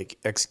truth of like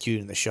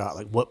executing the shot?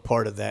 Like what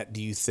part of that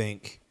do you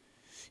think,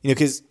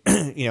 because,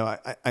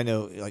 I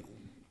know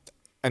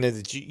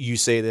that you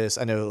say this,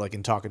 I know like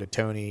in talking to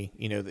Tony,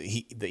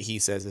 that he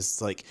says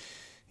it's like,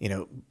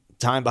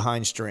 time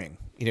behind string,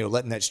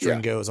 letting that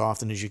string go as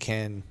often as you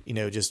can,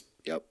 just,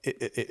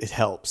 it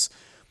helps,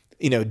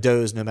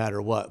 does no matter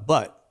what.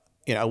 But,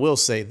 I will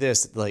say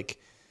this,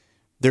 like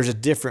there's a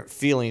different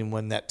feeling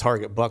when that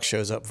target buck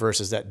shows up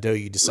versus that doe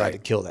you decide to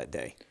kill that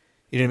day.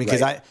 You know what I mean?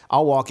 Because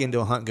I'll walk into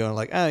a hunt going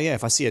like, oh yeah,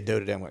 if I see a doe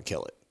today, I'm going to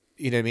kill it.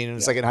 You know what I mean? And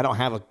it's like, and I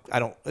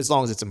don't, as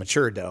long as it's a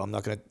mature doe, I'm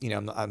not going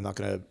to, I'm not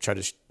going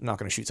to not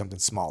going to shoot something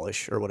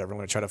smallish or whatever. I'm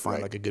going to try to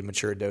find like a good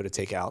mature doe to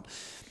take out.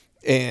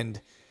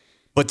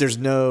 But there's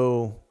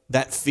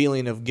that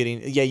feeling of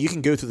getting, you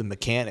can go through the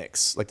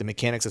mechanics. Like the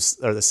mechanics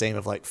are the same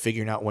of like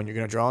figuring out when you're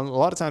going to draw. And a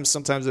lot of times,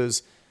 sometimes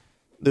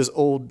those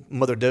old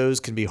mother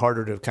does can be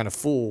harder to kind of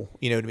fool,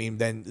 you know what I mean,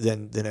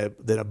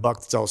 than a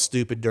buck that's all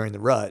stupid during the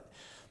rut.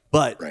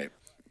 But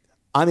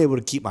I'm able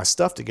to keep my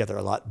stuff together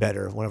a lot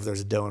better whenever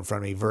there's a doe in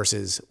front of me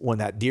versus when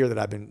that deer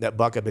that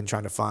buck I've been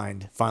trying to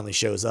find finally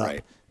shows up.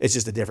 It's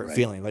just a different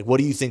feeling. Like, what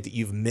do you think that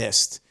you've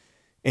missed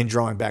in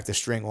drawing back the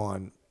string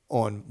on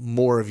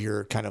more of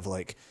your kind of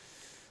like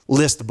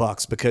list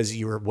bucks because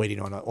you were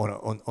waiting on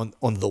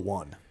the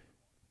one?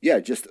 Yeah,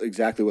 just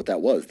exactly what that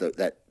was.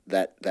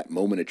 That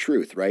moment of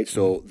truth, right?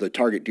 So the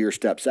target deer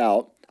steps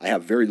out. I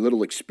have very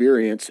little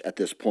experience at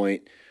this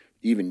point,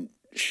 even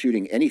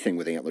shooting anything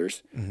with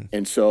antlers,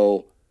 and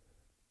so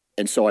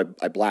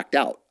I blacked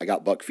out. I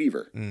got buck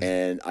fever,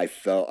 and I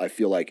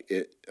feel like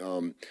it,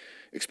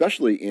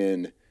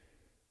 especially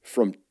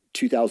from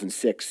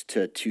 2006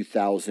 to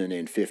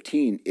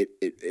 2015,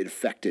 it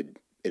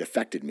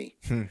affected me,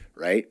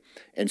 right?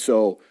 And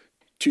so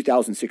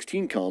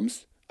 2016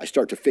 comes. I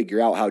start to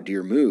figure out how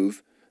deer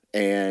move,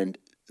 and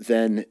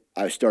then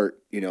I start,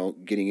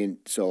 getting in.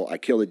 So I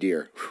kill a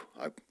deer.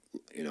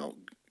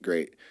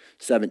 Great.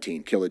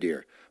 17, kill a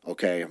deer.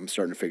 Okay, I'm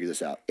starting to figure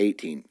this out.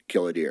 18,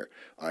 kill a deer.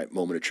 All right,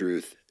 moment of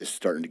truth is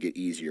starting to get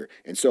easier.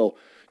 And so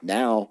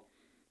now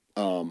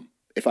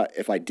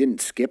if I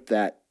didn't skip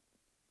that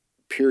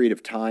period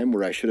of time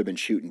where I should have been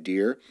shooting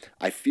deer,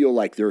 I feel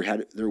like there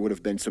would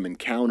have been some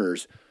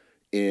encounters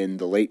in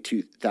the late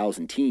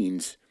 2000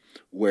 teens,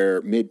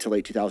 mid to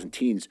late 2000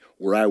 teens,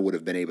 where I would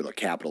have been able to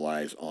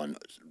capitalize on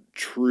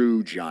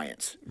true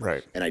giants.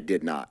 Right. And I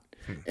did not.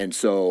 And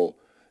so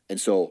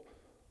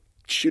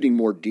shooting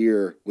more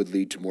deer would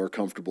lead to more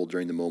comfortable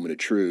during the moment of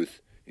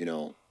truth,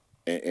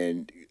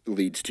 and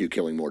leads to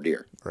killing more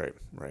deer. Right.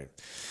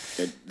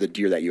 And the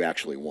deer that you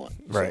actually want.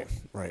 Right.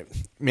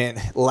 Man,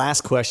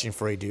 last question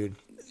for you, dude.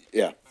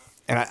 Yeah.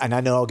 And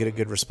I know I'll get a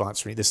good response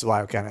from you. This is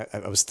why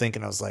I was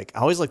thinking, I was like, I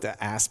always like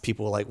to ask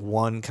people like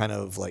one kind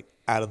of like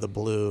out of the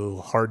blue,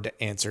 hard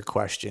to answer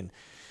question.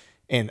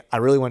 And I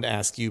really wanted to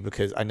ask you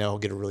because I know I'll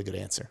get a really good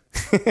answer.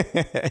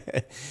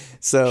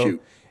 So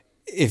Shoot.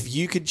 If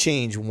you could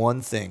change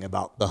one thing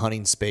about the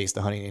hunting space,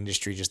 the hunting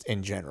industry, just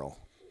in general,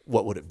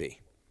 what would it be?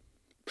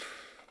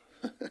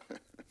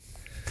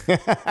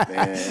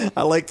 Man.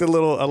 I like the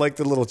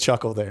little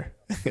chuckle there.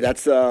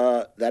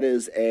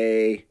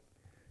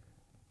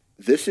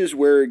 This is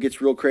where it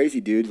gets real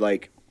crazy, dude.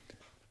 Like,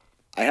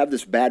 I have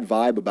this bad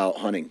vibe about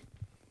hunting.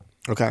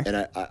 Okay.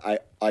 And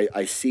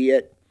I see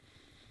it.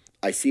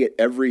 I see it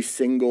every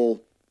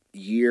single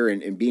year,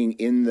 and being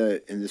and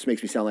this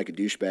makes me sound like a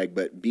douchebag,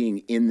 but being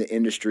in the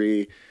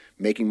industry,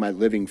 making my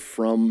living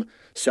from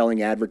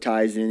selling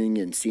advertising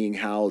and seeing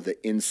how the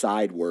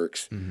inside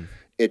works,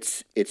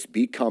 it's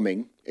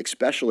becoming,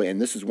 especially,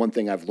 and this is one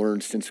thing I've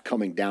learned since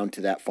coming down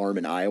to that farm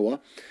in Iowa,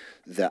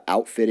 the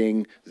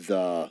outfitting,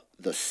 the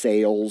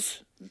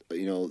sales,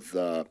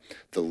 the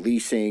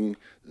leasing,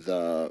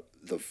 the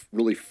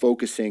really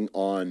focusing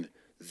on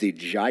the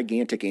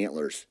gigantic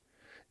antlers.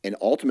 And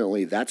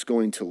ultimately, that's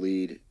going to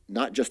lead,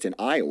 not just in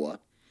Iowa,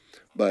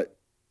 but,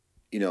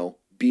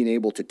 being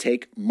able to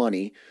take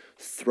money,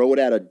 throw it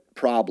at a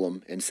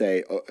problem and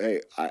say, oh, hey,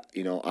 I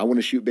want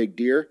to shoot big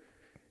deer.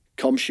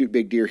 Come shoot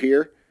big deer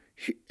here.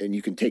 And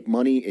you can take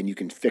money and you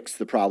can fix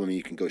the problem and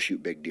you can go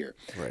shoot big deer.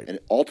 Right. And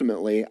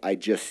ultimately, I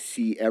just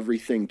see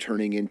everything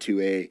turning into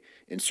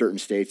in certain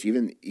states,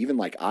 even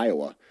like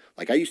Iowa.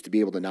 Like, I used to be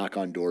able to knock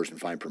on doors and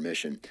find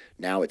permission.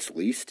 Now it's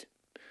leased.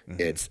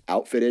 It's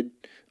outfitted.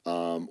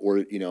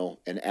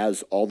 And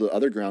as all the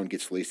other ground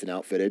gets leased and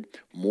outfitted,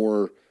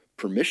 more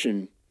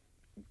permission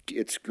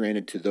gets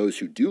granted to those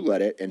who do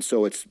let it, and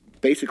so it's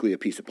basically a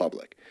piece of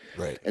public.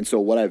 Right. And so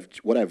what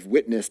I've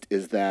witnessed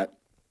is that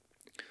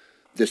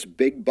this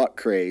big buck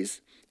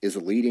craze is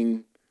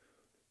leading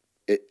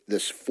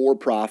this for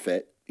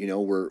profit.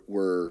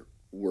 We're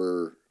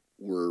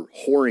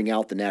whoring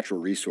out the natural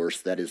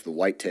resource that is the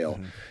whitetail,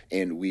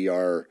 and we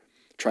are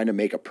trying to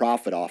make a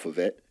profit off of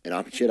it. And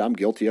I'm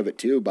guilty of it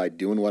too by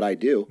doing what I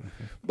do.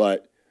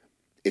 But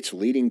it's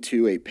leading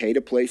to a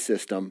pay-to-play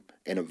system,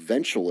 and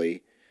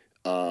eventually,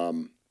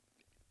 the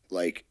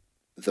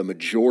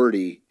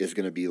majority is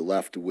going to be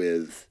left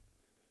with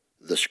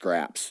the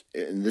scraps.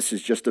 And this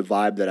is just a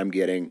vibe that I'm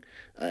getting.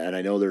 And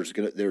I know there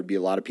would be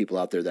a lot of people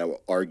out there that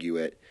will argue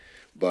it.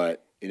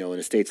 But,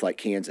 in states like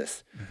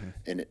Kansas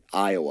and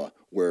Iowa,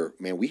 where,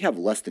 man, we have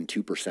less than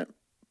 2%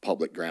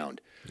 public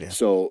ground. Yeah.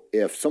 So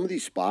if some of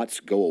these spots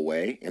go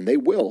away, and they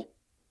will,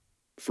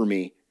 for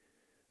me,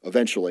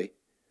 eventually,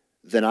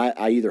 then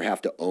I either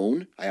have to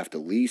own, I have to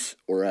lease,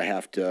 or I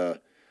have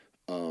to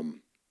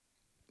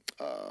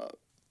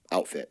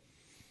outfit,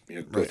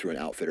 go through an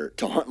outfitter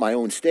to hunt my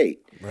own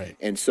state. Right.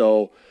 And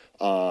so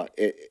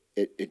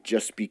it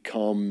just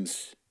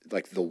becomes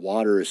like the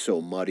water is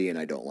so muddy, and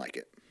I don't like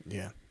it.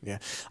 Yeah.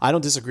 I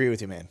don't disagree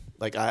with you, man.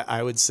 Like,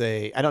 I would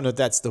say, I don't know if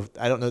that's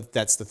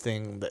the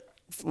thing that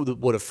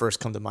would have first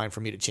come to mind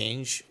for me to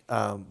change.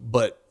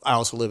 But I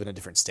also live in a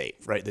different state,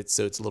 right?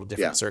 So it's a little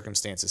different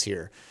circumstances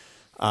here.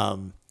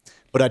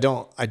 But I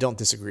don't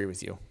disagree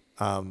with you.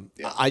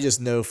 I just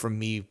know from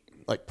me,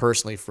 like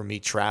personally, for me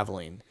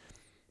traveling,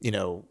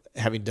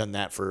 having done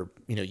that for,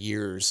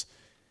 years,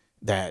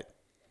 that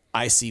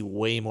I see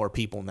way more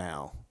people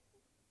now,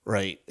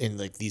 right? In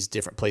like these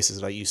different places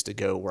that I used to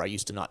go where I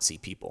used to not see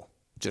people,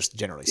 just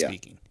generally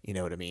speaking, you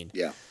know what I mean?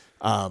 Yeah.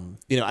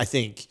 I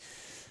think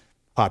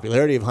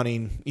popularity of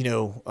hunting,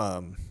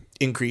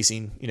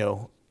 increasing,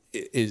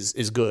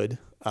 is good.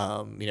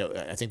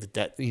 I think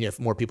that if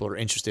more people are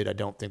interested, I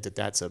don't think that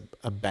that's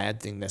a bad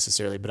thing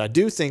necessarily, but I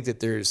do think that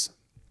there's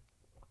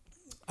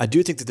a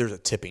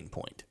tipping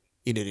point,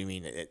 you know what I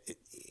mean?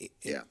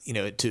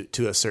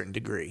 To a certain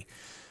degree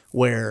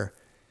where,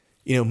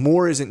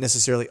 more isn't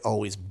necessarily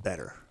always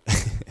better.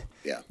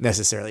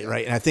 Necessarily.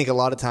 Right. And I think a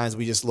lot of times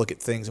we just look at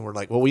things and we're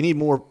like, well, we need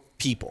more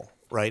people,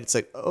 right? It's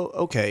like, oh,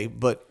 okay.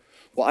 But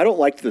I don't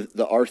like the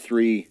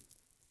R3.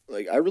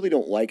 Like, I really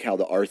don't like how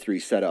the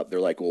R3 set up. They're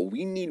like, well,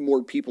 we need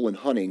more people in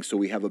hunting so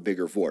we have a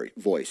bigger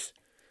voice.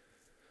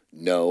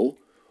 No,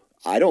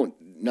 I don't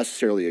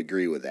necessarily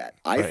agree with that.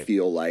 I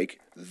feel like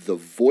the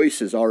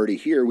voice is already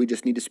here. We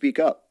just need to speak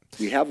up.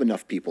 We have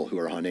enough people who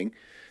are hunting.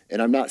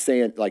 And I'm not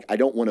saying, like, I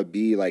don't want to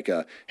be like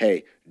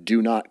hey,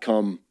 do not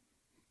come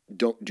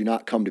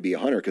to be a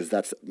hunter, because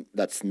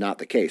that's not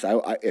the case.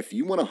 If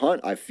you want to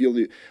hunt, I feel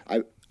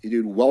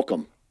dude,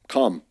 welcome.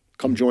 Come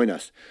Come join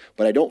us.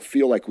 But I don't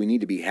feel like we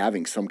need to be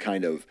having some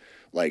kind of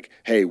like,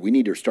 hey, we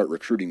need to start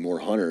recruiting more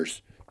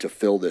hunters to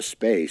fill this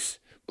space,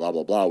 blah,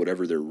 blah, blah,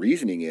 whatever their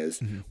reasoning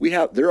is.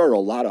 There are a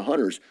lot of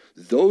hunters.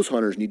 Those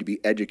hunters need to be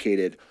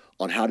educated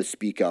on how to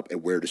speak up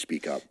and where to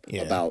speak up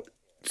about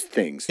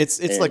things.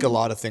 It's like a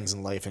lot of things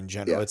in life in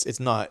general.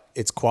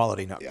 It's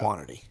quality, not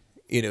quantity.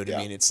 You know what I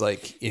mean? It's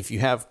like if you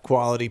have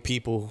quality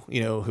people,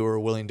 who are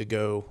willing to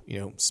go,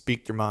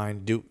 speak their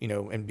mind, do,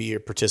 and be a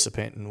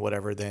participant in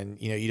whatever, then,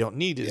 you don't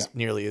need as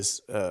nearly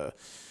as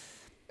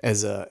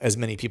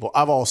many people.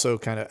 I've also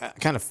kind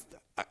of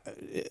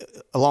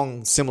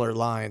along similar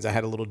lines. I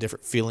had a little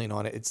different feeling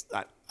on it.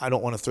 I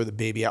don't want to throw the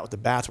baby out with the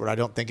bathwater. I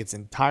don't think it's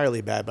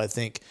entirely bad, but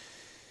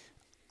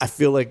I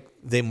feel like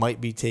they might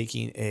be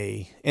taking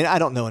and I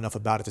don't know enough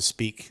about it to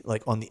speak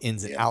like on the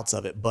ins and outs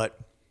of it, but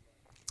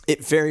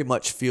it very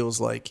much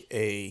feels like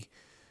a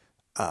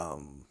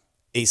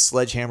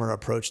sledgehammer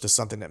approach to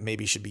something that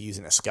maybe should be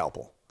using a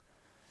scalpel.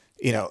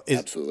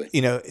 Absolutely.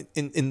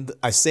 And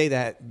I say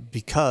that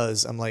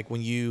because I'm like,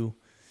 when you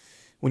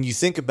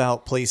think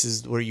about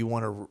places where you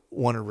want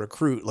to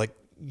recruit, like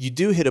you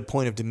do hit a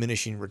point of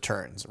diminishing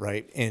returns,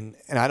 right? And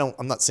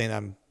I'm not saying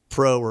I'm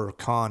pro or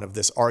con of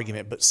this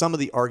argument, but some of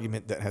the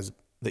argument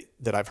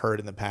that I've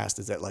heard in the past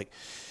is that like,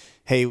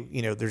 hey,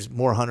 there's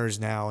more hunters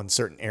now in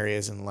certain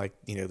areas, and like,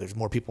 there's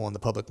more people on the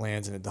public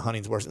lands, and the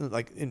hunting's worse.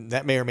 And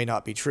that may or may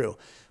not be true,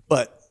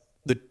 but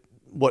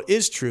what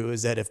is true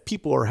is that if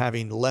people are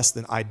having less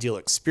than ideal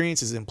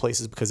experiences in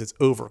places because it's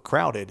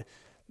overcrowded,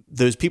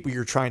 those people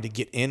you're trying to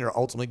get in are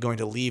ultimately going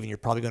to leave, and you're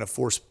probably going to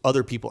force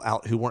other people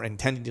out who weren't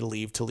intending to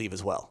leave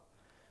as well.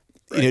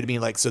 Right. You know what I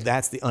mean? Like, so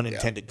that's the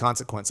unintended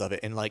consequence of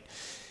it.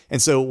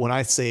 And so when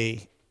I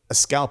say a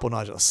scalpel,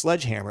 not a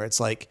sledgehammer,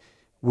 it's like,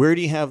 where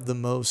do you have the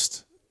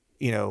most,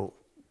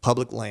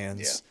 public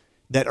lands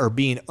that are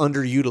being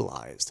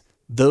underutilized?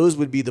 Those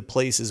would be the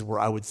places where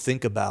I would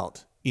think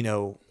about,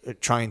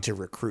 trying to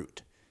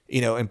recruit.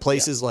 In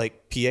places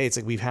like PA, it's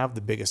like we have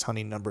the biggest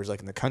hunting numbers like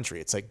in the country.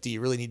 It's like, do you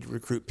really need to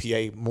recruit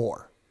PA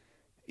more?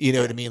 You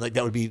know what I mean? Like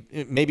that would be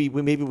maybe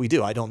we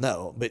do. I don't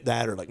know, but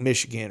that or like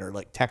Michigan or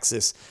like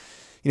Texas.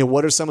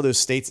 What are some of those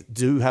states that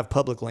do have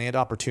public land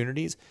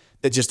opportunities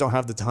that just don't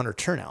have the hunter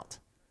turnout?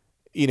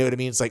 You know what I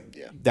mean? It's like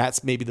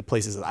that's maybe the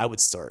places that I would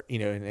start.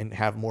 And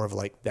have more of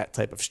like that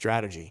type of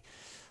strategy.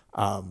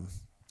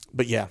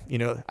 But yeah,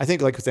 I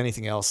think like with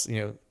anything else,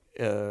 you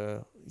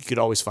could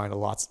always find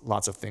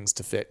lots of things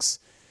to fix.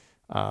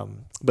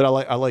 But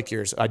I like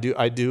yours. I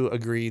do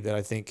agree that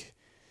I think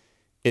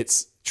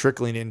it's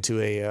trickling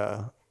into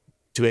a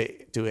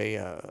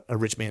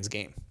rich man's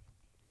game.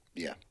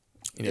 Yeah.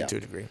 To a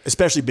degree,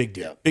 especially big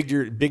deer.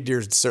 Yeah. Big deer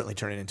is certainly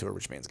turning into a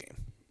rich man's game.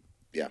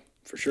 Yeah,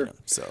 for sure.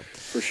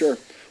 For sure.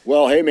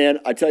 Well, hey man,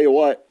 I tell you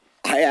what,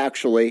 I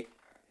actually,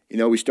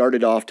 we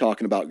started off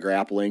talking about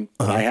grappling,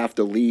 but I have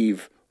to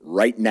leave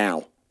right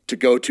now to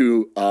go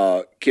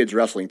to kids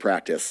wrestling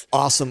practice.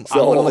 Awesome.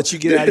 So, I want to let you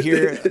get out of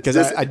here because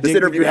this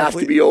interview has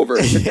to be over.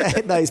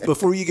 Yeah, nice.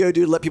 Before you go,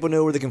 dude, let people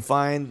know where they can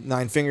find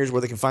Nine Fingers,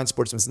 where they can find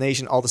Sportsman's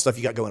Nation, all the stuff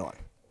you got going on.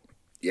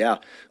 Yeah.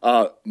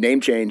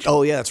 Name change.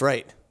 Oh yeah, that's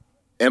right.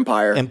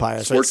 Empire.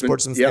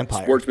 Sportsman's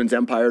Empire.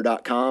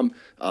 Sportsmansempire.com.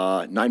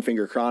 Nine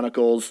Finger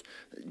Chronicles.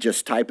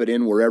 Just type it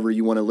in wherever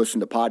you want to listen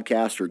to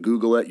podcasts or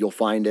Google it. You'll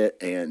find it,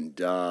 and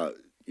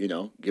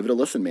give it a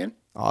listen, man.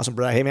 Awesome,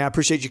 bro. Hey man, I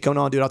appreciate you coming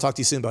on, dude. I'll talk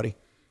to you soon, buddy.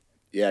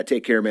 Yeah,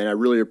 take care, man. I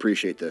really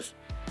appreciate this.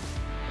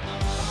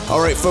 All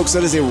right, folks,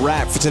 that is a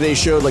wrap for today's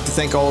show. I'd like to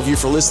thank all of you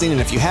for listening.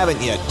 And if you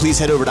haven't yet, please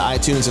head over to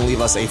iTunes and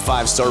leave us a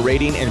 5-star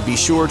rating. And be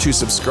sure to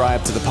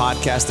subscribe to the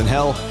podcast. And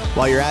hell,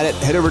 while you're at it,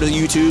 head over to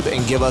YouTube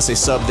and give us a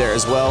sub there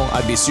as well.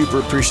 I'd be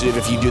super appreciative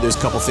if you do those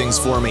couple things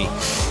for me.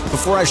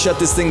 Before I shut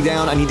this thing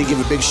down, I need to give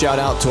a big shout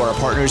out to our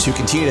partners who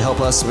continue to help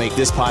us make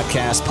this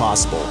podcast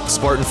possible.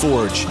 Spartan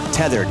Forge,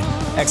 Tethered,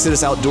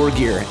 Exodus Outdoor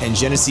Gear, and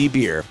Genesee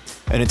Beer.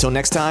 And until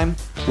next time,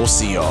 we'll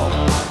see y'all.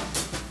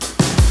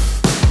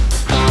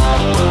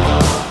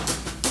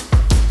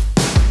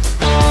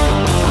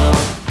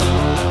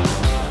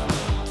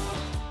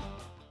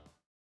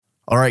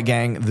 All right,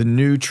 gang, the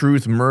new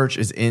Truth merch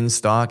is in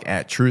stock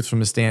at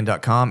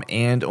truthfromthestand.com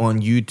and on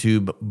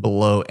YouTube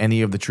below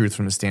any of the Truth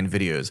from the Stand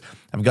videos.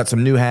 I've got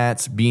some new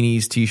hats,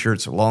 beanies,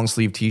 t-shirts, long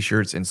sleeve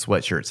t-shirts, and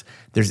sweatshirts.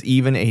 There's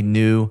even a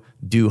new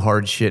Do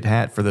Hard Shit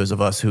hat for those of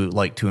us who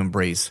like to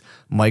embrace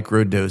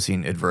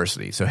micro-dosing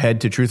adversity. So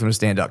head to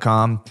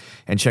truthfromthestand.com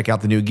and check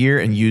out the new gear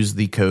and use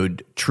the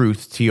code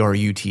TRUTH,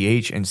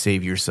 T-R-U-T-H, and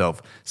save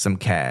yourself some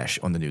cash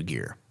on the new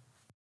gear.